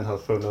klip, man havde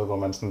fundet, hvor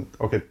man sådan...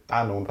 Okay, der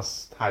er nogen, der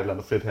har et eller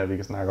andet fedt her, vi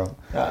kan snakke om.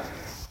 Ja.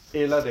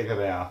 Eller det kan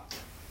være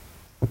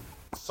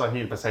så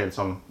helt basalt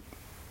som...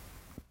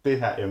 Det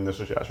her emne,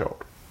 synes jeg er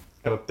sjovt.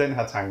 Eller den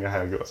her tanke har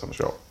jeg gjort som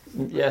sjov.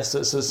 Ja,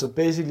 så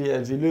basically,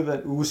 at vi i løbet af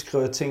en uge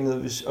skriver ting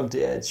ned, om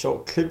det er et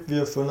sjovt klip, vi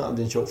har fundet, om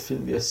det er en sjov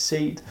film, vi har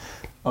set,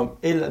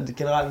 eller det er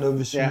generelt noget,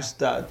 vi synes,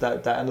 der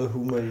er noget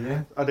humor i.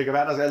 Ikke? Og det kan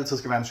være, at der altid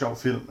skal være en sjov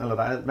film,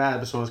 eller hver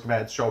episode skal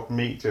være et sjovt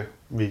medie,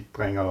 vi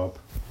bringer op.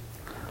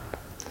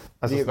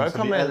 Altså, vi kan godt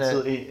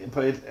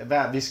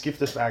komme vi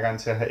skiftes hver gang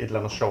til at have et eller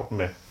andet sjovt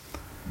med.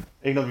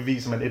 Ikke når vi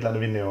viser, men et eller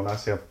andet, vi nævner,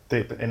 så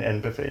det er en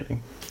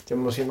anbefaling. Det er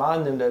måske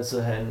meget nemt altid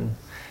at have en...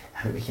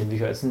 Vi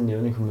kan altid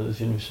nævne en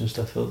komediefilm, vi synes,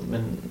 der er fed,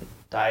 men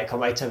der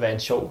kommer ikke til at være en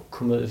sjov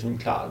komediefilm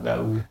klar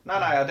hver uge.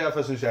 Nej, og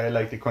derfor synes jeg heller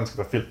ikke, det kun skal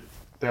være film.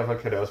 Derfor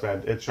kan det også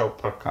være et sjovt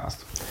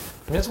podcast.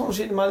 Men jeg tror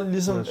måske, det er meget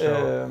ligesom...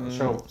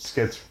 sjov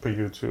sketch på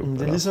YouTube.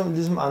 Det er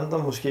ligesom andre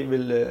måske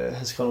vil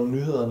have skrevet nogle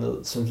nyheder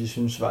ned, som de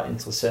synes var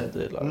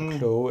interessante, eller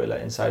kloge, eller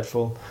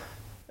insightful.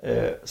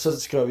 Så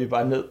skriver vi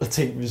bare ned og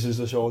ting, vi synes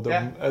er sjovt og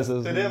dumme. Ja, altså,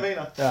 det er det, jeg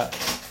mener. Ja.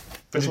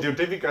 Fordi det er jo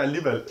det, vi gør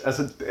alligevel.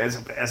 Altså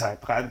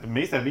det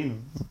meste af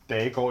min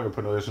dage går jo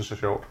på noget, jeg synes er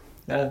sjovt.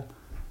 Ja.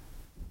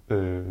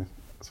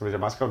 Så hvis jeg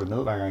bare skrev det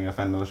ned, hver gang jeg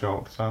fandt noget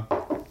sjovt, så...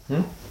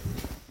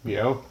 Vi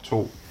er jo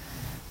 2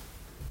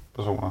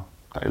 personer,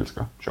 der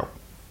elsker sjov.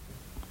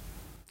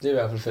 Det er i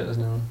hvert fald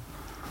fællesnævner. Det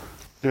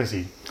vil jeg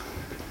sige.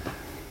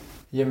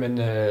 Jamen,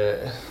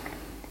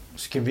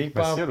 skal vi ikke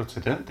bare... Hvad siger du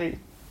til den del?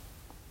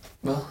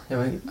 Hvad? Jeg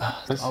var ikke...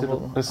 Hvad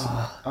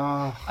siger du?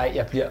 Ej,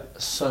 jeg bliver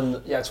sådan...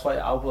 Jeg tror,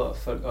 jeg afbryder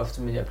folk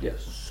ofte, men jeg bliver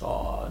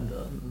sådan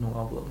nogle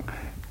afbryder.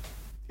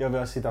 Jeg vil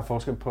også sige, der er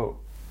forskel på,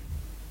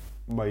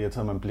 hvor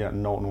irriteret man bliver,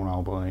 når nogen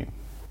afbryder en.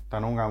 Der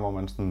er nogle gange, hvor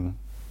man sådan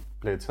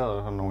bliver irriteret,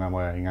 og så nogle gange,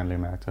 hvor jeg ikke engang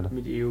lægger mærke til det.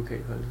 Mit ego kan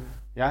ikke holde det.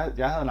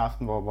 Jeg havde en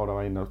aften, hvor der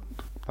var en,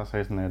 der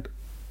sagde sådan, at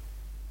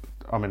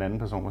om en anden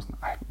person var sådan,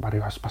 ej, var det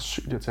jo også bare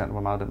sygt irriterende,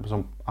 hvor meget den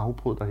person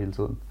afbrød dig hele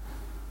tiden.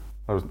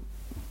 Og du sådan,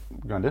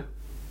 gør han det?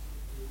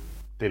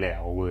 Det lader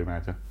jeg overhovedet ikke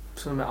mærke til.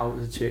 Sådan med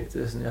autotjek,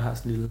 det er sådan, jeg har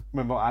sådan en lille...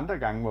 Men hvor andre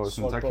gange, hvor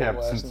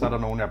sådan, så er der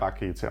nogen, jeg bare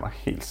kan irritere mig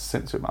helt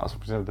sindssygt meget. Så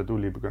for eksempel, da du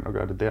lige begyndte at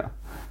gøre det der.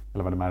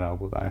 Eller var det mig, der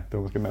afbrød dig? Det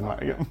var måske en anden vej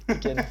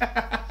igen.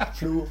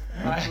 Flue.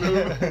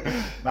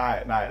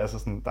 Nej, altså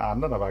sådan, der er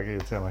andre, der bare kan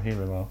irritere mig helt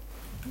vildt meget.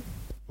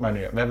 Men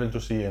ja, hvad vil du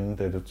sige inden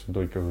det, som du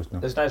ikke kan huske nu?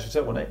 Jeg skulle til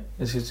at runde af.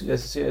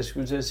 Jeg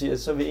skulle til at sige, at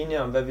så er vi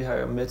enige om, hvad vi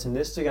har med til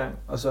næste gang.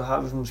 Og så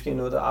har vi måske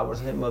noget, der arbejder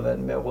sig hen mod at være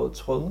en mere rød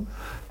tråd.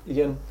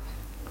 Igen,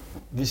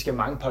 vi skal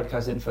mange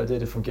podcasts ind, for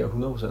det fungerer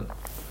 100%.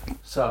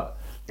 Så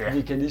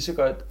vi kan lige så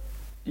godt...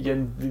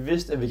 Igen, vi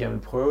vidste, at vi gerne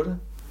vil prøve det.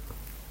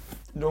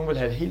 Nogen vil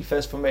have et helt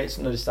fast format,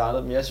 når de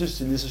startede, men jeg synes,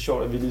 det er lige så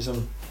sjovt, at vi ligesom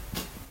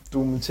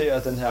dokumenterer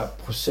den her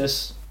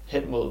proces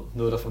hen mod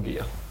noget, der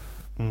fungerer.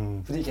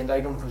 Fordi igen, der er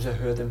ikke nogen, der kommer til at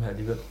høre dem her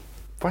alligevel.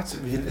 What?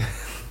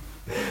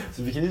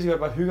 Så vi kan lige så godt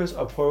bare hygge os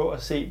og prøve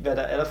at se, hvad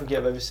der er, der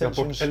fungerer, hvad vi selv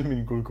synes. Jeg har brugt alle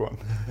mine guldkorn.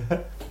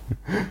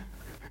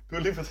 Du har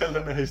lige fortalt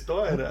den her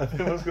historie der.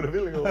 Det var sgu da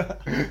vildt godt.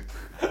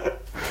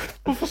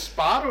 Hvorfor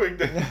sparer du ikke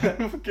det?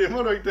 Hvorfor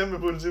gemmer du ikke det med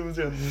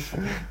politibetjenten?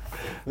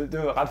 Det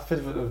var ret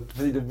fedt,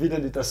 fordi det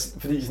vitterligt,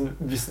 fordi sådan,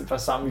 vi var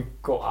sammen i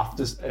går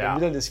aftes, at det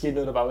vitterligt skete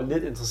noget, der bare var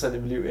lidt interessant i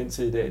mit liv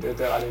indtil i dag.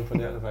 Det er ret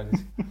imponerende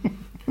faktisk.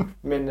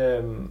 Men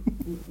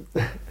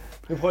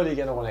vi prøver lige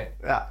igen at runde af.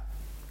 Ja.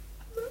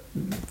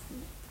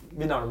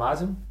 Mit navn er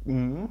Martin.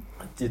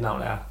 Dit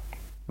navn er?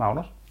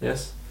 Magnus.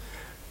 Yes.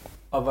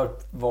 Og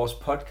vores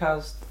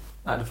podcast...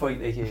 Nej, du får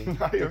ikke...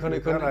 Nej, du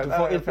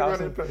får et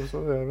pause.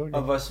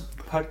 Og vores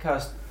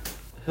podcast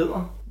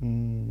hedder?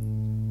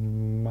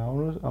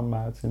 Magnus og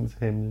Martins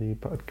hemmelige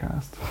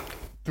podcast.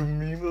 Du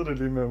mimede det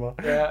lige med mig.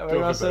 Ja, det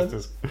var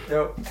fantastisk.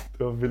 Jo.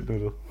 Det var vildt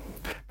nyttet.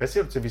 Hvad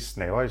siger du til, at vi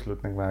snaver i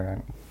slutningen hver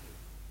gang?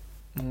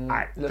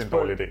 Nej, det er en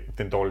dårlig idé. Det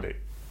er en dårlig idé.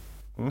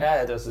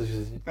 Ja, det er også det, jeg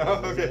skulle sige.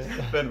 Okay,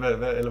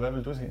 hvad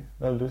vil du sige?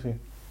 Hvad vil du sige?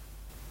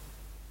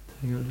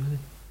 Hvad vil du sige?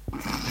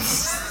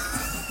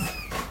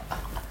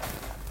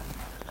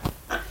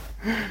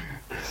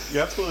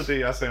 Jeg troede, det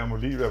jeg sagde om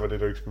Olivia var det,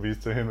 du ikke skulle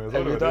vise til hende. Jeg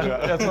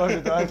tror,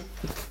 det er det.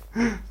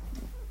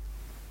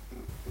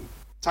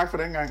 Tak for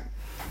den gang.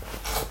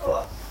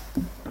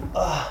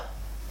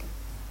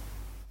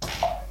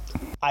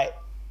 Ej.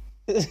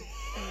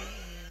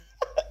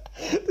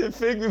 Det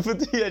fik vi,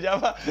 fordi at jeg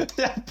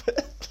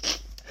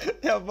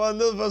var bare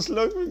ned for at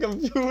slukke min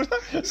computer,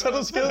 så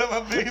du skede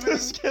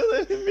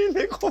ind i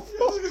min mikrofon.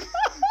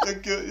 Jeg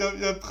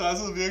Jeg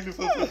pressede virkelig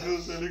for at finde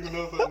ud, så jeg lige kunne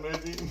nå at få den med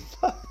i din.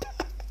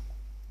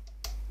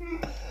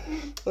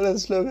 Hvordan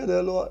slukker det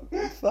her lort?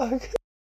 Fuck.